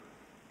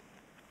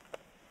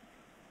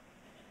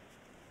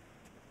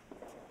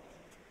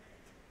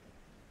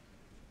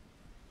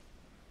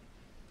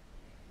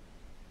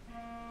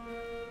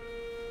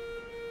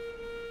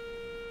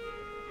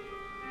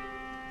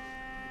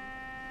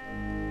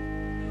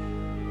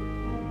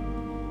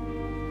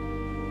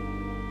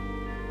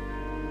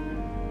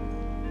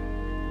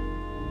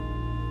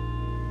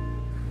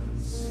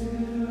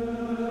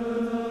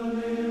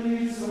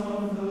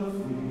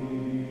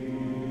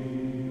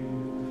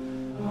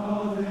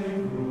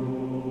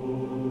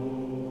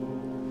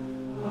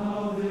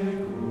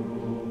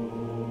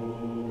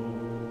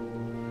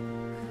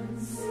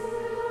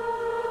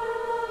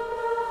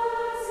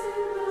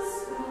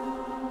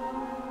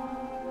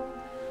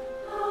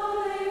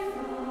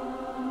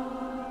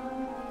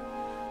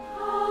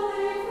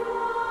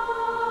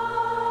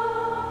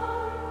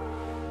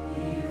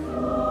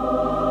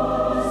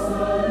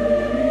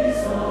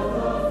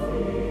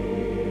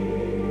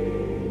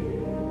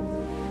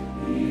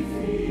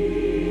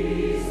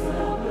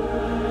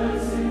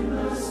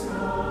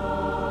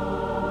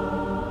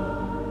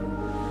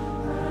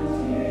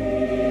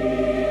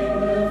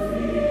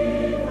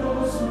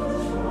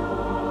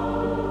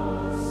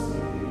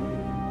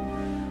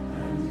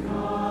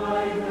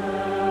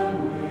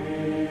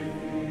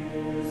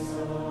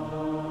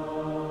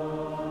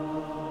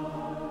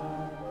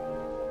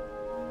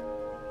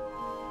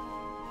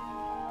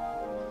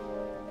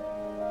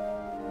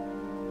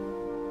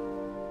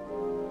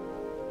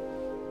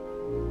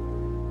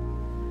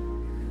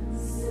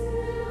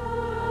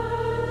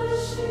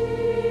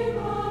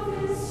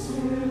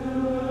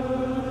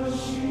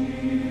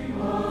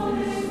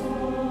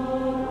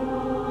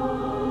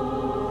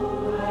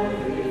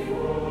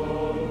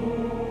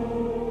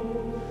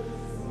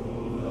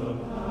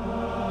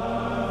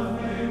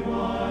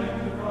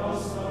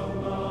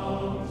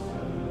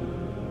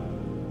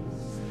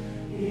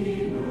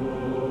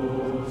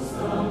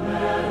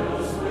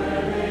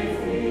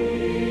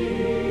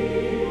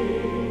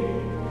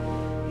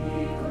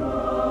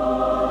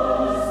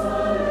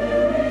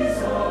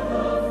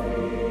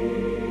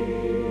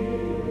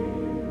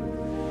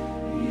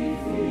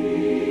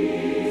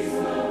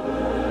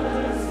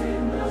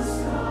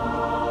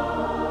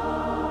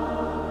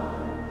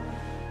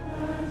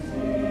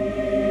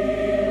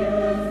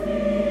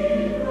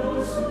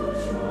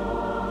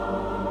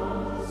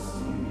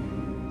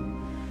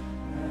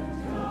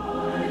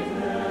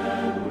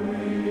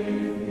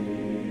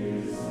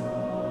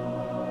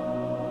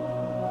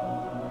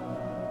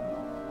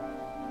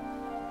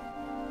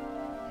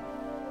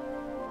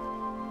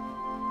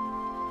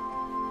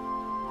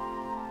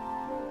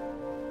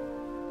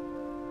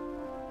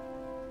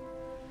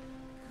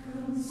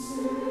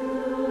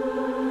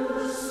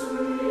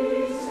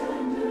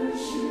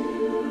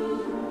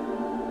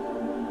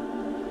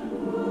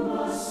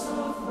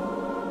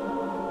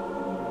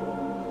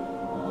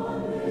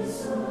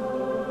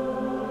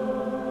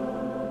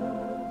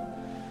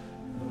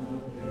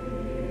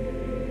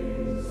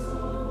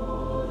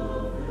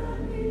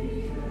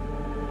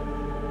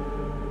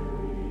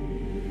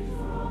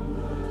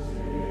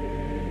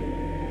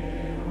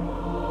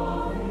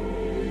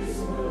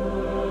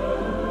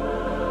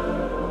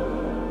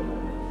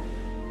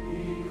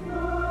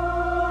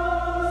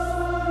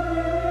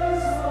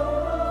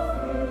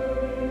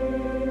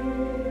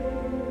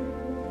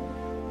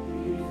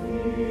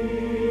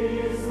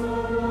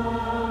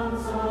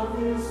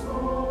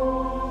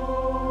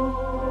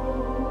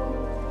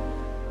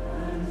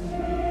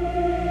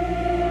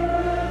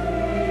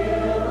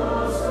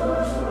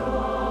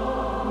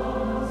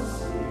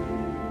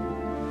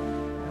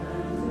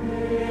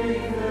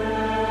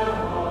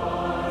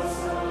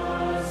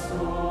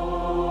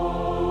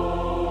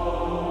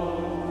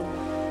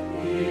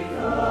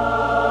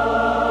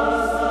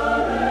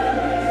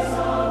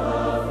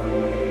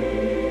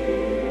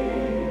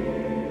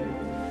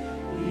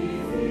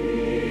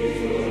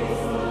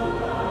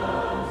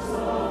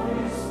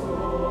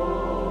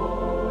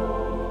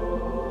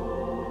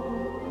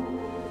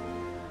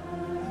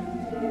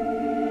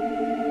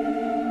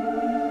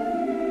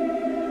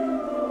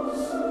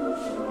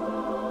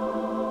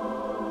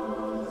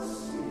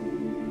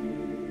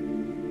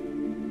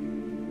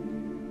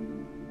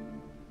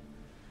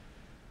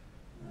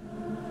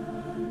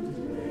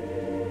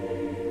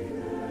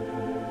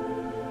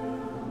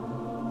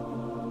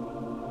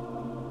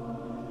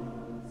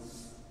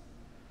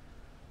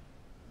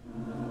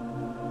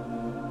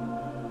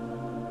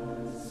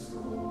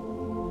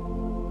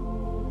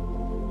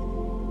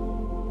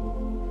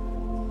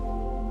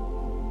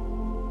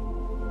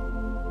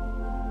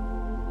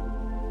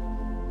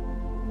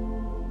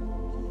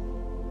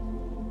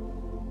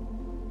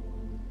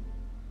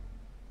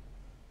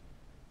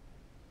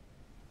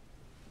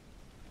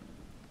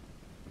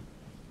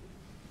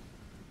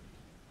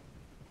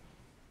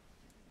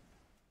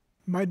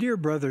 My dear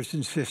brothers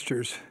and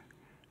sisters,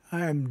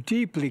 I am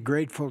deeply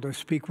grateful to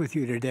speak with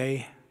you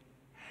today.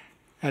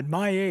 At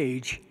my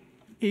age,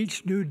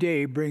 each new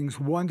day brings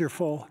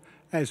wonderful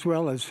as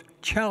well as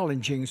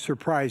challenging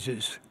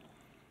surprises.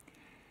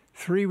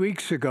 3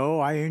 weeks ago,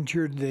 I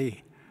injured the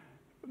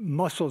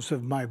muscles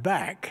of my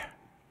back.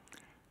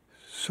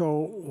 So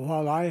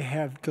while I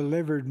have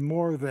delivered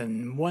more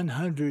than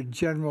 100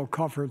 General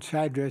Conference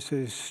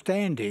addresses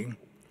standing,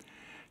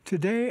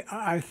 today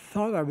I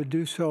thought I would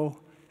do so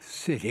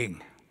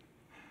sitting.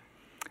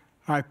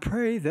 I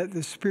pray that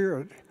the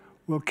Spirit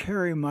will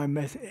carry my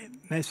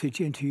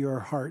message into your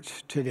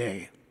hearts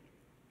today.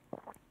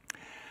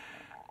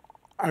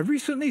 I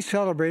recently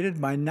celebrated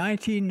my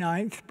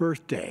 99th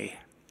birthday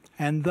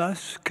and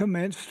thus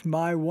commenced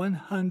my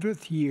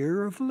 100th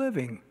year of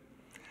living.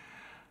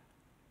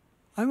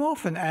 I'm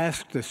often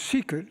asked the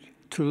secret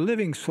to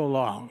living so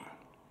long.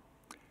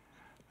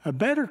 A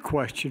better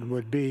question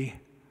would be,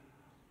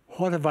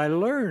 what have I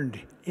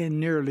learned in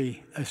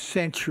nearly a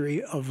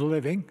century of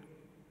living?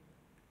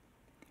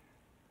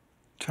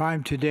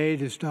 Time today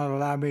does not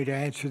allow me to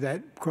answer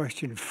that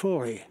question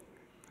fully,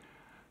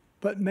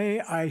 but may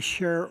I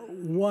share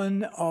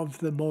one of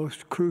the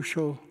most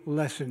crucial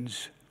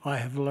lessons I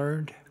have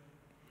learned?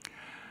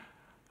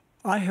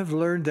 I have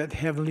learned that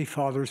Heavenly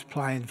Father's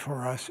plan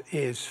for us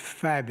is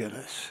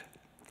fabulous,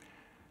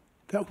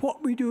 that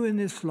what we do in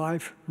this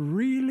life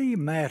really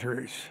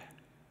matters,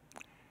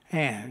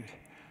 and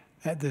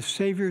that the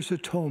Savior's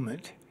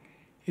atonement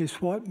is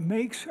what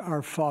makes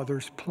our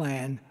Father's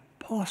plan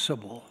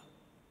possible.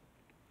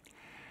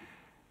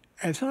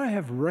 As I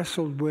have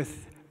wrestled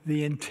with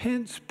the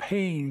intense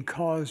pain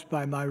caused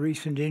by my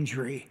recent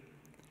injury,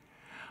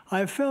 I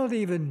have felt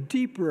even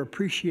deeper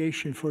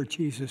appreciation for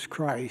Jesus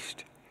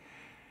Christ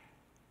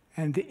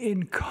and the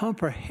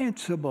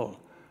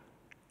incomprehensible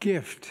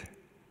gift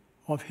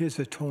of his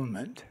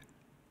atonement.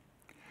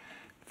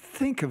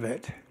 Think of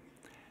it.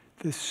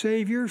 The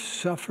Savior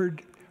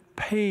suffered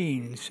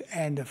pains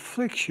and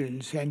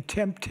afflictions and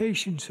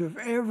temptations of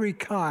every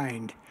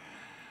kind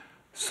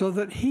so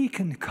that he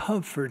can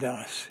comfort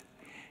us,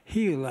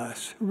 heal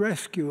us,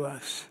 rescue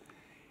us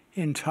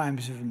in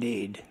times of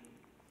need.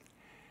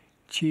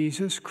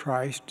 Jesus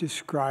Christ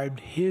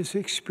described his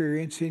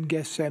experience in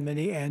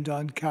Gethsemane and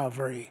on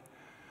Calvary.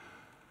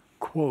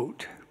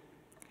 Quote,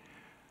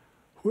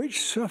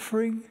 "Which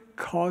suffering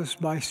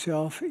caused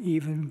myself,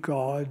 even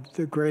God,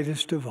 the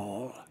greatest of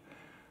all,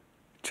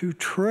 to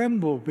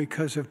tremble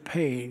because of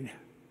pain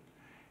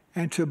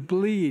and to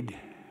bleed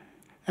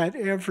at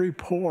every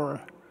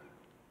pore."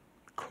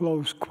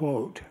 Close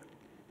quote.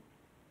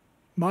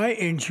 My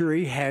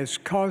injury has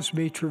caused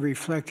me to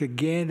reflect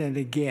again and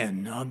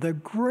again on the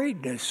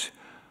greatness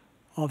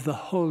of the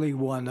Holy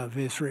One of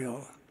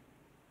Israel.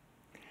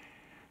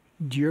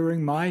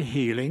 During my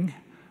healing,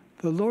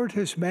 the Lord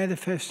has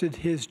manifested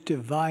his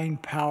divine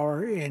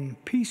power in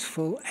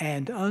peaceful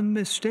and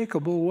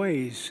unmistakable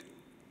ways.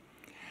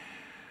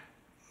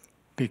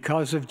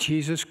 Because of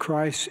Jesus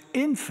Christ's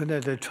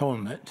infinite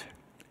atonement,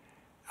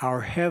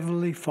 our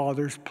Heavenly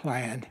Father's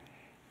plan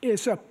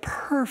is a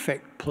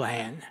perfect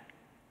plan.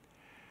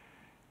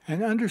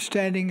 An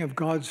understanding of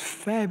God's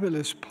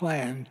fabulous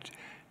plan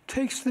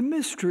takes the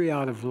mystery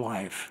out of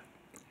life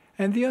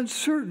and the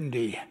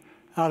uncertainty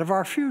out of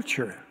our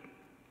future.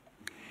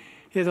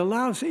 It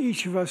allows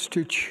each of us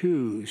to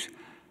choose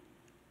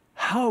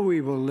how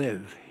we will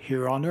live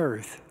here on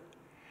earth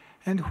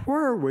and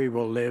where we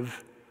will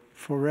live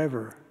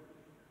forever.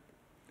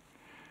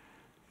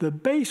 The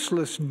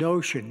baseless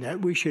notion that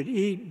we should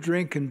eat,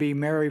 drink, and be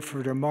merry,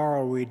 for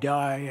tomorrow we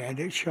die, and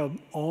it shall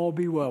all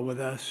be well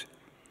with us,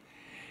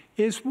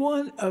 is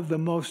one of the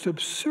most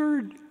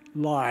absurd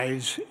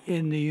lies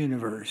in the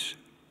universe.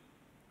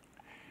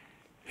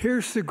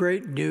 Here's the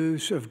great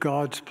news of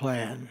God's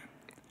plan.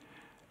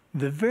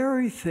 The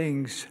very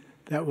things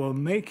that will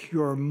make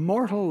your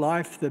mortal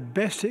life the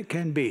best it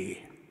can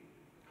be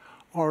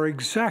are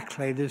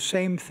exactly the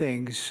same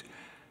things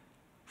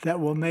that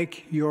will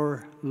make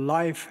your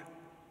life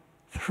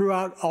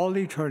throughout all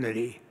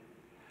eternity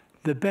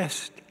the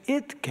best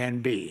it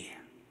can be.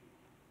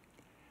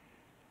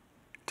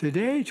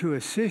 Today, to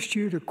assist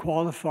you to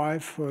qualify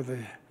for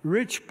the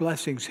rich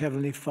blessings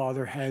Heavenly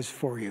Father has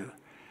for you,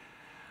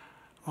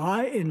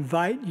 I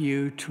invite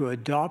you to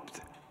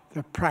adopt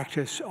the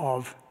practice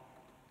of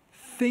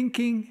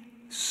thinking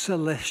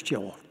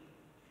celestial.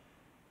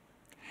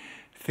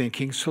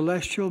 Thinking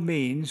celestial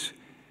means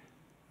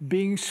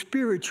being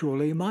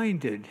spiritually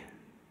minded.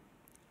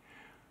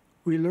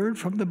 We learn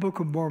from the Book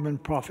of Mormon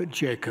prophet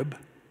Jacob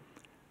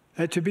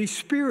that to be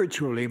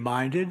spiritually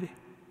minded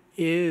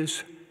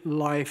is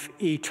life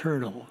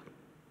eternal.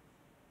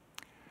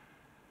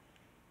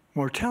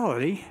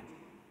 Mortality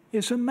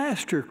is a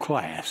master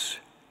class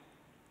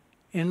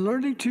in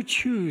learning to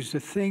choose the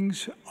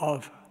things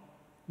of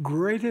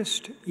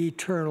greatest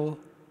eternal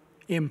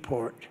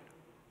import.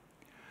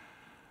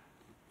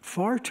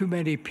 Far too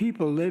many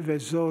people live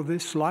as though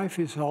this life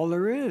is all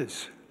there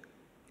is.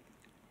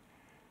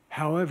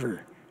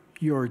 However,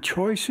 your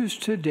choices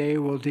today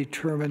will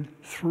determine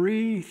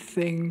three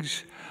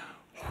things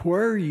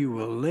where you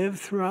will live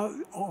throughout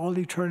all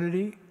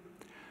eternity,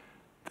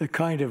 the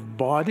kind of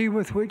body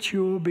with which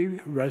you will be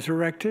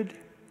resurrected,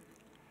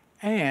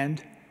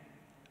 and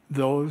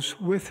those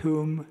with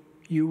whom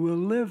you will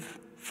live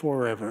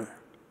forever.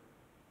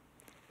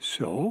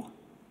 So,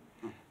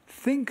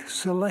 think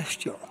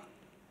celestial.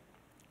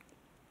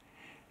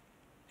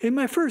 In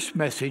my first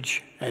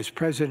message as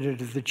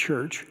president of the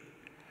church,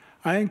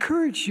 I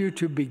encourage you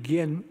to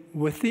begin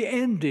with the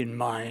end in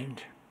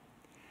mind.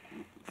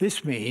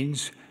 This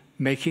means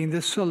making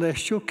the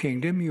celestial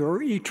kingdom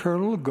your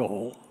eternal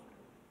goal,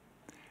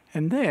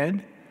 and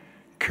then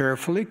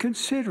carefully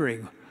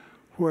considering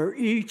where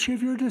each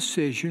of your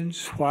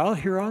decisions while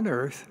here on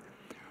earth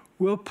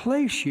will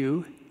place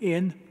you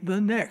in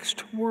the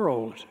next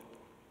world.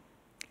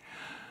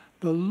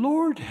 The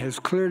Lord has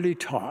clearly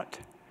taught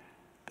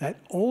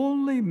that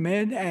only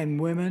men and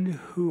women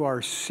who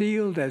are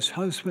sealed as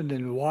husband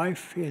and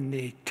wife in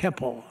the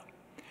temple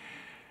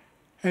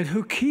and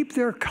who keep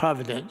their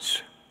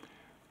covenants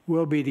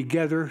will be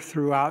together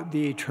throughout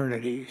the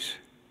eternities.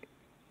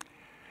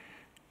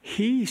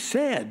 He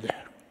said,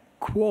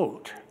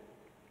 quote,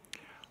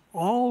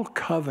 "All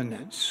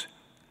covenants,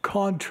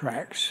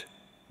 contracts,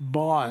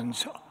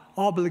 bonds,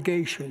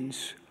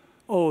 obligations,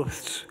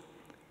 oaths,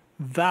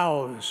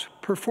 vows,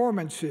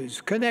 performances,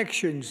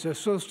 connections,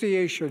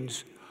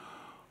 associations,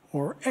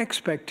 or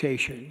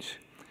expectations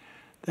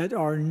that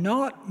are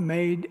not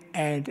made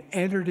and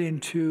entered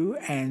into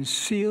and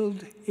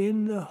sealed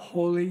in the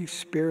Holy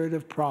Spirit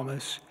of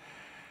promise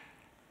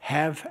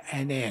have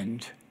an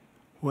end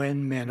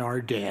when men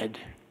are dead."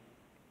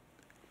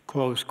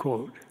 Close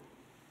quote.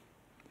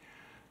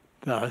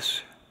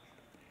 Thus,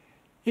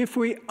 if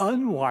we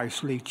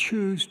unwisely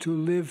choose to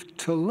live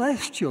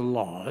celestial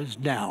laws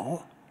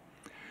now,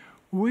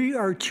 we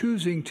are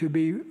choosing to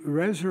be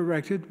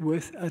resurrected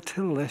with a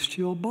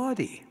celestial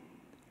body.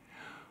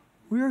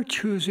 We are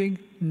choosing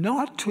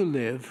not to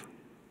live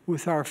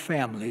with our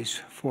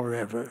families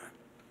forever.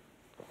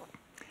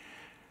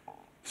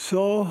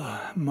 So,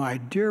 my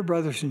dear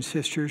brothers and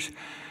sisters,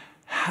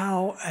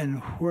 how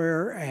and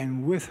where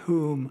and with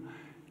whom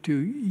do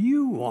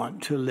you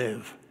want to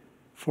live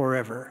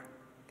forever?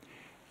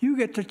 You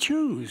get to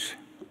choose.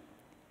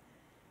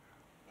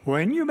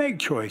 When you make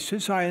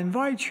choices, I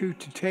invite you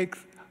to take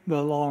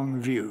the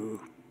long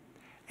view,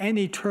 an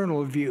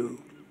eternal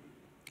view.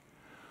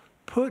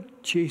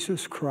 Put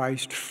Jesus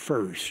Christ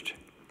first,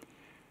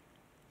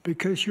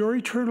 because your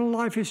eternal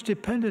life is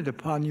dependent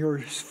upon your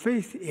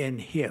faith in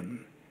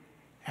him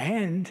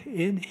and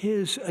in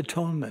his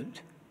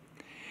atonement.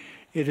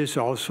 It is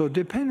also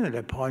dependent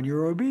upon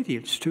your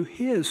obedience to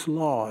his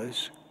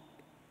laws.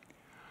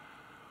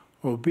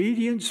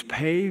 Obedience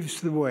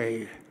paves the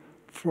way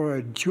for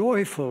a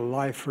joyful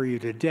life for you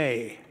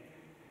today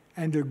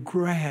and a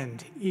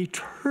grand,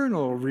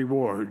 eternal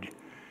reward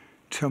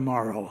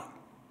tomorrow.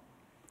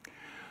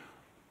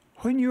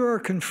 When you are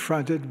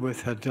confronted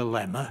with a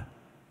dilemma,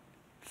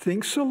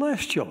 think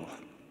celestial.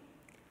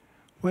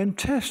 When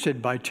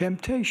tested by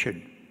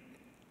temptation,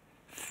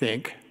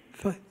 think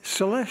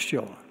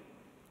celestial.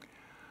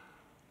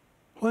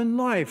 When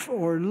life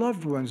or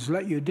loved ones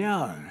let you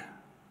down,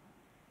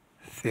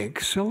 think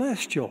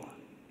celestial.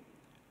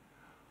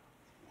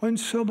 When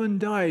someone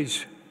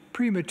dies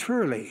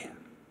prematurely,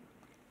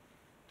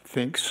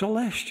 think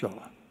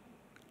celestial.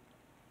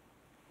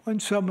 When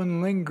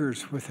someone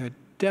lingers with a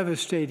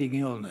devastating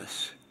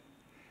illness,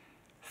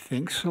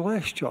 think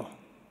celestial.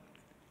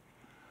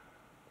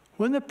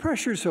 When the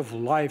pressures of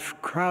life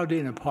crowd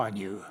in upon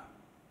you,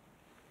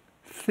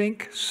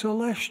 think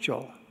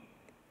celestial.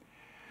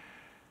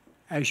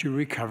 As you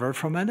recover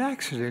from an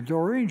accident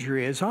or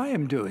injury, as I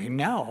am doing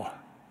now,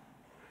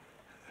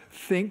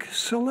 think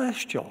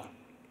celestial.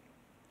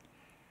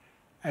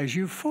 As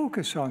you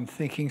focus on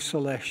thinking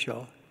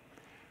celestial,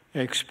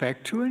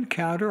 expect to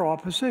encounter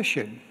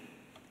opposition.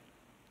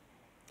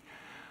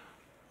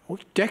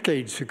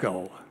 Decades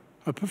ago,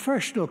 a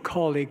professional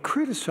colleague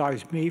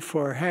criticized me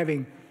for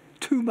having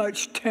too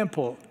much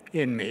temple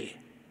in me.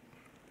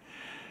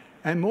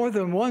 And more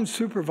than one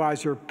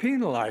supervisor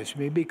penalized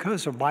me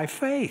because of my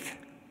faith.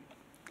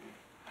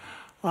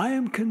 I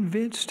am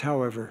convinced,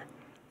 however,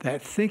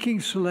 that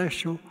thinking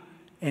celestial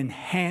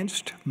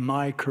enhanced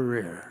my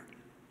career.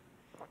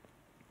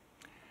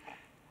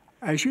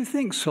 As you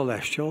think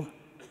celestial,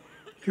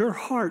 your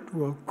heart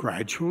will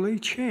gradually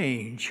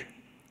change.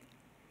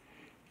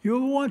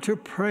 You'll want to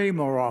pray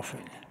more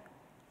often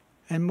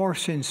and more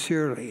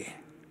sincerely.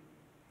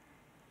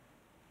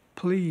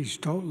 Please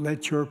don't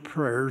let your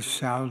prayers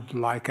sound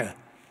like a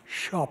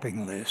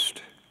shopping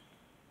list.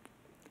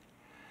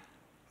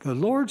 The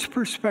Lord's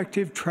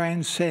perspective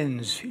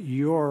transcends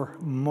your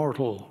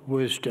mortal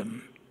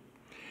wisdom.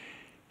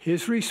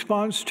 His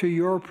response to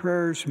your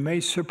prayers may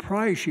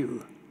surprise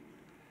you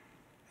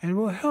and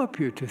will help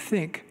you to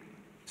think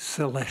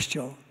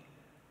celestial.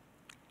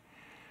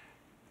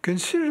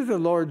 Consider the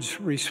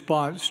Lord's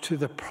response to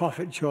the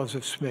prophet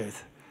Joseph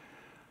Smith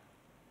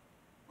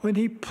when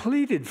he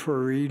pleaded for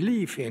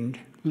relief in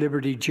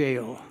Liberty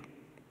Jail.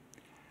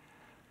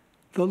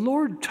 The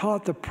Lord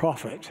taught the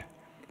prophet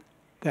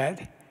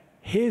that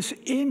his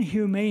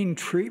inhumane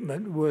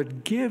treatment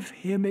would give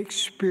him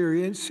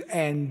experience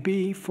and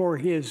be for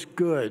his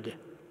good.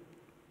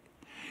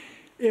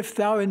 If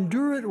thou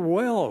endure it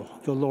well,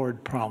 the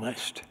Lord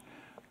promised,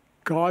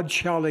 God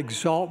shall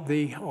exalt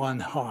thee on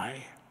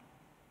high.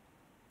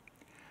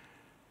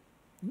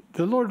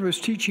 The Lord was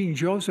teaching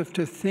Joseph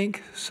to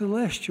think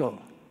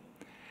celestial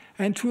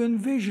and to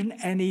envision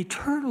an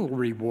eternal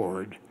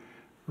reward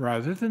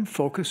rather than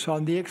focus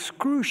on the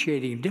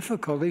excruciating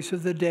difficulties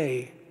of the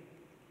day.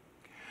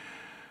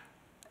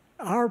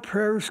 Our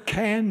prayers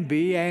can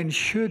be and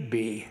should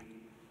be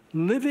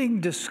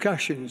living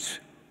discussions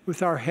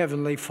with our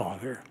Heavenly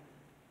Father.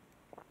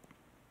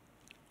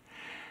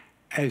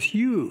 As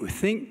you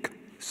think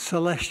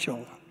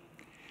celestial,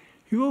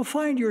 you will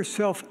find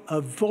yourself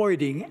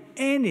avoiding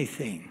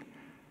anything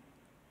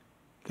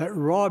that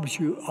robs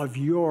you of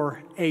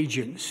your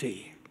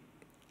agency.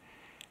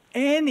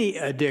 Any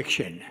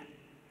addiction,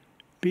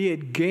 be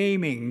it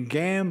gaming,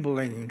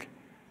 gambling,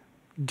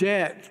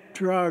 debt,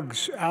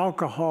 drugs,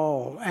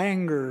 alcohol,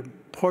 anger,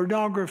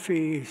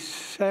 pornography,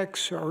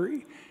 sex,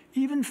 or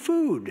even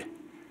food,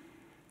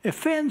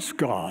 offends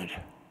God.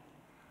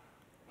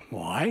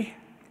 Why?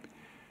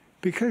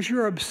 Because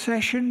your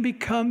obsession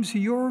becomes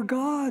your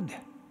God.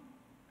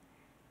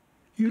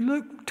 You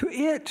look to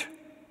it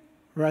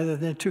rather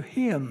than to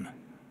Him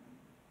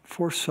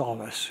for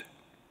solace.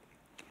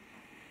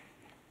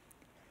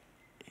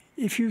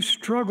 If you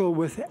struggle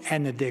with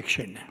an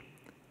addiction,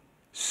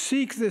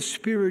 seek the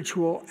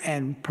spiritual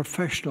and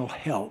professional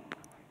help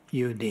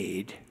you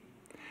need.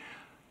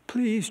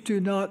 Please do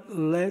not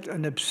let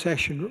an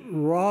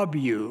obsession rob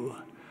you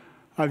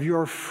of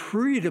your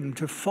freedom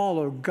to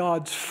follow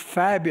God's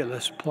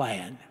fabulous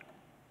plan.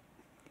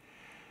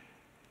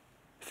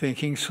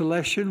 Thinking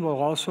celestial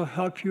will also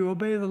help you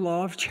obey the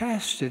law of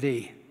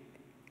chastity.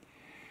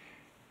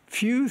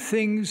 Few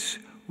things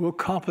will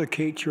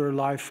complicate your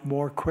life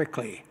more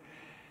quickly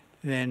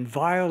than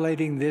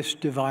violating this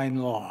divine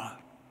law.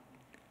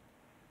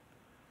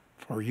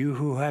 For you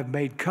who have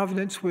made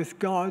covenants with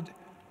God,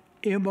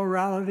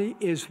 immorality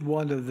is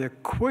one of the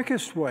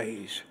quickest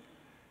ways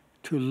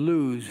to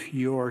lose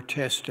your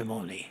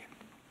testimony.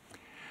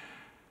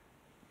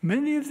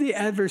 Many of the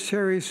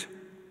adversary's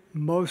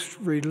most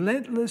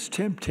relentless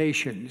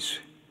temptations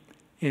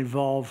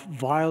involve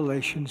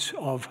violations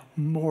of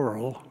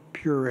moral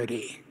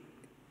purity.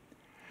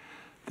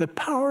 The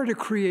power to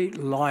create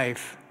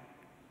life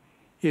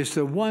is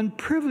the one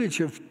privilege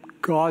of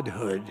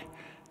godhood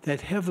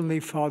that Heavenly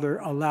Father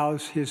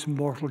allows His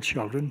mortal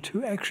children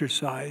to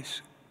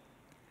exercise.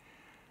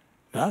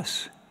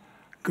 Thus,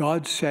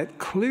 God set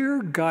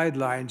clear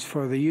guidelines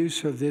for the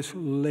use of this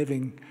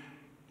living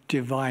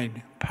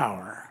divine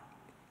power.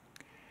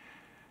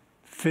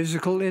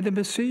 Physical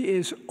intimacy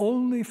is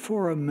only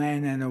for a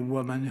man and a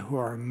woman who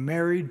are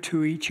married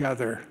to each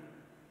other.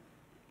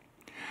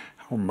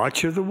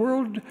 Much of the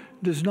world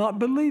does not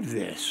believe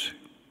this,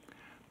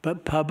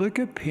 but public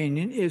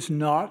opinion is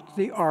not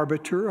the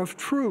arbiter of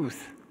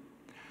truth.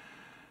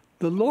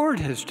 The Lord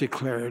has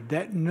declared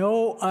that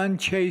no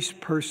unchaste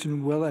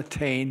person will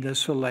attain the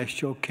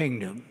celestial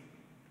kingdom.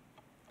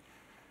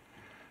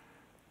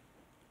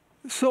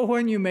 So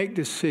when you make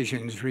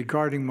decisions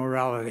regarding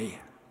morality,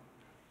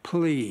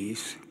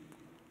 please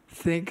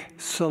think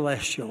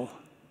celestial.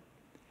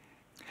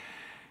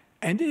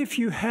 And if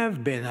you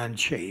have been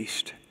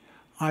unchaste,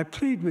 I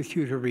plead with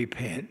you to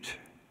repent.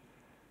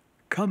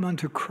 Come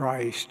unto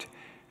Christ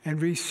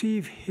and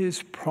receive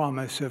His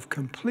promise of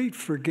complete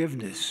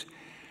forgiveness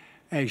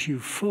as you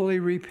fully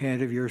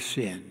repent of your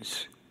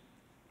sins.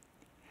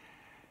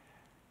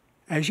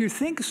 As you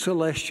think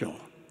celestial,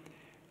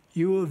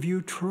 you will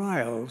view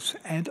trials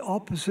and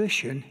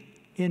opposition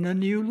in a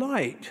new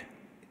light.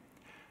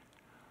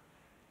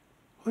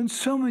 When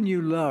someone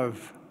you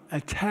love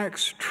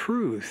attacks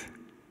truth,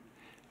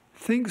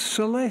 think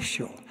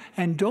celestial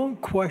and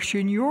don't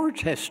question your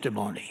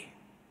testimony.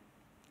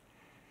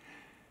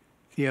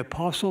 The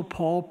Apostle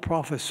Paul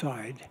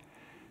prophesied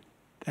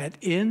that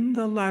in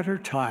the latter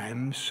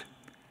times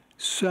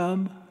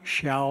some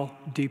shall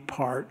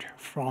depart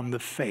from the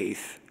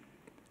faith,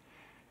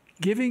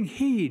 giving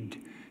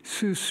heed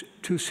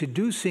to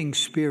seducing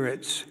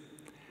spirits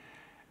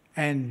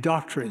and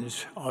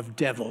doctrines of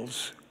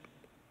devils.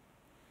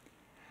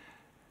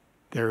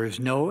 There is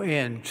no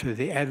end to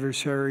the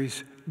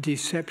adversary's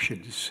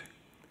deceptions.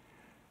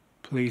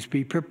 Please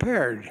be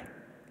prepared.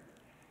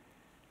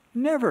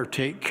 Never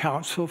take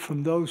counsel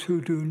from those who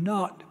do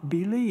not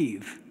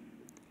believe.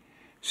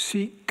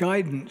 Seek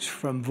guidance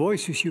from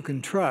voices you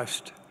can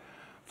trust,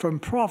 from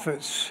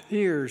prophets,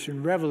 seers,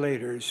 and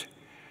revelators,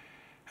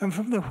 and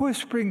from the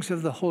whisperings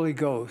of the Holy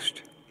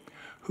Ghost,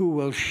 who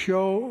will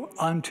show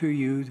unto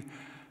you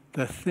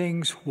the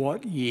things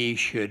what ye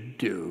should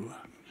do.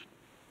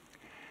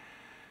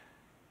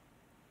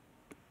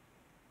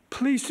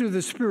 Please do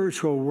the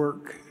spiritual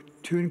work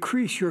to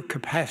increase your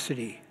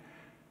capacity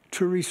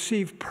to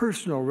receive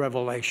personal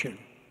revelation.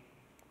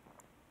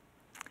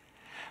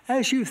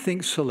 As you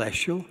think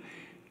celestial,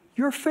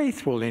 your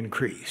faith will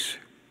increase.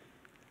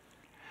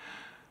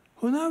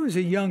 When I was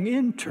a young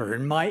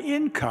intern, my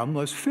income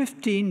was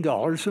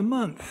 $15 a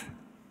month.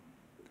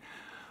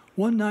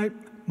 One night,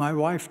 my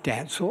wife,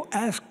 Dancel,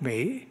 asked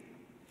me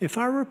if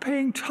I were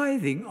paying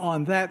tithing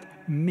on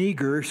that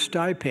meager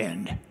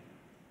stipend.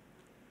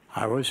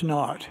 I was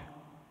not.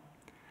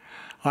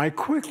 I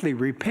quickly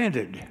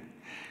repented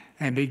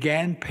and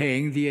began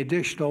paying the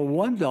additional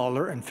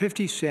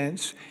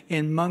 $1.50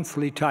 in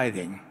monthly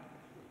tithing.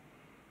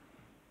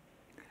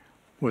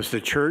 Was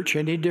the church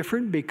any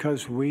different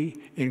because we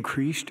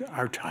increased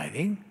our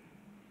tithing?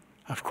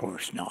 Of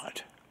course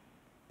not.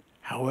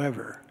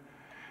 However,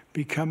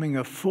 becoming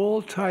a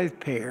full tithe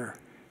payer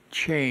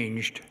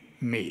changed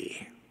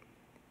me.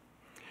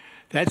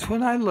 That's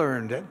when I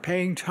learned that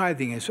paying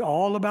tithing is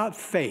all about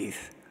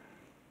faith,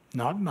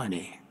 not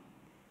money.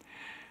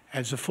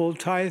 As a full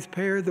tithe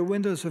payer, the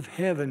windows of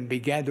heaven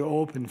began to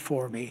open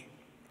for me.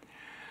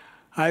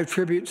 I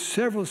attribute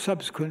several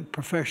subsequent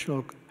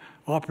professional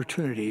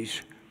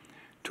opportunities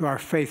to our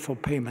faithful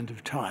payment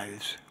of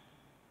tithes.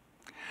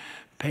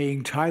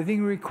 Paying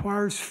tithing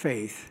requires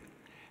faith,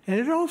 and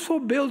it also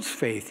builds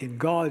faith in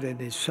God and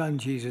His Son,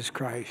 Jesus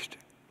Christ.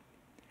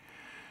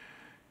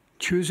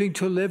 Choosing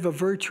to live a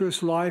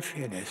virtuous life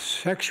in a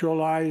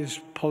sexualized,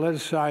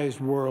 politicized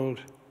world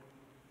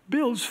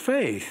builds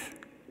faith.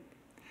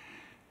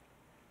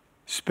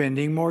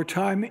 Spending more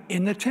time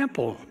in the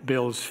temple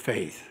builds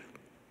faith.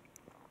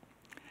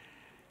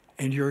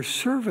 And your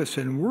service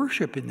and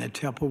worship in the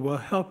temple will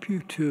help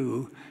you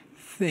to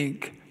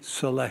think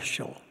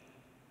celestial.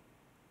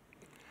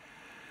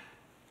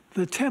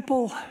 The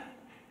temple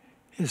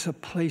is a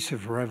place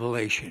of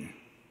revelation.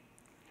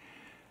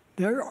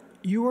 There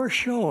you are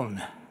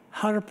shown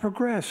how to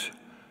progress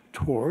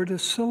toward a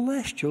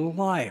celestial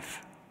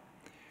life.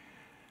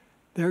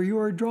 There you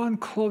are drawn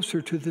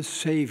closer to the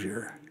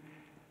Savior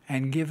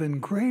and given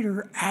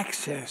greater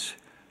access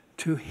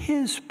to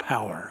His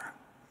power.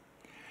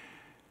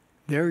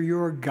 There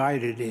you're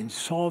guided in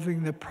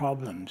solving the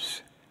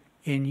problems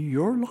in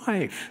your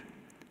life,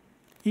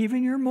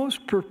 even your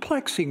most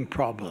perplexing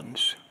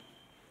problems.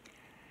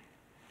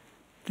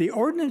 The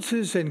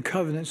ordinances and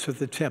covenants of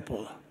the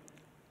temple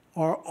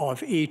are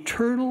of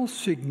eternal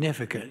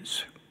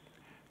significance.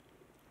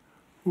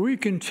 We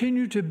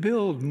continue to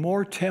build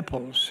more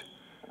temples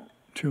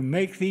to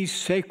make these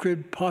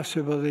sacred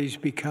possibilities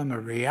become a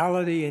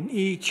reality in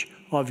each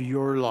of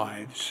your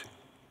lives.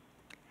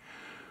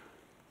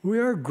 We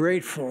are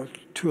grateful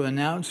to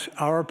announce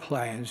our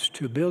plans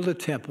to build a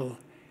temple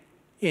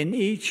in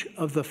each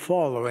of the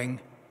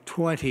following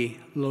 20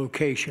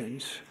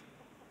 locations: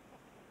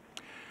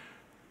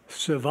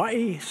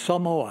 Savai'i,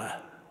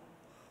 Samoa;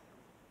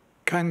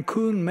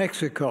 Cancun,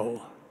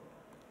 Mexico;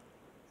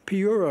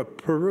 Piura,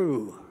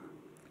 Peru;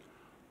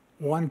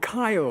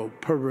 Huancayo,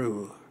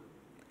 Peru;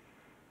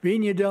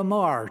 Viña del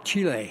Mar,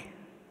 Chile;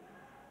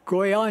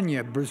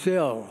 Goiânia,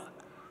 Brazil;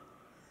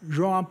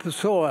 João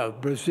Pessoa,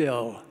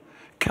 Brazil;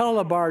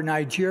 Calabar,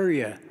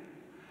 Nigeria;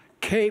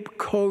 Cape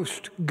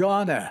Coast,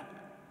 Ghana;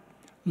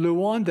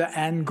 Luanda,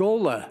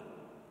 Angola;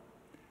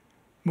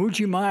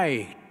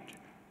 Mujimai,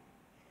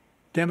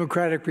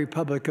 Democratic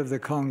Republic of the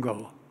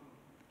Congo;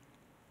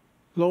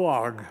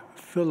 Loag,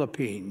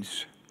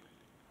 Philippines;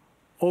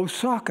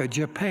 Osaka,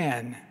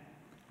 Japan;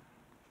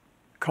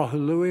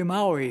 Kahului,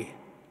 Maui,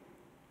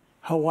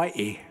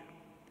 Hawaii;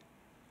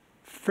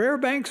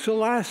 Fairbanks,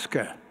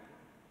 Alaska;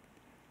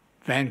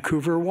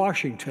 Vancouver,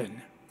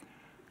 Washington;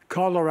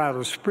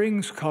 Colorado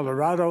Springs,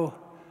 Colorado;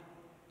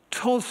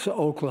 Tulsa,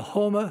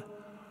 Oklahoma;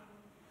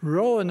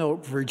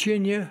 Roanoke,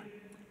 Virginia;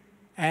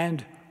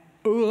 and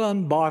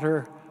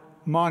Ulaanbaatar,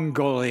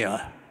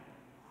 Mongolia.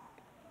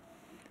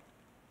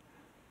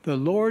 The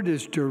Lord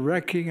is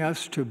directing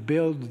us to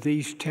build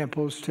these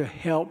temples to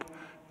help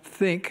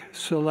think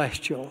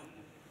celestial.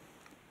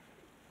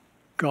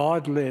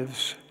 God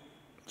lives.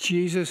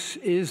 Jesus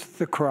is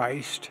the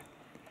Christ.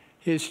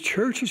 His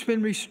church has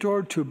been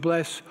restored to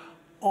bless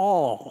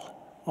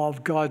all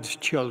of God's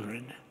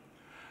children.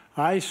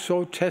 I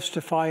so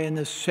testify in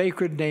the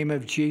sacred name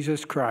of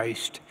Jesus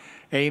Christ.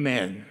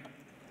 Amen.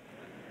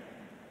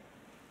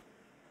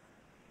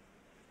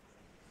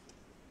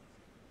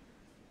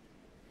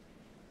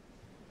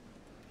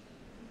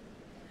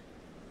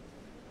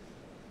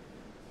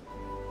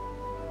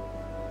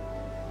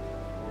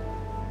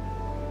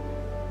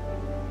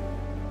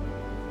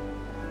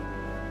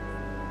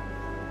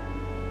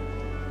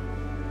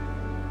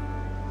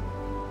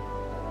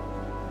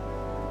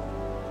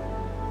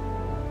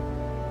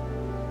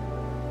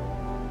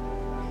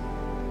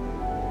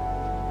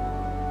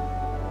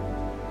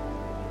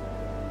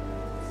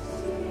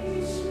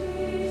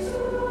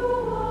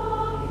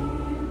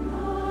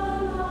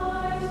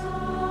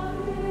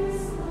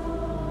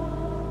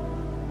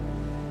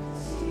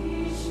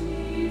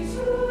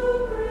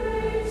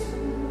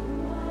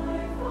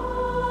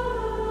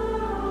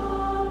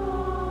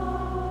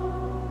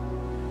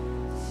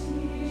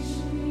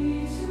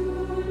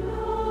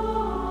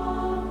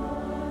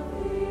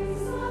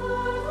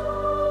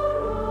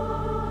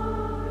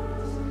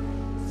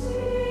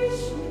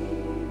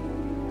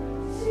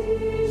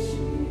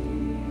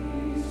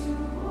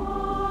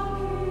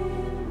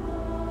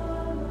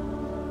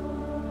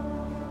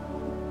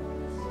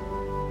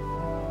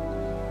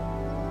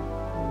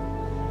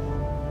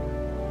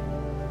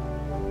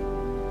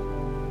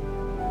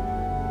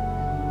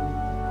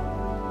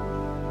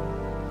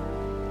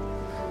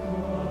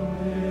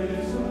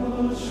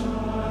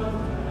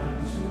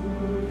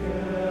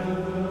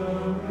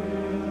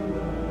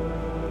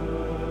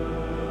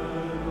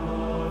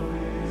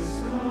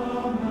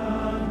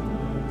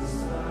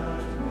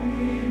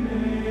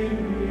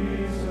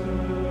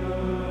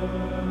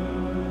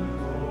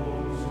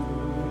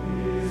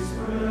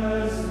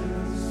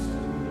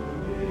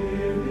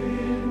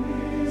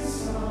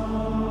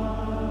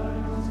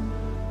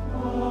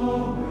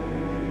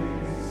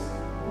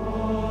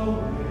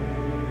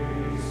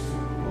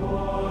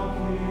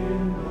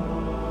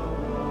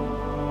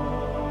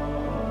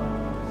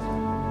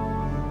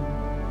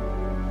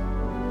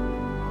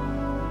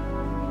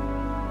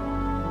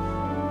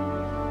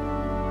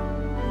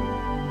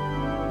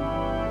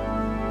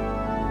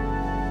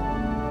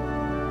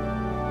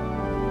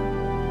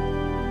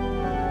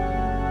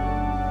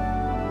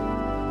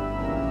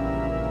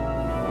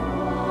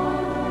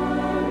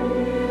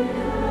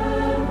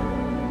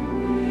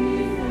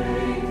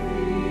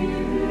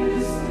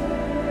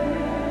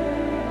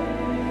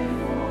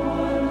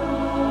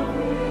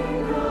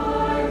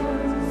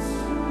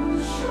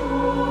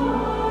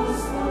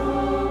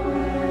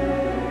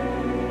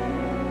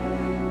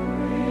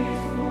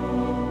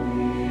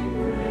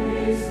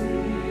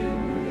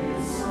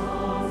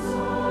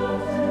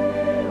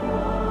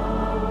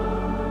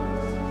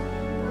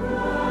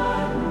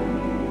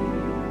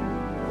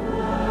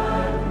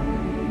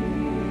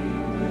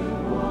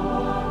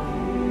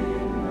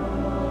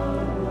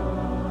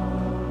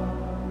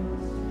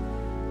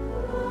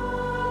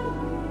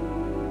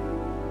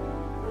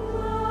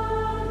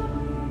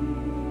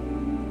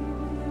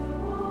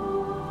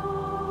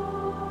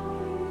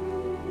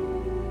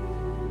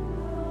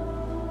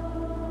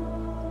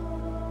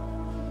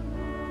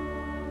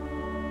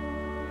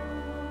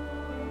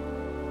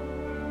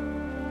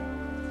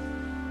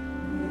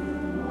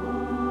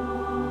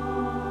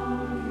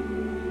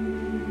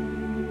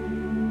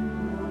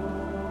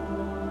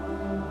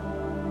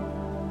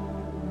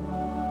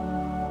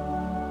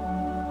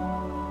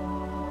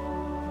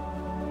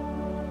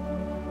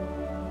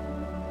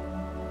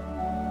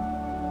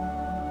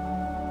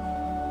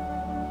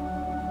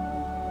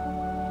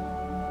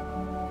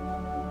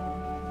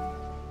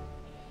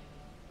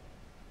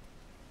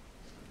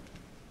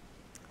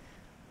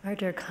 Our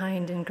dear,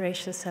 kind, and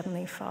gracious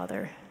Heavenly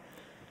Father,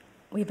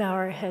 we bow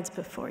our heads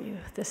before you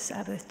this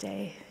Sabbath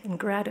day in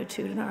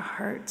gratitude in our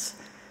hearts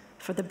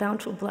for the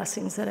bountiful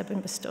blessings that have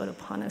been bestowed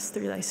upon us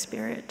through thy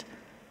Spirit.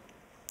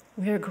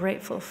 We are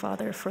grateful,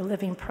 Father, for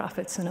living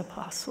prophets and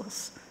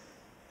apostles.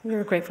 We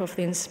are grateful for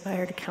the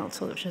inspired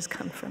counsel which has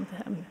come from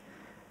them.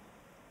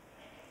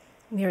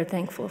 We are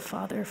thankful,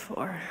 Father,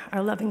 for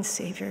our loving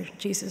Savior,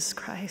 Jesus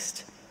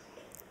Christ,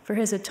 for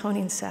his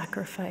atoning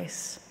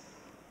sacrifice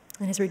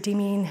and his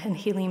redeeming and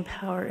healing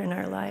power in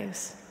our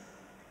lives.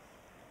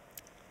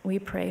 We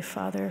pray,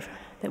 Father,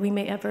 that we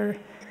may ever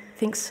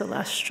think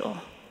celestial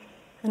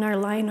and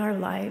align our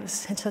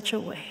lives in such a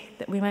way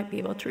that we might be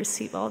able to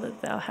receive all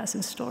that thou hast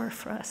in store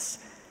for us,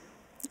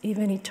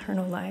 even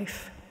eternal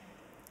life.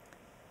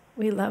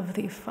 We love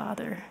thee,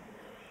 Father.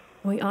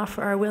 We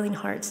offer our willing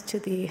hearts to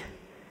thee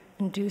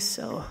and do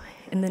so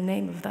in the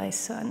name of thy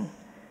Son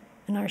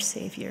and our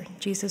Savior,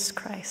 Jesus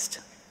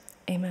Christ.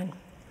 Amen.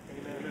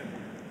 Amen.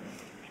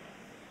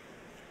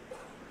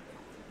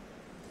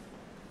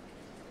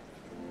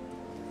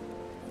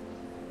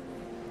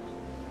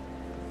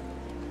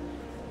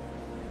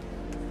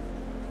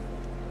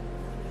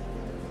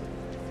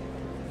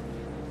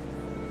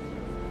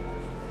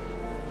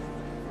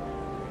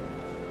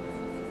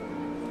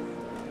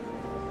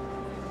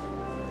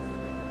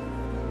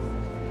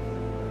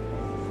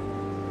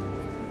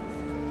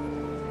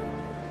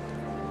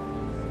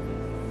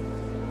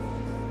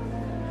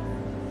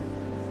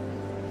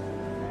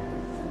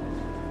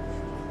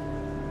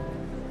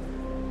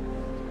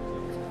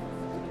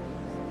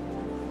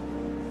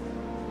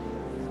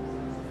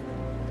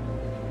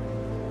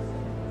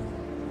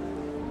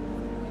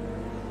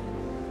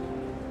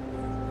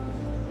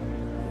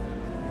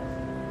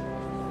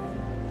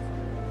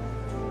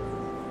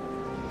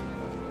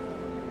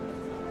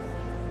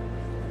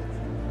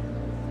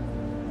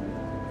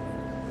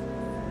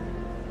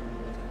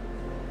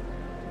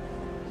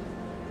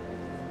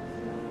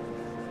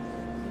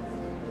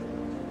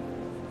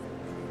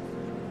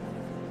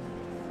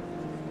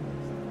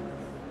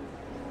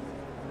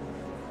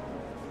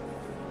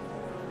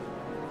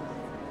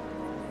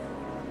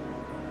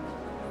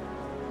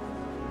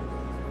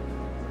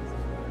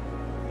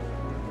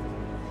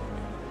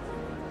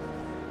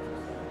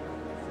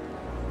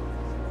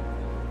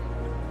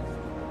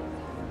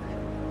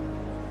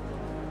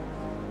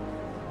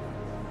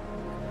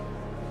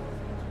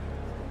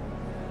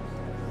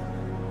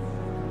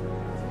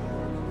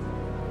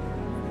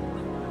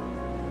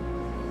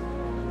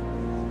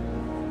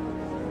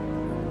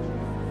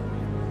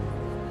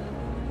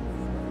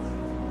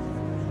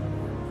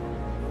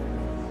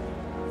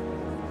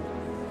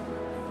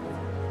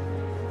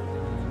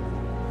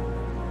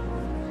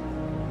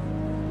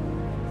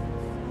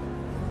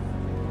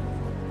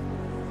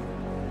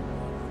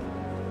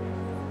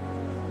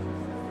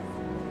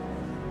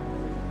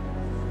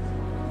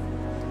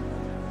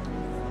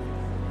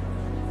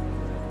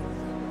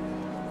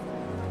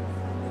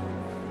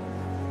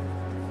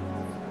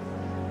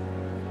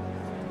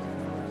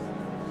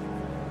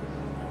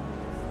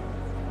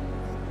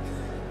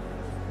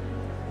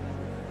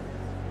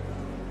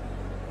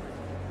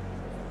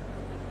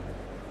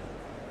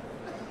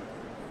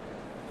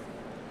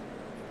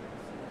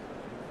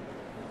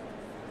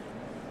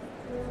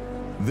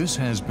 This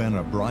has been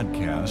a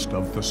broadcast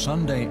of the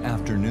Sunday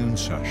afternoon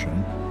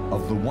session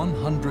of the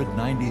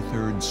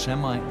 193rd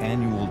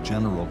Semi-Annual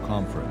General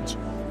Conference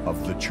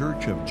of The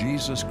Church of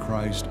Jesus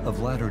Christ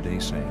of Latter-day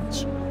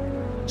Saints.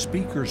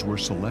 Speakers were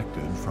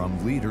selected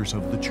from leaders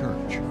of the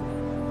church.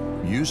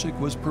 Music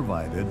was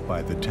provided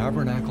by the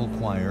Tabernacle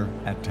Choir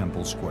at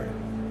Temple Square.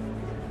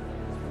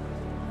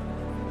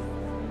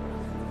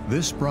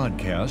 This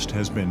broadcast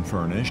has been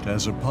furnished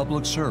as a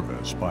public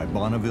service by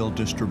Bonneville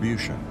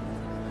Distribution.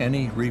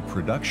 Any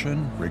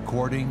reproduction,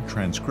 recording,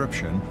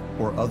 transcription,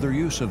 or other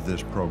use of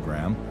this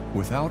program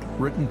without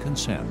written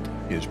consent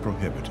is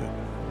prohibited.